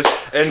shoulders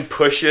and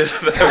pushes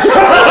them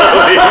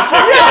slowly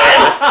together.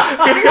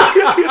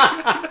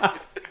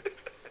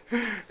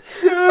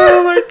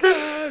 Oh my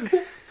god.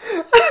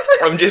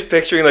 I'm just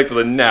picturing like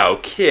the now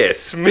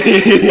kiss me.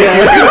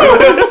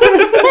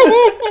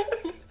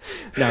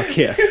 Now,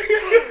 kiss.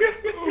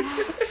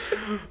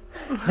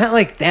 Not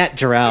like that,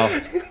 Jarrell.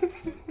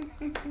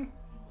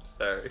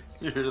 Sorry.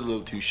 You're a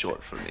little too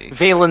short for me.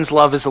 Valen's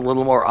love is a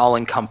little more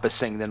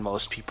all-encompassing than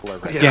most people are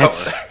ready for.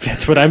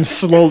 That's what I'm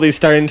slowly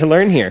starting to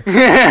learn here.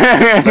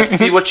 Let's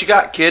see what you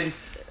got, kid.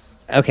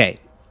 Okay.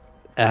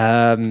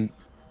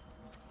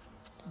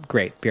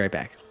 Great. Be right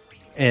back.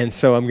 And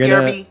so I'm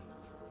gonna Derby.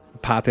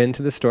 pop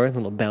into the store. The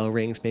little bell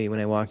rings maybe when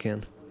I walk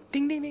in.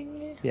 Ding, ding,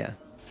 ding. Yeah.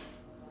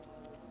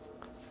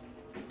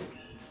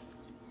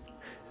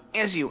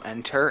 As you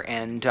enter,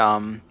 and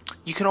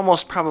you can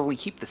almost probably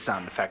keep the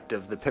sound effect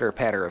of the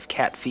pitter-patter of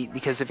cat feet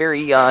because a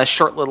very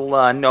short little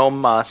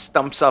gnome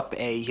stumps up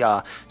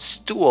a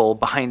stool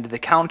behind the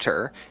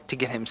counter to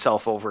get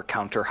himself over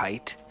counter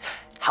height.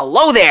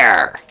 Hello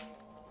there!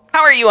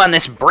 How are you on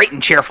this bright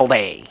and cheerful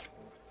day?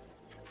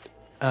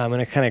 I'm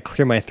gonna kind of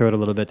clear my throat a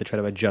little bit to try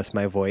to adjust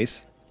my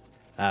voice.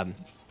 Why,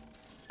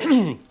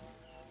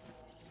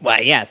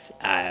 yes.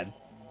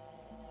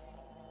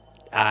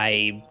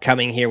 I'm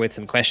coming here with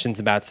some questions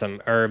about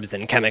some herbs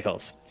and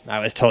chemicals. I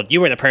was told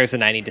you were the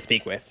person I need to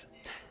speak with.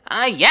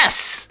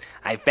 Yes!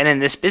 I've been in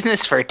this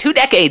business for 2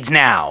 decades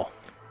now.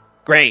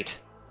 Great.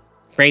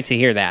 Great to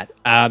hear that.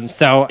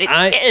 So It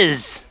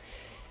is.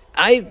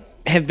 I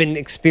have been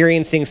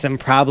experiencing some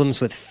problems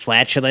with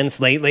flatulence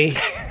lately,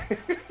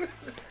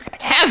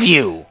 Have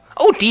you?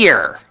 Oh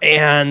dear.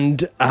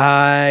 and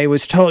I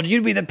was told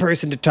you'd be the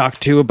person to talk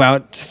to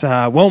about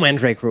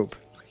Womandrake Group.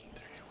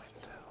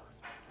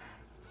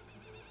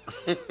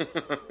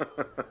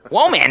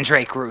 Whoa,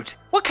 Mandrake Root.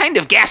 What kind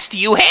of gas do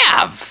you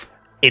have?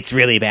 It's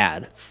really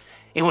bad.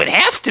 It would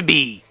have to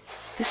be.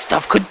 This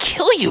stuff could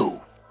kill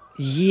you.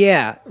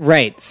 Yeah,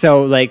 right.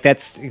 So, like,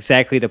 that's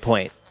exactly the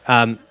point.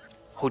 Oh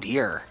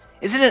dear.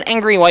 Is it an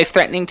angry wife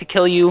threatening to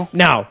kill you?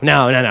 No,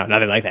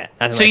 nothing like that.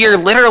 Nothing So like you're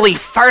literally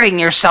farting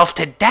yourself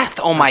to death.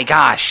 Oh my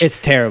gosh. that. It's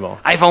terrible.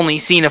 I've only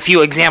seen a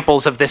few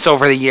examples of this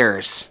over the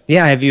years.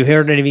 Yeah, have you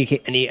heard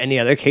any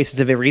other cases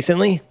of it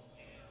recently?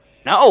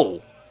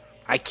 No.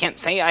 I can't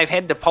say I've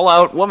had to pull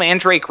out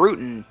Womandrake root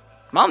in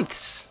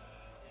months.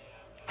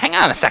 Hang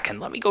on a second.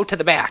 Let me go to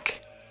the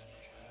back.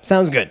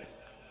 Sounds good.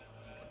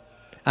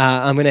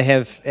 I'm gonna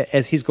have,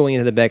 as he's going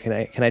into the back,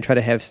 can I try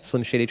to have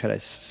Slim Shady try to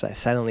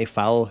silently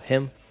follow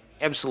him?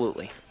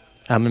 Absolutely.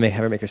 I'm gonna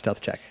have her make her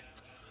stealth check.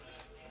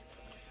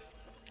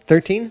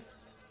 13?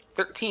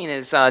 13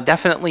 is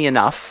definitely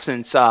enough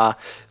since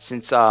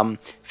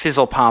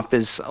Fizzlepop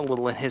is a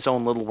little in his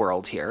own little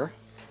world here.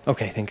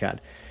 Okay, thank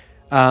God.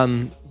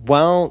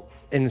 While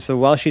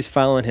she's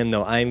following him,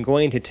 though, I'm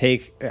going to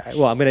take. I'm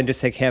going to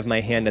just have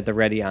my hand at the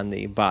ready on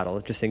the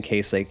bottle, just in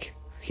case, like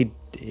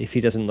if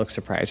he doesn't look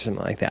surprised or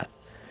something like that.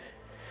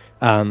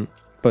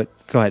 But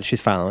go ahead,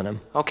 she's following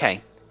him.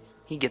 Okay,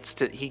 he gets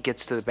to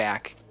the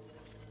back.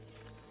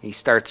 He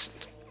starts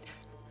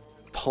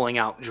pulling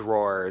out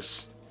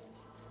drawers.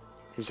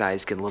 His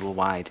eyes get a little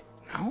wide.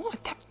 Oh,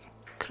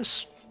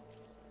 this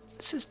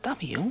is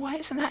W. Why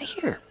isn't that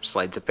here?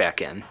 Slides it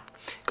back in.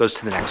 Goes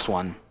to the next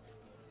one.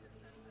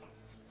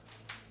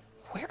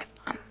 Where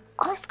on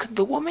earth could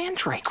the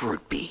Womandrake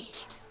root be?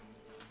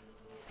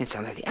 It's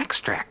under the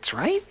extracts,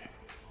 right?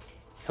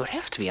 It would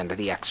have to be under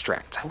the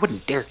extracts. I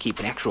wouldn't dare keep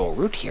an actual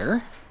root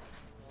here.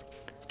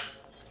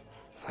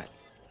 But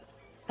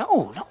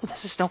no,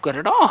 this is no good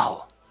at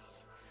all.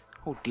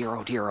 Oh dear,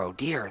 oh dear, oh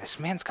dear. This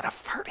man's gonna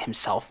fart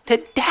himself to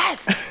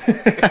death.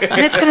 And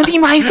it's gonna be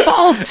my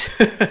fault.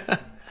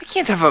 I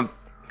can't have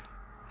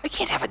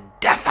a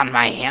death on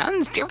my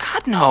hands. Dear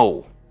God,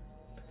 no.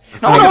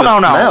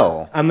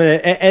 No. I'm gonna,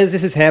 as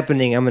this is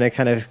happening, I'm gonna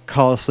kind of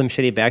call Slim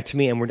Shady back to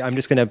me, and I'm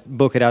just gonna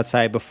book it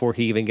outside before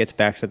he even gets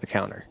back to the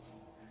counter.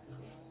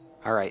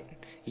 All right,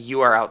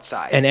 you are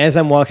outside. And as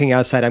I'm walking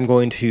outside, I'm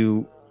going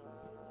to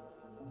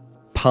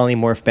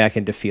polymorph back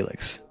into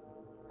Felix.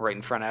 Right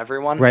in front of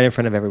everyone? Right in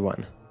front of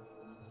everyone.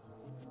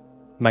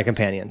 My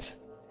companions.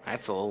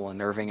 That's a little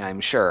unnerving, I'm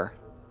sure.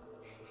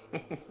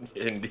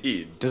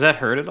 Indeed. Does that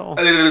hurt at all?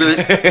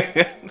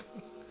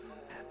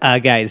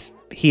 Guys,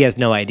 he has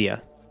no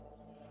idea.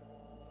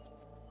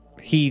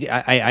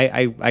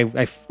 I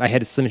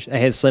had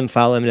Slim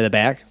follow him to the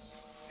back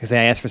because I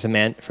asked for some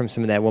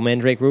of that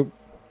Womandrake root,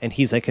 and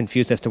he's like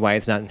confused as to why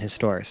it's not in his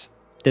stores.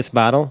 This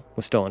bottle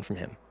was stolen from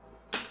him.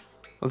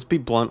 Let's be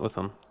blunt with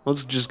him.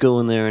 Let's just go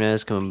in there and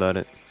ask him about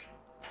it.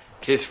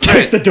 His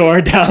Kick friend. the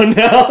door down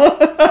now.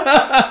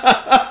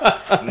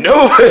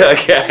 No.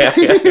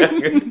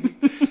 Okay.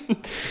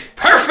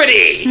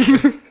 Perfidy!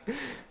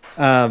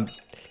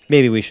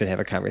 Maybe we should have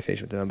a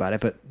conversation with him about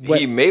it. But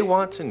He may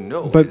want to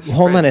know. But his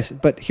hold on. friend.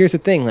 But here's the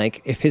thing: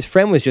 like, if his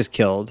friend was just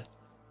killed,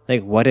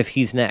 like, what if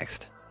he's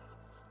next?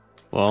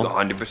 Well,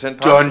 100%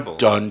 Dun possible.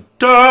 dun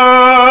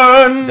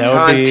dun.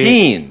 That would be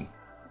Tontine.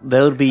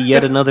 that would be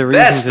yet another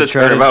reason That's to the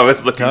try term to I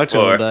was looking talk to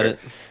him for. about it.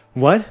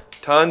 what?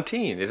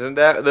 Tontine. Isn't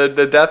that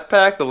the death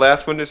pack? The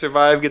last one to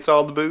survive gets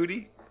all the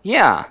booty?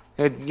 Yeah,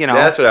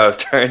 That's what I was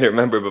trying to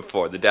remember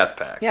before. The death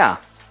pack. Yeah.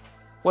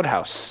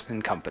 Woodhouse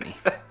and Company.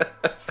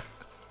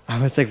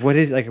 I was like, what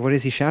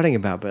is he shouting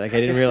about? But like, I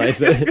didn't realize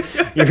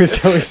that you were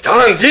so.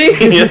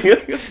 Tontine.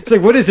 It's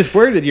like, what is this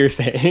word that you're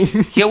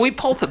saying? Yeah, we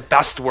pull the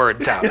best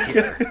words out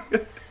here.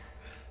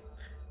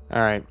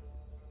 All right.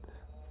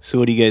 So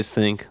what do you guys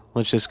think?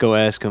 Let's just go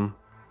ask him.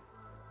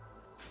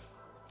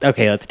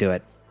 Okay, let's do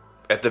it.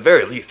 At the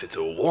very least, it's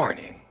a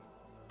warning.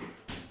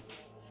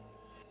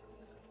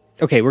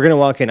 Okay, we're gonna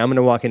walk in. I'm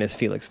gonna walk in as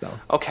Felix, though.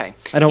 Okay.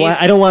 I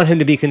don't want him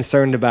to be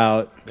concerned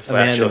about a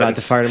man about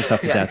to flatulence. fart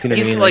himself to death. You know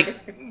what I He's mean?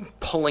 like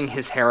pulling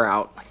his hair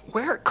out.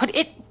 Where could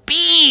it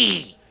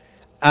be?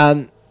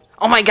 Um,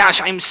 Oh my gosh,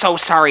 I'm so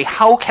sorry.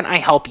 How can I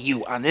help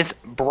you on this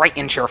bright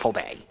and cheerful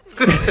day?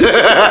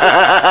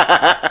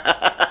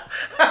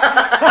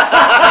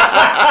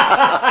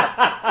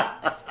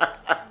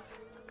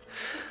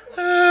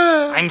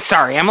 I'm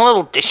sorry, I'm a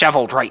little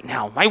disheveled right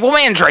now. My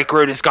Womandrake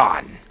root is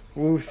gone.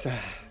 Woosa.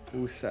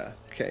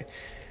 Okay.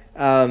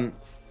 On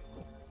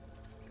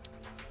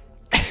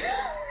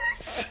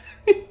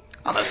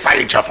this bright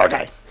and cheerful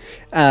day.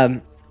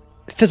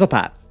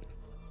 Fizzlepop,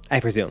 I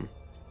presume.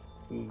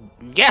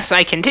 Yes,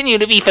 I continue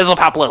to be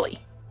Fizzlepop Lily.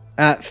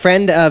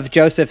 Friend of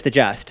Joseph the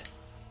Just.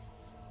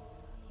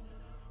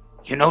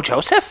 You know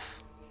Joseph?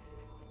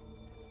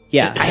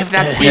 Yeah. I have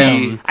not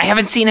seen him. I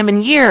haven't seen him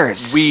in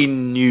years. We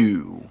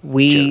knew.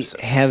 We Joseph.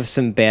 have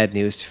some bad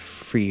news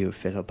for you,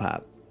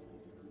 Fizzlepop.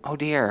 Oh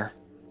dear.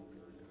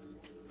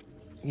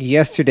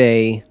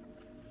 Yesterday,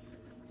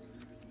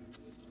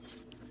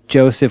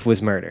 Joseph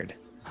was murdered.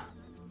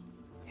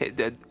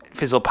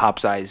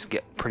 Fizzlepop's eyes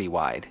get pretty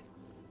wide.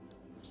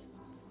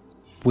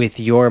 With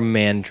your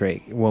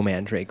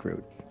Womandrake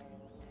root.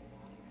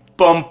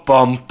 Bum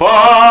bum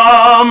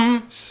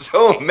bum.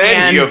 So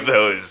many And- of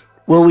those.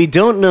 Well, we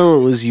don't know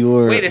it was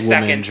your Wait a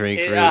second.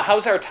 Womandrake root.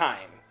 How's our time?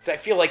 So I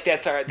feel like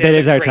that's that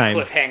is a our great time.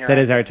 cliffhanger. That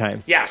is our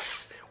time.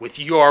 Yes, with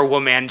your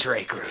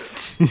Womandrake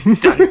root.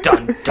 Dun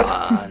dun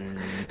dun.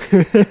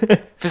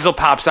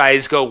 Fizzlepop's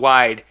eyes go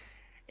wide,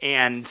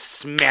 and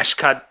smash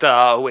cut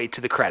away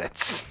to the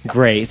credits.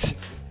 Great.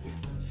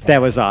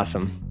 That was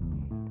awesome.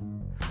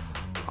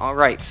 All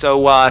right,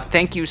 so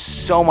thank you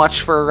so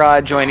much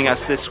for joining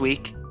us this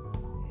week.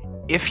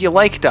 If you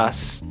liked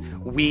us,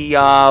 we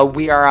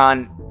are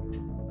on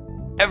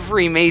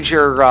every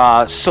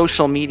major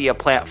social media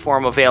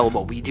platform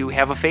available. We do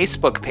have a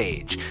Facebook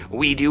page.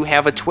 We do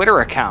have a Twitter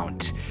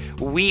account.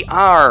 We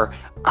are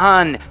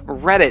on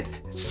Reddit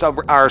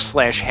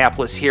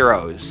r/Hapless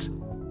Heroes.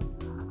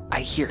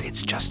 I hear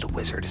It's Just a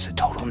Wizard is a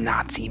total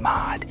Nazi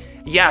mod.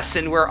 Yes,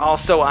 and we're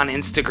also on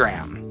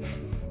Instagram.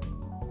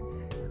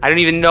 I don't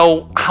even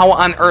know how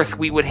on earth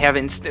we would have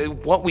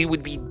what we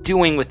would be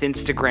doing with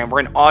Instagram. We're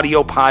an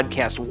audio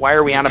podcast. Why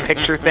are we on a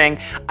picture thing?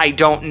 I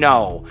don't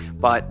know,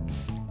 but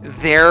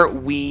there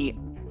we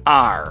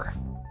are.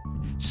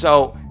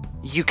 So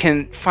you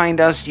can find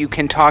us, you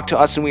can talk to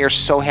us, and we are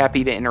so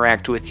happy to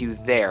interact with you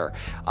there.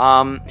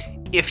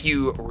 If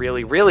you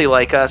really, really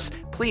like us,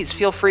 please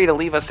feel free to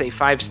leave us a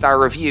 5-star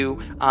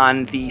review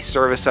on the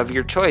service of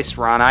your choice.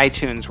 We're on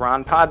iTunes, we're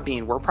on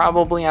Podbean, we're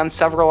probably on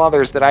several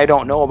others that I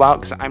don't know about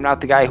because I'm not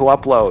the guy who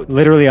uploads.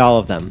 Literally all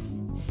of them.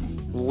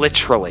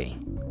 Literally,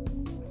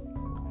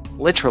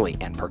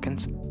 Ann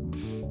Perkins.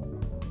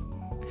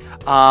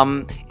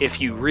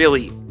 If you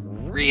really,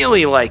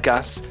 really like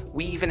us,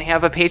 we even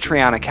have a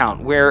Patreon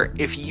account where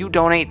if you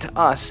donate to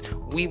us,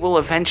 we will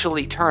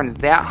eventually turn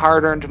that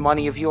hard-earned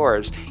money of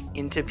yours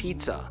into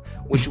pizza,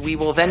 which we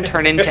will then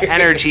turn into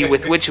energy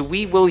with which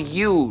we will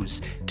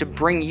use to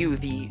bring you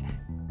the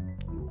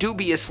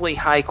dubiously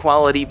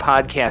high-quality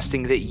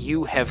podcasting that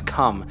you have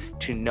come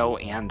to know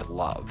and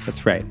love.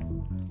 That's right.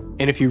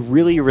 And if you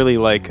really, really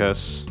like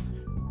us,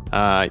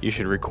 you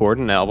should record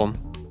an album,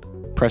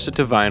 press it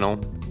to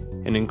vinyl,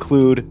 and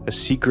include a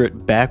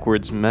secret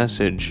backwards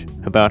message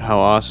about how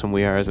awesome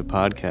we are as a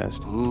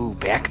podcast. Ooh,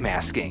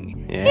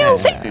 backmasking. Yeah. Hail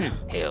Satan!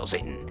 Hail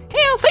Satan!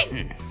 Hail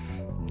Satan!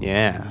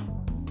 Yeah.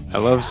 I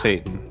love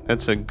Satan.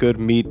 That's a good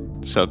meat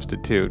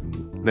substitute.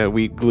 That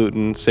wheat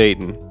gluten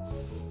Satan.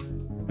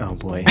 Oh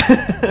boy.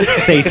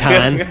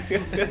 Satan.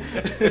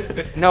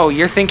 No,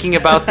 you're thinking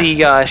about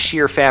the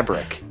sheer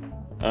fabric.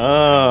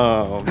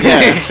 Oh,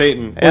 yeah,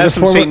 Satan. Or the Add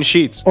some former- Satan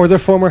sheets. Or the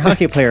former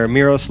hockey player,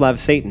 Miroslav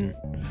Satan.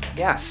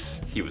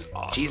 Yes. He was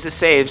awesome. Jesus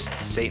saves,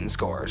 Satan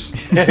scores.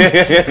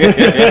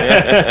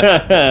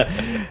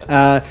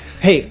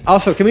 Hey,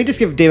 also, can we just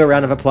give Dave a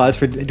round of applause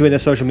for doing the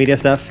social media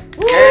stuff?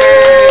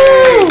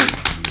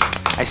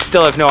 I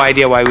still have no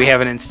idea why we have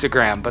an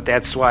Instagram, but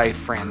that's why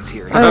Fran's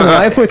here. I don't know.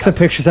 I put some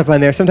pictures up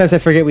on there. Sometimes I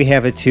forget we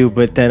have it too,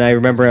 but then I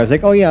remember I was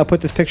like, oh yeah, I'll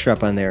put this picture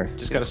up on there.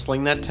 Just gotta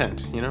sling that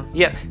tent, you know?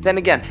 Yeah, then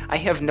again, I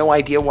have no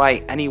idea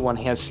why anyone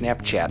has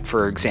Snapchat,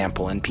 for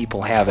example, and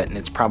people have it, and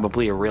it's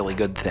probably a really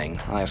good thing.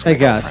 I'll ask my I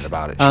guess. girlfriend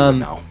about it. She would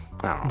know.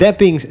 I don't know.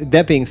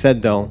 That being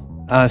said, though,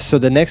 so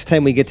the next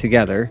time we get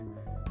together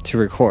to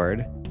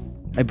record,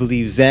 I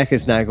believe Zach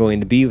is not going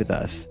to be with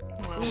us.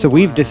 So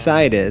we've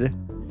decided,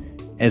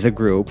 as a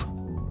group,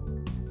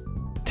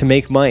 to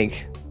make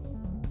Mike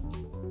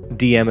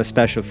DM a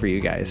special for you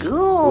guys.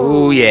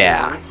 Ooh,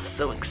 yeah.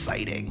 So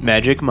exciting.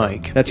 Magic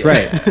Mike. That's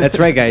right. That's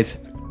right, guys.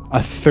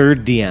 A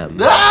third DM.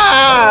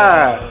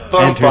 Ah!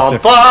 Bum, Enters bum, the-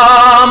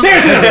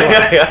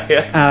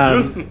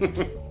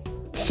 bum!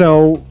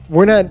 So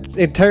we're not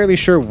entirely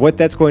sure what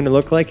that's going to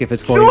look like. If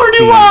it's going to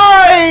be,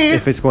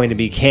 if it's going to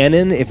be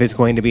canon, if it's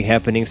going to be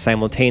happening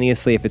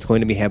simultaneously, if it's going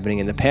to be happening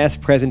in the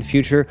past, present,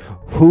 future.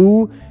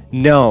 Who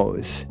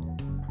knows?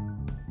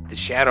 The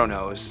Shadow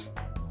knows.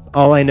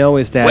 All I know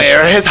is that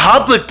Where has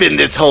Hoblet been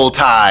this whole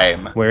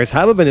time? where's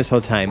Haba been this whole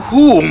time?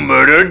 Who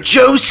murdered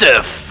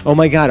Joseph? Oh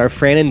my God, are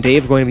Fran and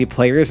Dave going to be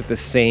players at the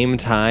same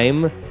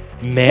time? What's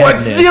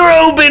Madness.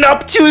 Zero been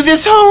up to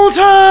this whole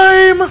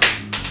time?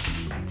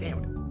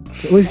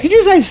 Well, could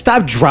you guys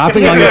stop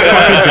dropping on your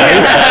fucking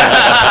dice?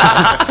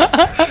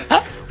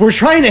 We're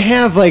trying to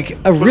have like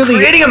a really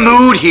Creating a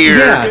mood here.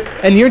 yeah,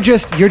 and you're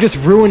just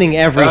ruining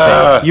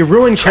everything. You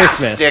ruined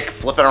Christmas. Stick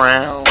flipping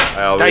around.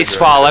 Dice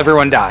fall,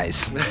 everyone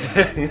dies.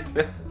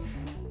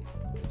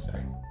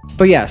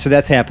 But yeah, so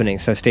that's happening.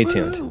 So stay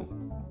tuned.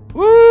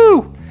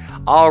 Woo!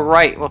 All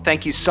right. Well,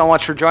 thank you so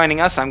much for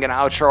joining us. I'm going to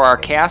outro our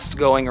cast.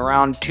 Going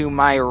around to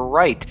my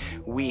right,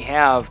 we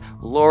have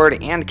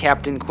Lord and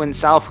Captain Quinn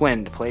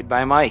Southwind, played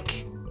by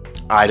Mike.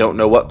 I don't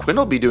know what Quinn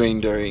will be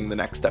doing during the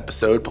next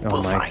episode, but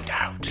we'll my find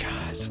out.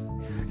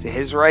 To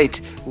his right,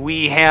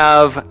 we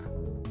have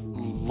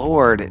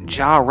Lord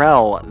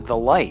Jarrell the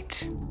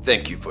Light,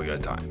 Thank you for your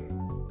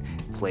time.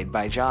 played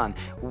by John.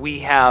 We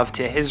have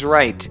to his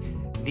right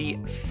the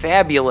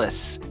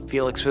fabulous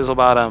Felix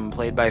Fizzlebottom,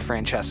 played by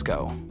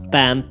Francesco.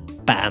 Bam,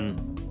 bam,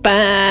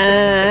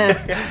 bam.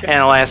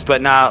 And last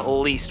but not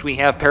least, we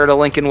have Peridot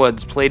Lincoln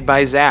Woods, played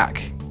by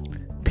Zach.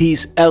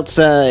 Peace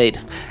outside.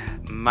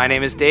 My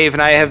name is Dave,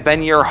 and I have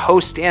been your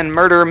host and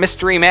murder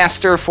mystery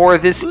master for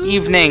this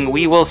evening.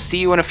 We will see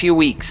you in a few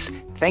weeks.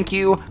 Thank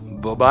you.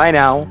 Bye-bye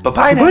now.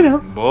 Bye-bye now.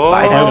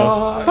 Bye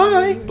now.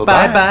 Bye.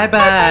 Bye, bye,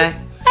 bye.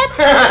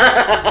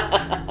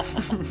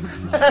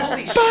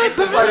 Holy shit,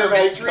 the murder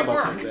mystery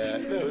worked.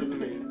 That was